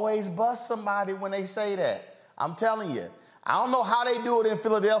always bust somebody when they say that. I'm telling you. I don't know how they do it in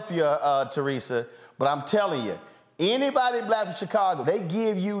Philadelphia, Teresa, but I'm telling you. Anybody black from Chicago, they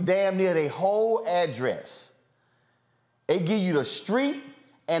give you damn near their whole address. They give you the street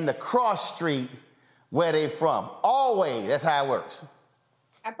and the cross street where they from. Always, that's how it works.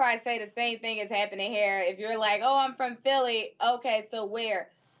 I probably say the same thing is happening here. If you're like, oh, I'm from Philly. Okay, so where?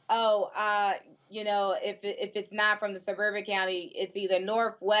 Oh, if it's not from the suburban county, it's either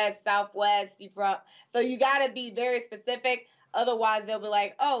northwest, southwest. So you got to be very specific. Otherwise, they'll be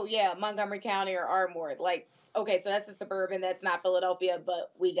like, oh, yeah, Montgomery County or Ardmore. Like, okay, so that's the suburban. That's not Philadelphia,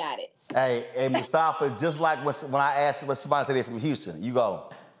 but we got it. Hey, Mustafa, just like when I asked when somebody said they're from Houston, you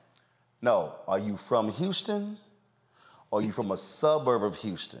go, no, are you from Houston or are you from a suburb of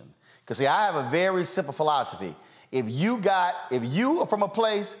Houston? Because, see, I have a very simple philosophy. If you are from a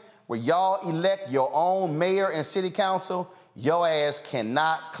place where y'all elect your own mayor and city council, your ass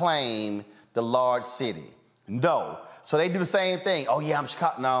cannot claim the large city. No. So they do the same thing. Oh, yeah, I'm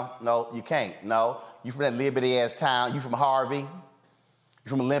Chicago. No, you can't. No. You from that liberty-ass town. You from Harvey. You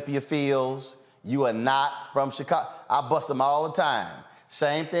from Olympia Fields. You are not from Chicago. I bust them all the time.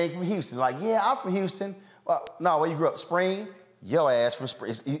 Same thing from Houston. Like, yeah, I'm from Houston. Well, no, where you grew up? Spring? Your ass from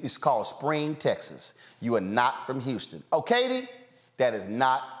Spring. It's called Spring, Texas. You are not from Houston. Oh, Katie? That is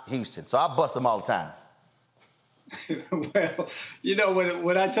not Houston. So I bust them all the time. Well,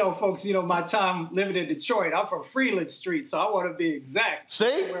 when I tell folks, my time living in Detroit, I'm from Freeland Street, so I want to be exact.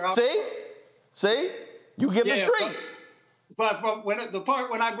 See? You give the street. But from when I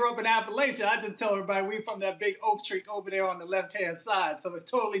grew up in Appalachia, I just tell everybody we from that big oak tree over there on the left-hand side. So it's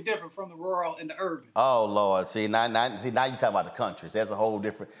totally different from the rural and the urban. Oh Lord, see now you talk about the countries. That's a whole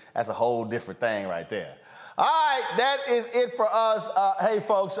different thing right there. All right, that is it for us. Hey,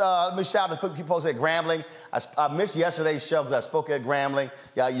 folks, let me shout out to the folks at Grambling. I missed yesterday's show because I spoke at Grambling.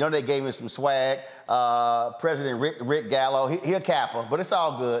 Yeah, you know they gave me some swag. President Rick Gallo, he a Kappa, but it's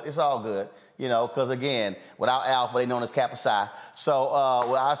all good. It's all good. You know, because again, without Alpha, they known as Kappa Psi. So,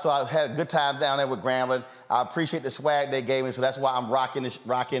 I had a good time down there with Grambling. I appreciate the swag they gave me, so that's why I'm rocking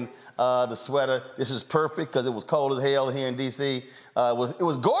the sweater. This is perfect because it was cold as hell here in D.C. It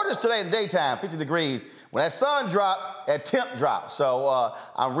was gorgeous today in the daytime, 50 degrees. When that sun dropped, that temp dropped. So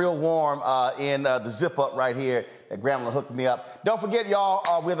I'm real warm in the zip up right here that Grambling hooked me up. Don't forget,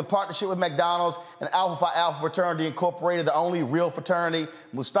 y'all, we have a partnership with McDonald's and Alpha Phi Alpha Fraternity Incorporated, the only real fraternity.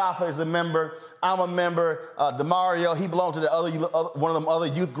 Mustafa is a member. I'm a member. DeMario, he belonged to the one of them other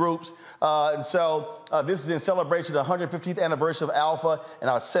youth groups. And so this is in celebration of the 150th anniversary of Alpha and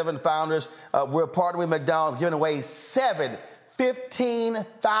our 7 founders. We're partnering with McDonald's, giving away 7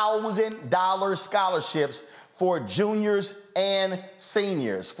 $15,000 scholarships for juniors and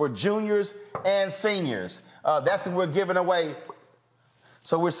seniors. That's what we're giving away.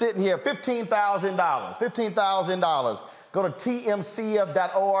 So we're sitting here, $15,000. Go to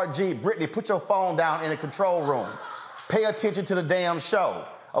tmcf.org. Brittany, put your phone down in the control room. Pay attention to the damn show.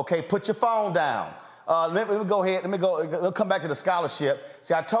 Okay, put your phone down. Let me go ahead. We'll come back to the scholarship.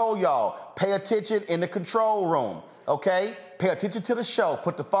 See, I told y'all, pay attention in the control room. Okay? Pay attention to the show.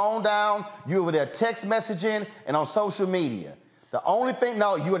 Put the phone down. You over there text messaging and on social media. The only thing,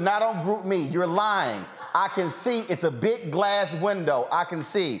 no, you are not on GroupMe. You're lying. I can see. It's a big glass window. I can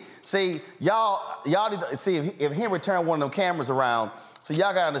see. See, y'all need to see if Henry turned one of them cameras around. So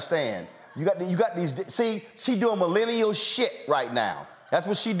y'all gotta understand. You got these. See, she doing millennial shit right now. That's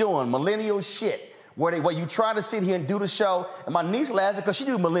what she doing. Millennial shit. Where you trying to sit here and do the show, and my niece laughing because she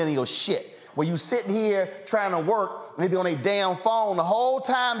do millennial shit. Where you sitting here trying to work and they be on a damn phone the whole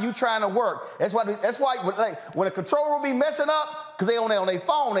time you trying to work. That's why like, when the control room be messing up, because they on their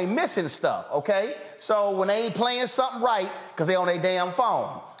phone, they missing stuff, okay? So when they ain't playing something right, because they on their damn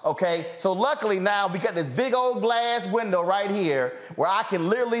phone, okay? So luckily now we got this big old glass window right here where I can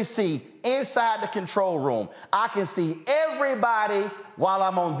literally see inside the control room. I can see everybody while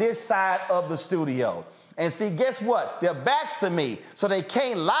I'm on this side of the studio. And see, guess what? Their backs to me, so they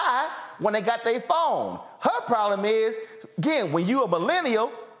can't lie when they got their phone. Her problem is, again, when you a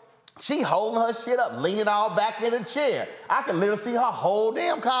millennial, she holding her shit up, leaning all back in the chair. I can literally see her whole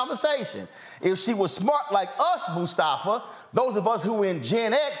damn conversation. If she was smart like us, Mustafa, those of us who were in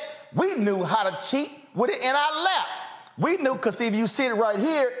Gen X, we knew how to cheat with it in our lap. We knew, because see, if you sit right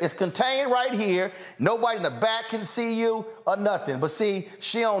here, it's contained right here. Nobody in the back can see you or nothing. But see,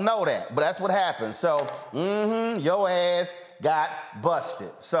 she don't know that. But that's what happened. So, your ass got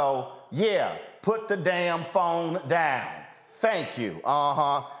busted. So, yeah, put the damn phone down. Thank you.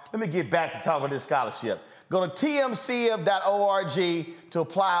 Let me get back to talk about this scholarship. Go to tmcf.org to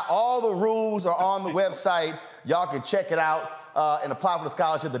apply. All the rules are on the website. Y'all can check it out and apply for the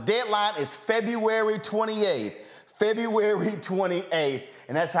scholarship. The deadline is February 28th. February 28th,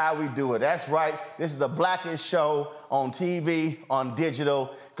 and that's how we do it. That's right. This is the blackest show on TV, on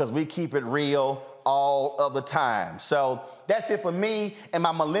digital, because we keep it real all of the time. So that's it for me and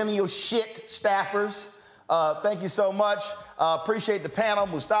my millennial shit staffers. Thank you so much. Appreciate the panel,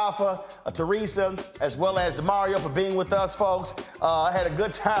 Mustafa, Teresa, as well as DeMario for being with us, folks. I had a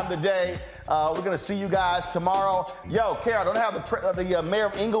good time today. We're going to see you guys tomorrow. Yo, Carol, don't have the mayor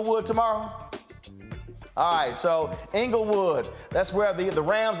of Inglewood tomorrow? All right, so Inglewood, that's where the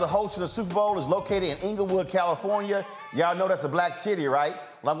Rams, the host of the Super Bowl, is located in Inglewood, California. Y'all know that's a black city, right?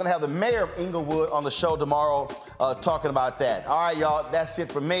 Well, I'm going to have the mayor of Inglewood on the show tomorrow talking about that. All right, y'all, that's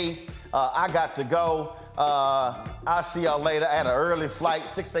it for me. I got to go. I'll see y'all later. I had an early flight,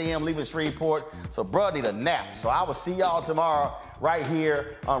 6 a.m. leaving Shreveport, so bruh need a nap. So I will see y'all tomorrow right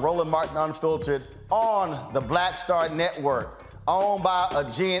here on Roland Martin Unfiltered on the Black Star Network. Owned by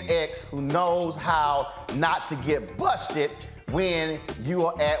a Gen X who knows how not to get busted when you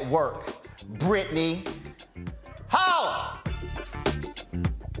are at work. Brittany, holla!